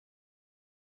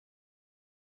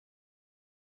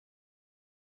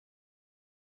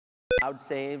 cloud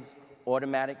saves,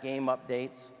 automatic game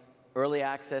updates, early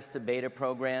access to beta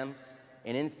programs,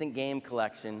 an instant game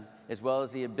collection, as well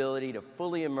as the ability to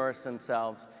fully immerse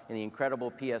themselves in the incredible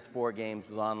PS4 games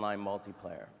with online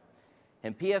multiplayer.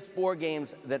 And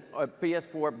PS4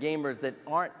 gamers that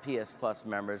aren't PS Plus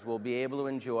members will be able to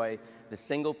enjoy the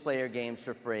single-player games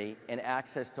for free, and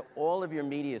access to all of your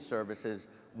media services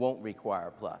won't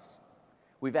require Plus.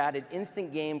 We've added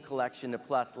Instant Game Collection to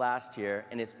Plus last year,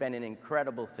 and it's been an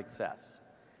incredible success.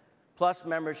 Plus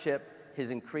membership has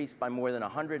increased by more than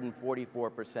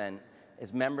 144%,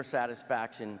 as member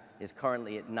satisfaction is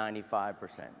currently at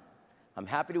 95%. I'm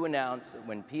happy to announce that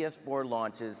when PS4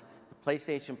 launches, the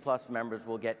PlayStation Plus members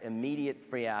will get immediate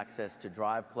free access to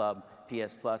Drive Club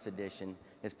PS Plus Edition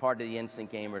as part of the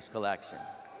Instant Gamers Collection.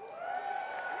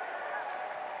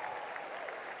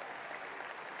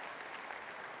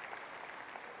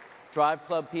 Drive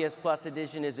Club PS Plus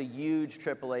Edition is a huge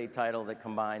AAA title that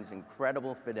combines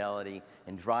incredible fidelity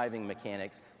and driving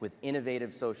mechanics with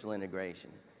innovative social integration.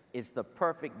 It's the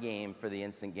perfect game for the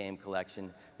Instant Game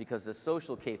Collection because the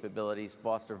social capabilities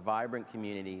foster vibrant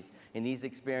communities, and these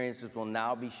experiences will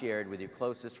now be shared with your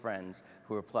closest friends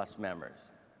who are Plus members.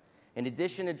 In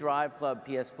addition to Drive Club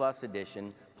PS Plus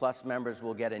Edition, Plus members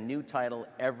will get a new title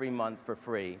every month for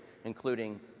free,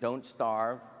 including Don't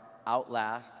Starve,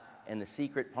 Outlast, and The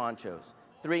Secret Ponchos,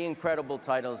 3 incredible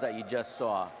titles that you just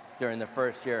saw during the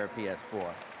first year of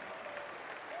PS4.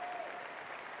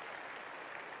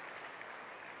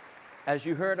 As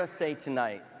you heard us say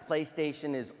tonight,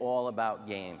 PlayStation is all about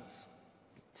games.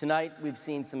 Tonight, we've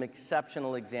seen some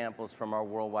exceptional examples from our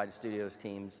worldwide studios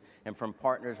teams and from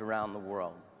partners around the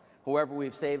world. However,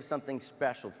 we've saved something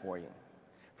special for you.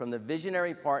 From the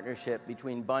visionary partnership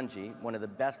between Bungie, one of the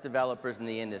best developers in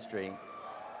the industry,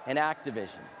 and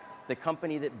Activision, the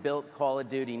company that built Call of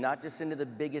Duty not just into the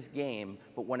biggest game,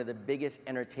 but one of the biggest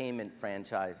entertainment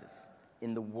franchises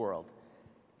in the world.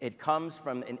 It comes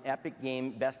from an Epic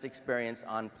Game Best Experience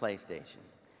on PlayStation.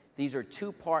 These are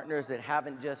 2 partners that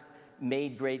haven't just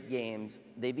made great games,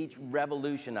 they've each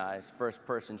revolutionized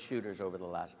first-person shooters over the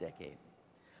last decade.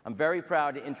 I'm very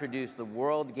proud to introduce the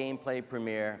world gameplay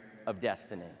premiere of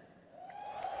Destiny.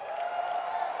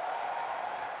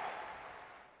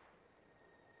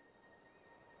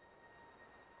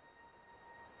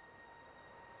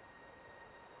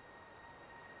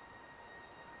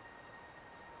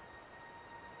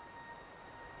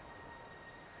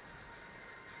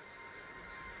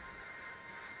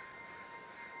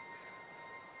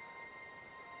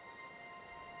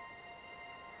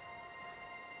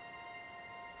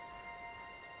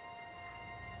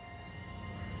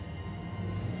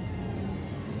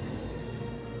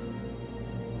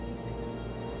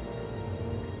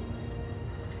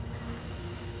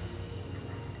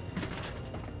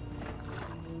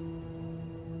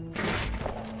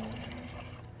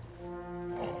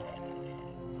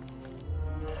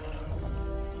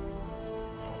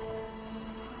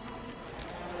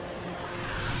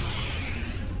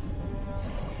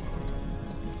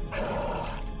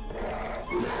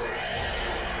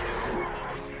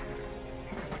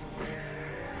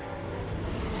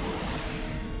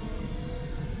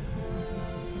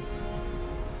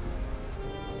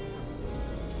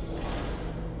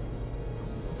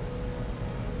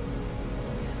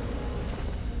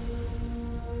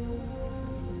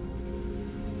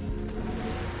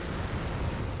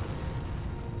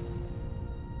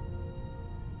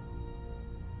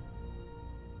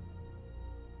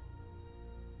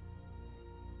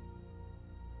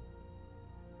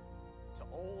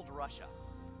 Old Russia.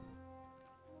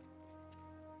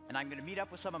 And I'm going to meet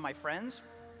up with some of my friends,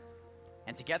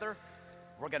 and together,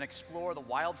 we're going to explore the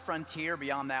wild frontier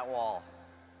beyond that wall.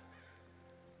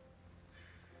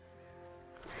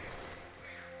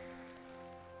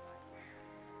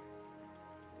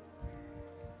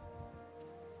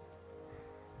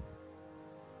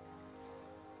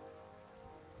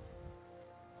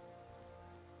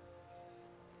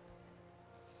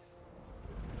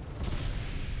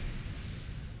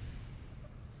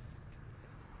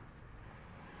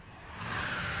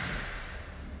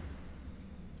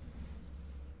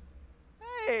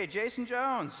 Hey, Jason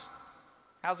Jones.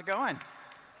 How's it going?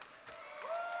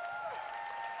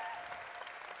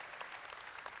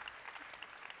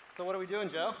 So what are we doing,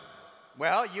 Joe?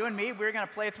 Well, you and me, we're going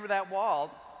to play through that wall.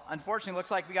 Unfortunately,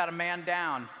 looks like we got a man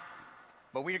down.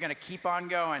 But we're going to keep on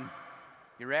going.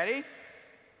 You ready?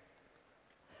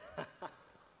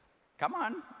 Come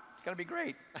on. It's going to be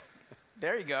great.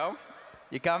 There you go.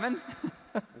 You coming?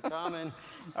 I'm coming.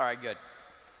 All right, good.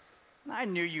 I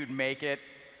knew you'd make it.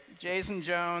 Jason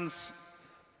Jones,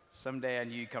 someday I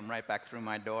knew you'd come right back through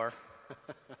my door.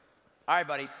 All right,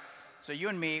 buddy. So you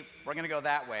and me, we're going to go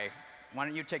that way. Why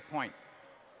don't you take point?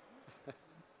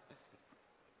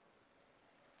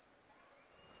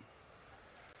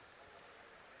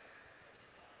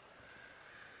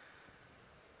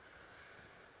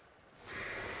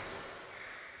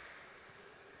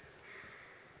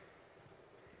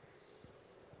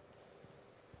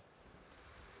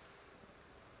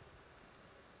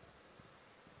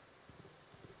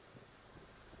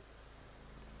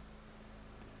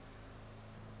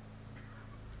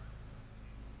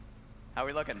 How are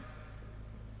we looking?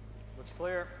 Looks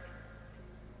clear.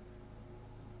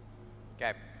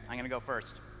 Okay, I'm gonna go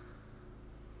first.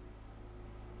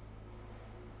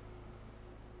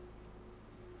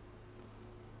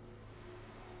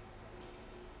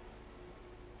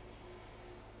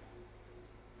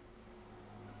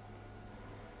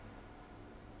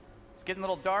 It's getting a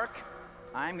little dark.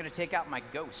 I'm gonna take out my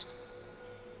ghost.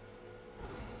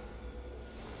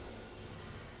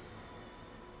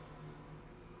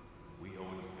 We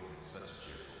always visit such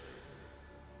cheerful places.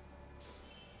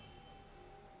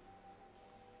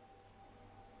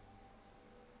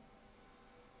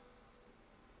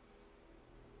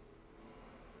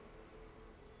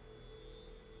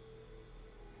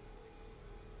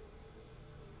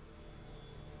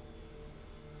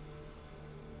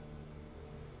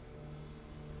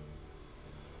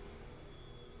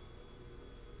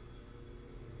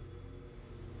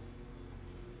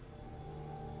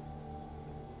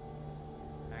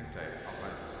 Hang tight, I'll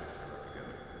find some sticks to rub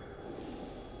together.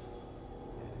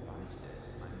 And by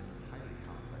sticks, I mean highly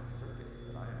complex circuits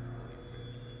that I am fully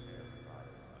equipped to repair and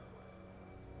drive otherwise.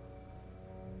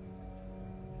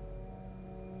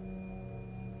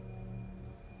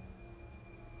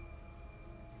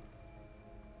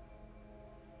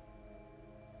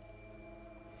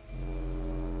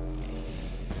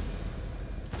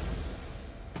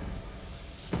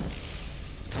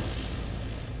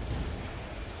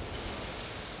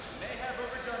 May have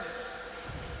overdone it.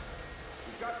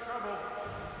 We've got trouble.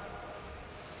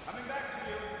 Coming back to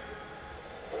you.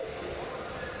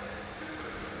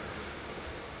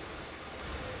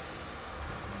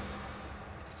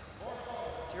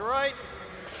 To your right.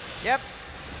 Yep.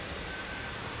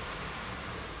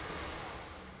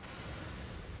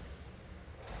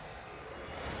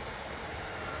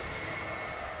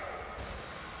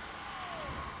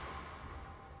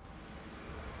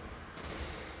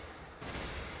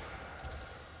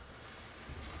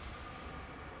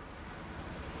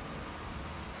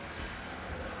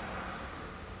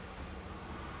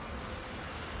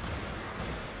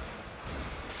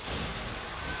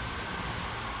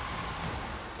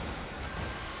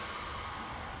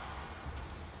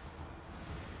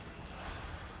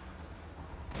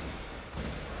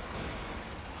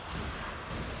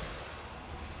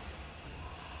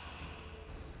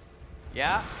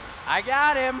 Yeah, I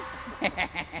got him.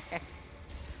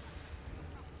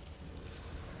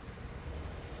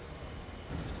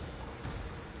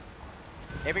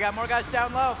 Hey, we got more guys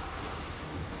down low.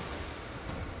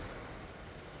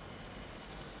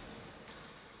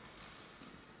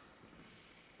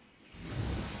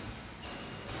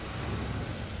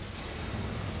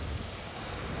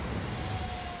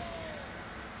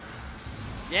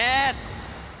 Yes.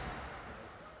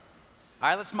 All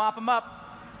right, let's mop them up.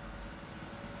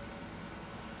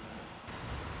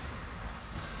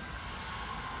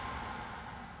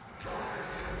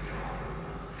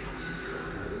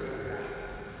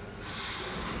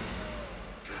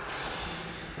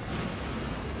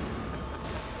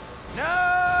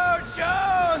 No,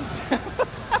 Jones!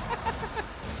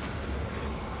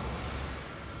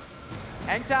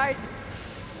 Hang tight.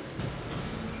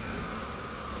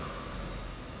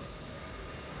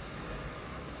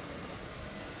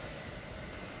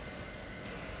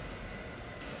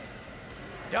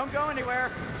 Don't go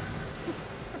anywhere.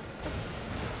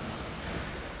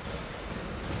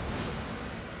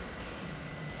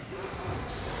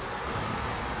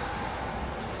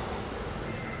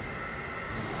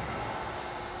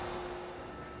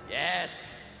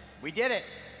 Yes, we did it.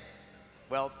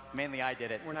 Well, mainly I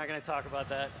did it. We're not going to talk about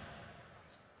that.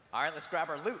 All right, let's grab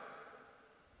our loot.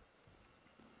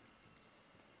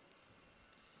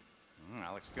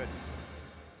 That looks good.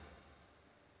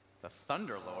 The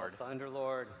Thunderlord. Oh,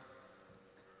 Thunderlord.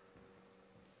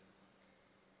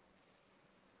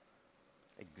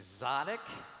 Exotic.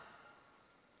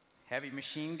 Heavy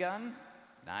machine gun.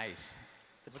 Nice.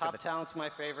 The top talent's my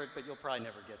favorite, but you'll probably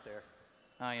never get there.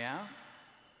 Oh, yeah?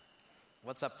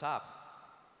 What's up top?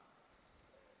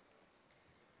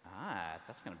 Ah,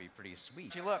 that's going to be pretty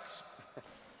sweet. She looks.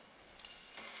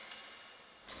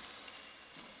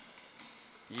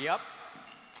 Yep.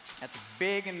 That's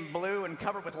big and blue and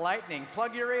covered with lightning.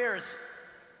 Plug your ears.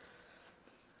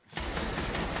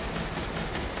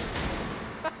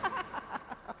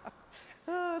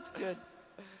 Oh, that's good.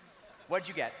 What'd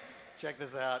you get? Check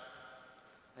this out.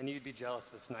 I knew you'd be jealous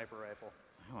of a sniper rifle.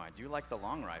 Oh, I do like the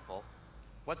long rifle.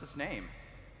 What's its name?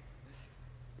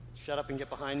 Shut up and get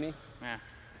behind me. Yeah.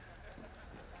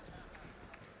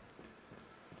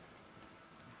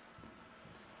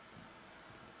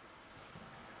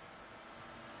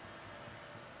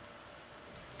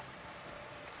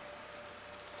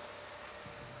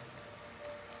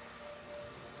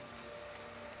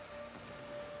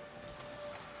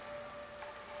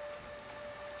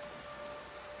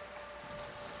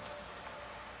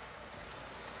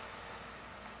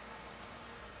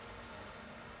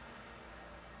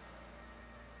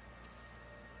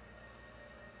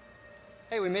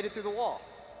 Hey, we made it through the wall.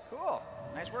 Cool.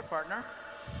 Nice work, partner.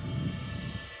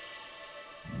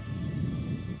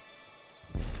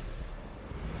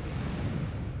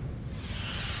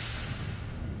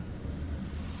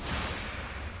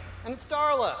 And it's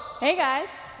Darla. Hey, guys.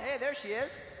 Hey, there she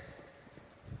is.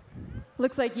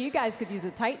 Looks like you guys could use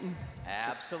a Titan.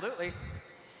 Absolutely.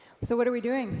 So what are we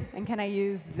doing? And can I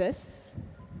use this?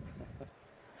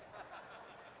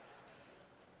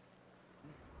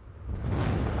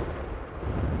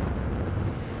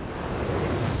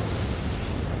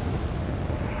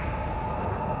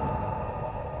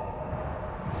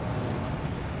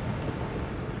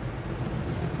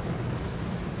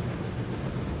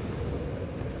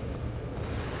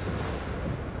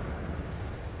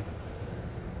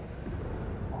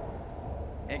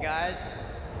 Hey, guys.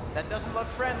 That doesn't look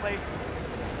friendly.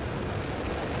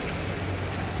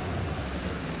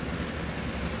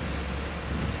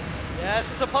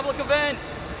 Yes, it's a public event.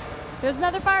 There's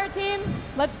another fire team.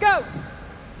 Let's go.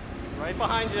 Right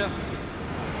behind you.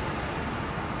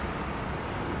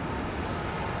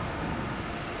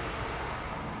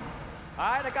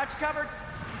 All right, I got you covered.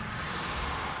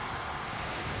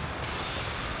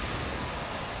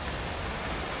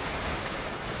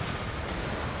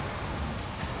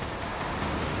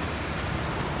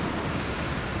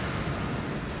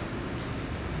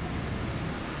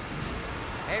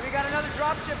 Hey, we got another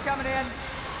dropship coming in.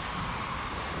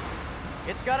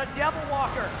 It's got a Devil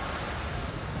Walker.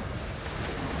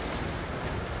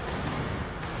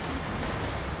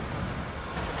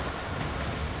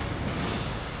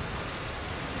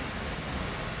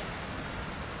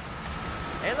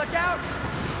 Hey, look out!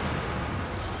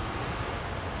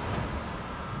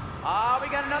 We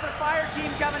got another fire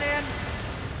team coming in.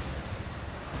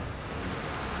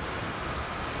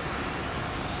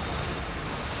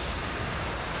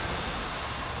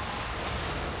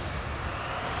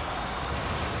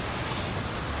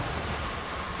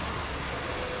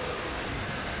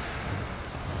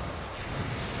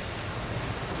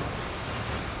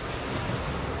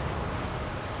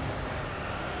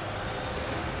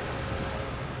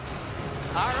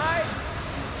 All right.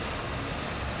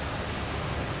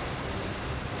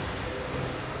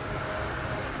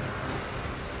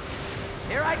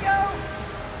 Here I go.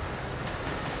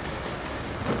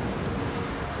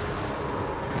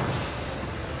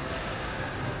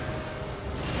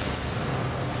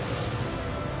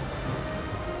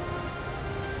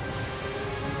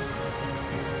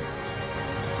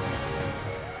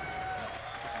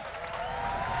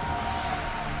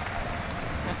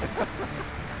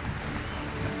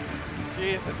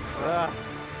 Jesus Christ.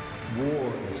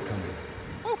 War is coming.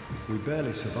 We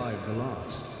barely survived the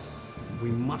last. We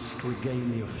must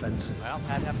regain the offensive. Well,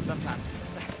 that happens sometime.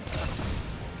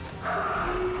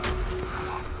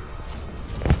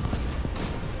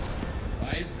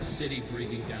 Why is the city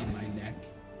breathing down my neck?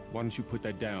 Why don't you put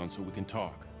that down so we can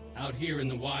talk? Out here in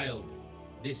the wild,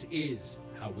 this is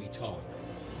how we talk.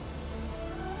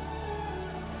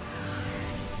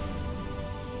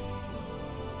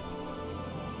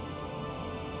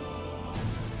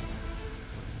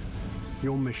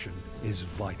 Your mission is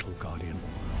vital, Guardian.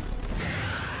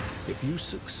 If you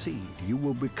succeed, you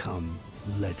will become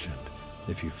legend.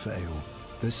 If you fail,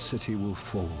 this city will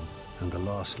fall, and the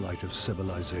last light of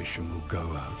civilization will go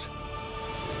out.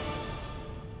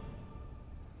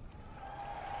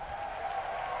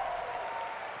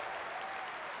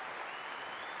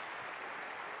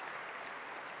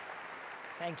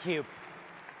 Thank you.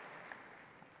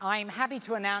 I'm happy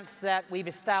to announce that we've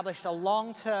established a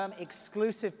long-term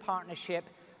exclusive partnership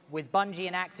with Bungie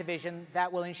and Activision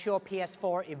that will ensure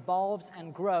PS4 evolves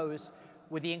and grows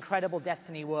with the incredible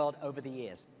Destiny world over the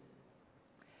years.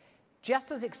 Just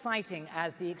as exciting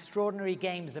as the extraordinary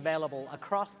games available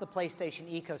across the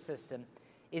PlayStation ecosystem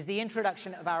is the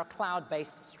introduction of our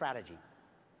cloud-based strategy.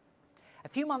 A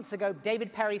few months ago,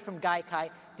 David Perry from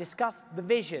Gaikai discussed the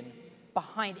vision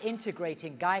behind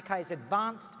integrating Gaikai's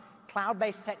advanced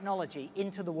cloud-based technology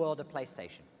into the world of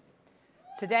PlayStation.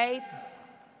 Today,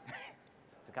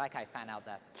 there's a Gaikai fan out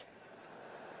there.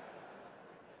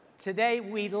 Today,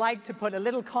 we'd like to put a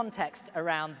little context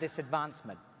around this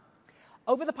advancement.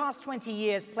 Over the past 20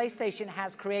 years, PlayStation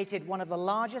has created one of the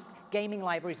largest gaming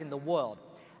libraries in the world,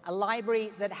 a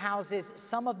library that houses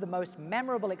some of the most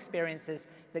memorable experiences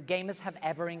that gamers have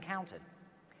ever encountered.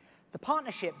 The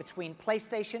partnership between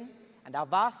PlayStation and our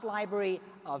vast library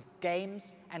of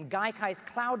games and Gaikai's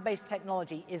cloud-based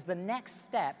technology is the next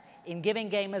step in giving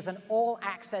gamers an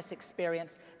all-access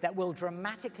experience that will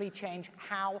dramatically change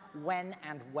how, when,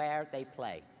 and where they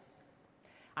play.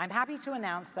 I'm happy to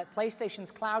announce that PlayStation's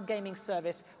cloud gaming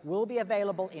service will be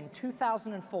available in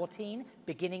 2014,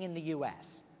 beginning in the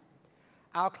US.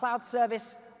 Our cloud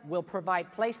service will provide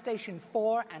PlayStation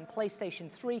 4 and PlayStation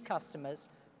 3 customers,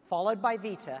 followed by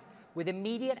Vita, with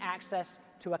immediate access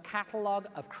to a catalog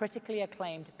of critically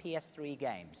acclaimed PS3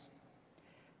 games.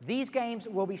 These games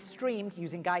will be streamed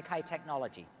using Gaikai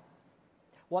technology.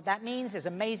 What that means is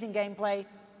amazing gameplay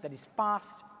that is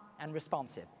fast and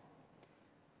responsive.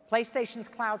 PlayStation's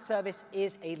cloud service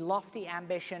is a lofty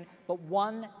ambition, but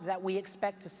one that we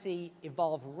expect to see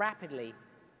evolve rapidly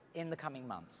in the coming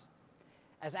months,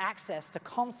 as access to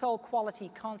console-quality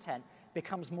content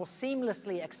becomes more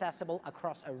seamlessly accessible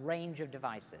across a range of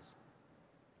devices.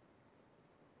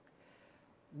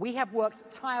 We have worked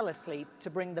tirelessly to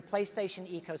bring the PlayStation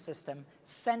ecosystem,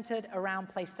 centered around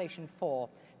PlayStation 4,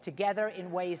 together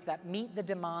in ways that meet the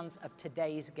demands of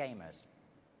today's gamers.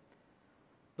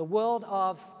 The world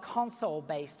of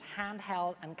console-based,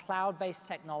 handheld, and cloud-based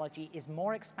technology is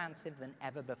more expansive than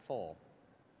ever before.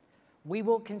 We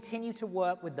will continue to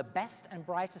work with the best and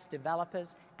brightest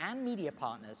developers and media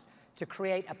partners to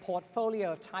create a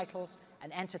portfolio of titles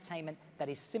and entertainment that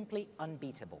is simply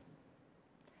unbeatable.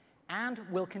 And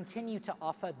we'll continue to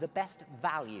offer the best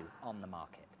value on the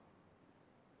market.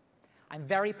 I'm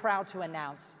very proud to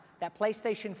announce that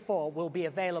PlayStation 4 will be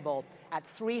available at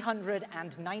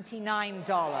 $399.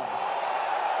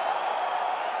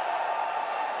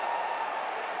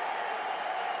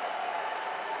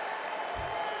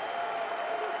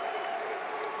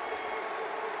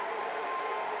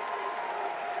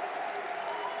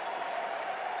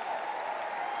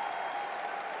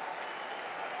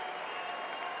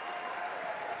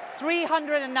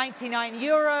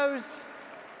 €399,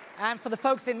 and for the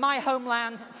folks in my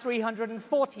homeland,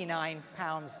 £349.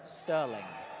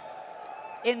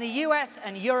 In the US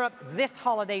and Europe this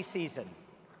holiday season.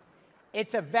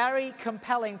 It's a very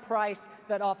compelling price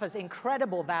that offers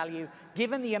incredible value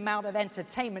given the amount of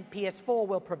entertainment PS4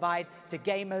 will provide to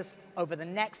gamers over the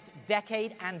next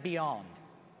decade and beyond.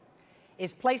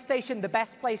 Is PlayStation the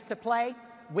best place to play?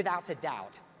 Without a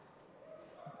doubt.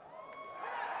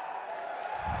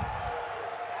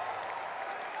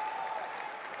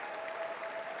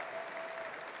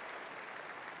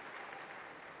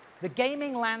 The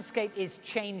gaming landscape is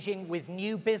changing with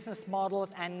new business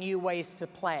models and new ways to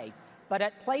play. But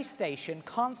at PlayStation,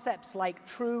 concepts like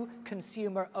true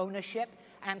consumer ownership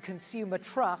and consumer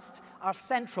trust are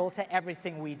central to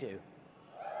everything we do.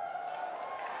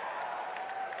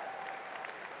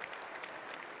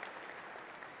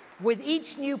 With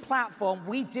each new platform,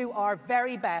 we do our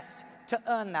very best to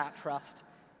earn that trust,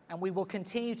 and we will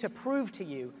continue to prove to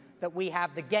you that we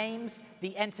have the games,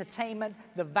 the entertainment,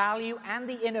 the value, and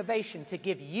the innovation to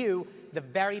give you the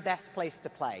very best place to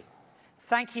play.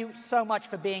 Thank you so much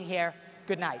for being here.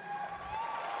 Good night.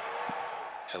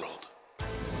 Harold.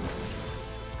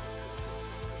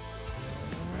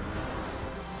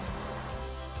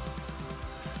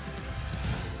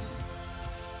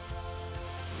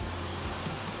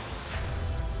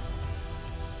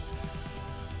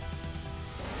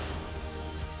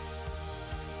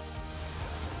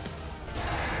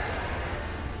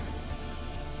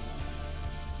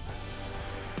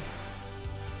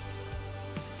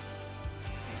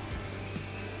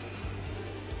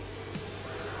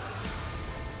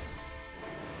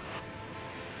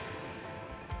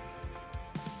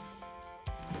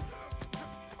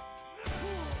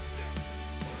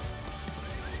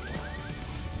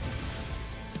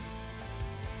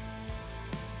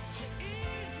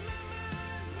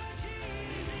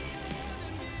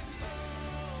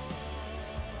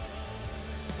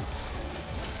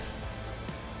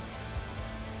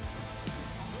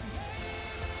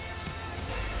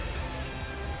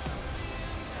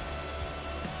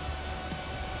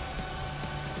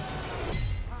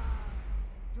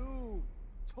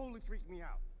 Totally freaked me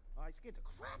out. It scared the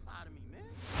crap out of me, man.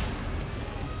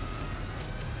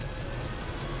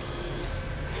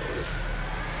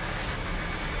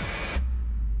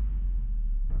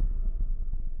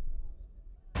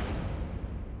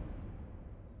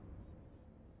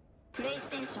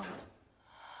 PlayStation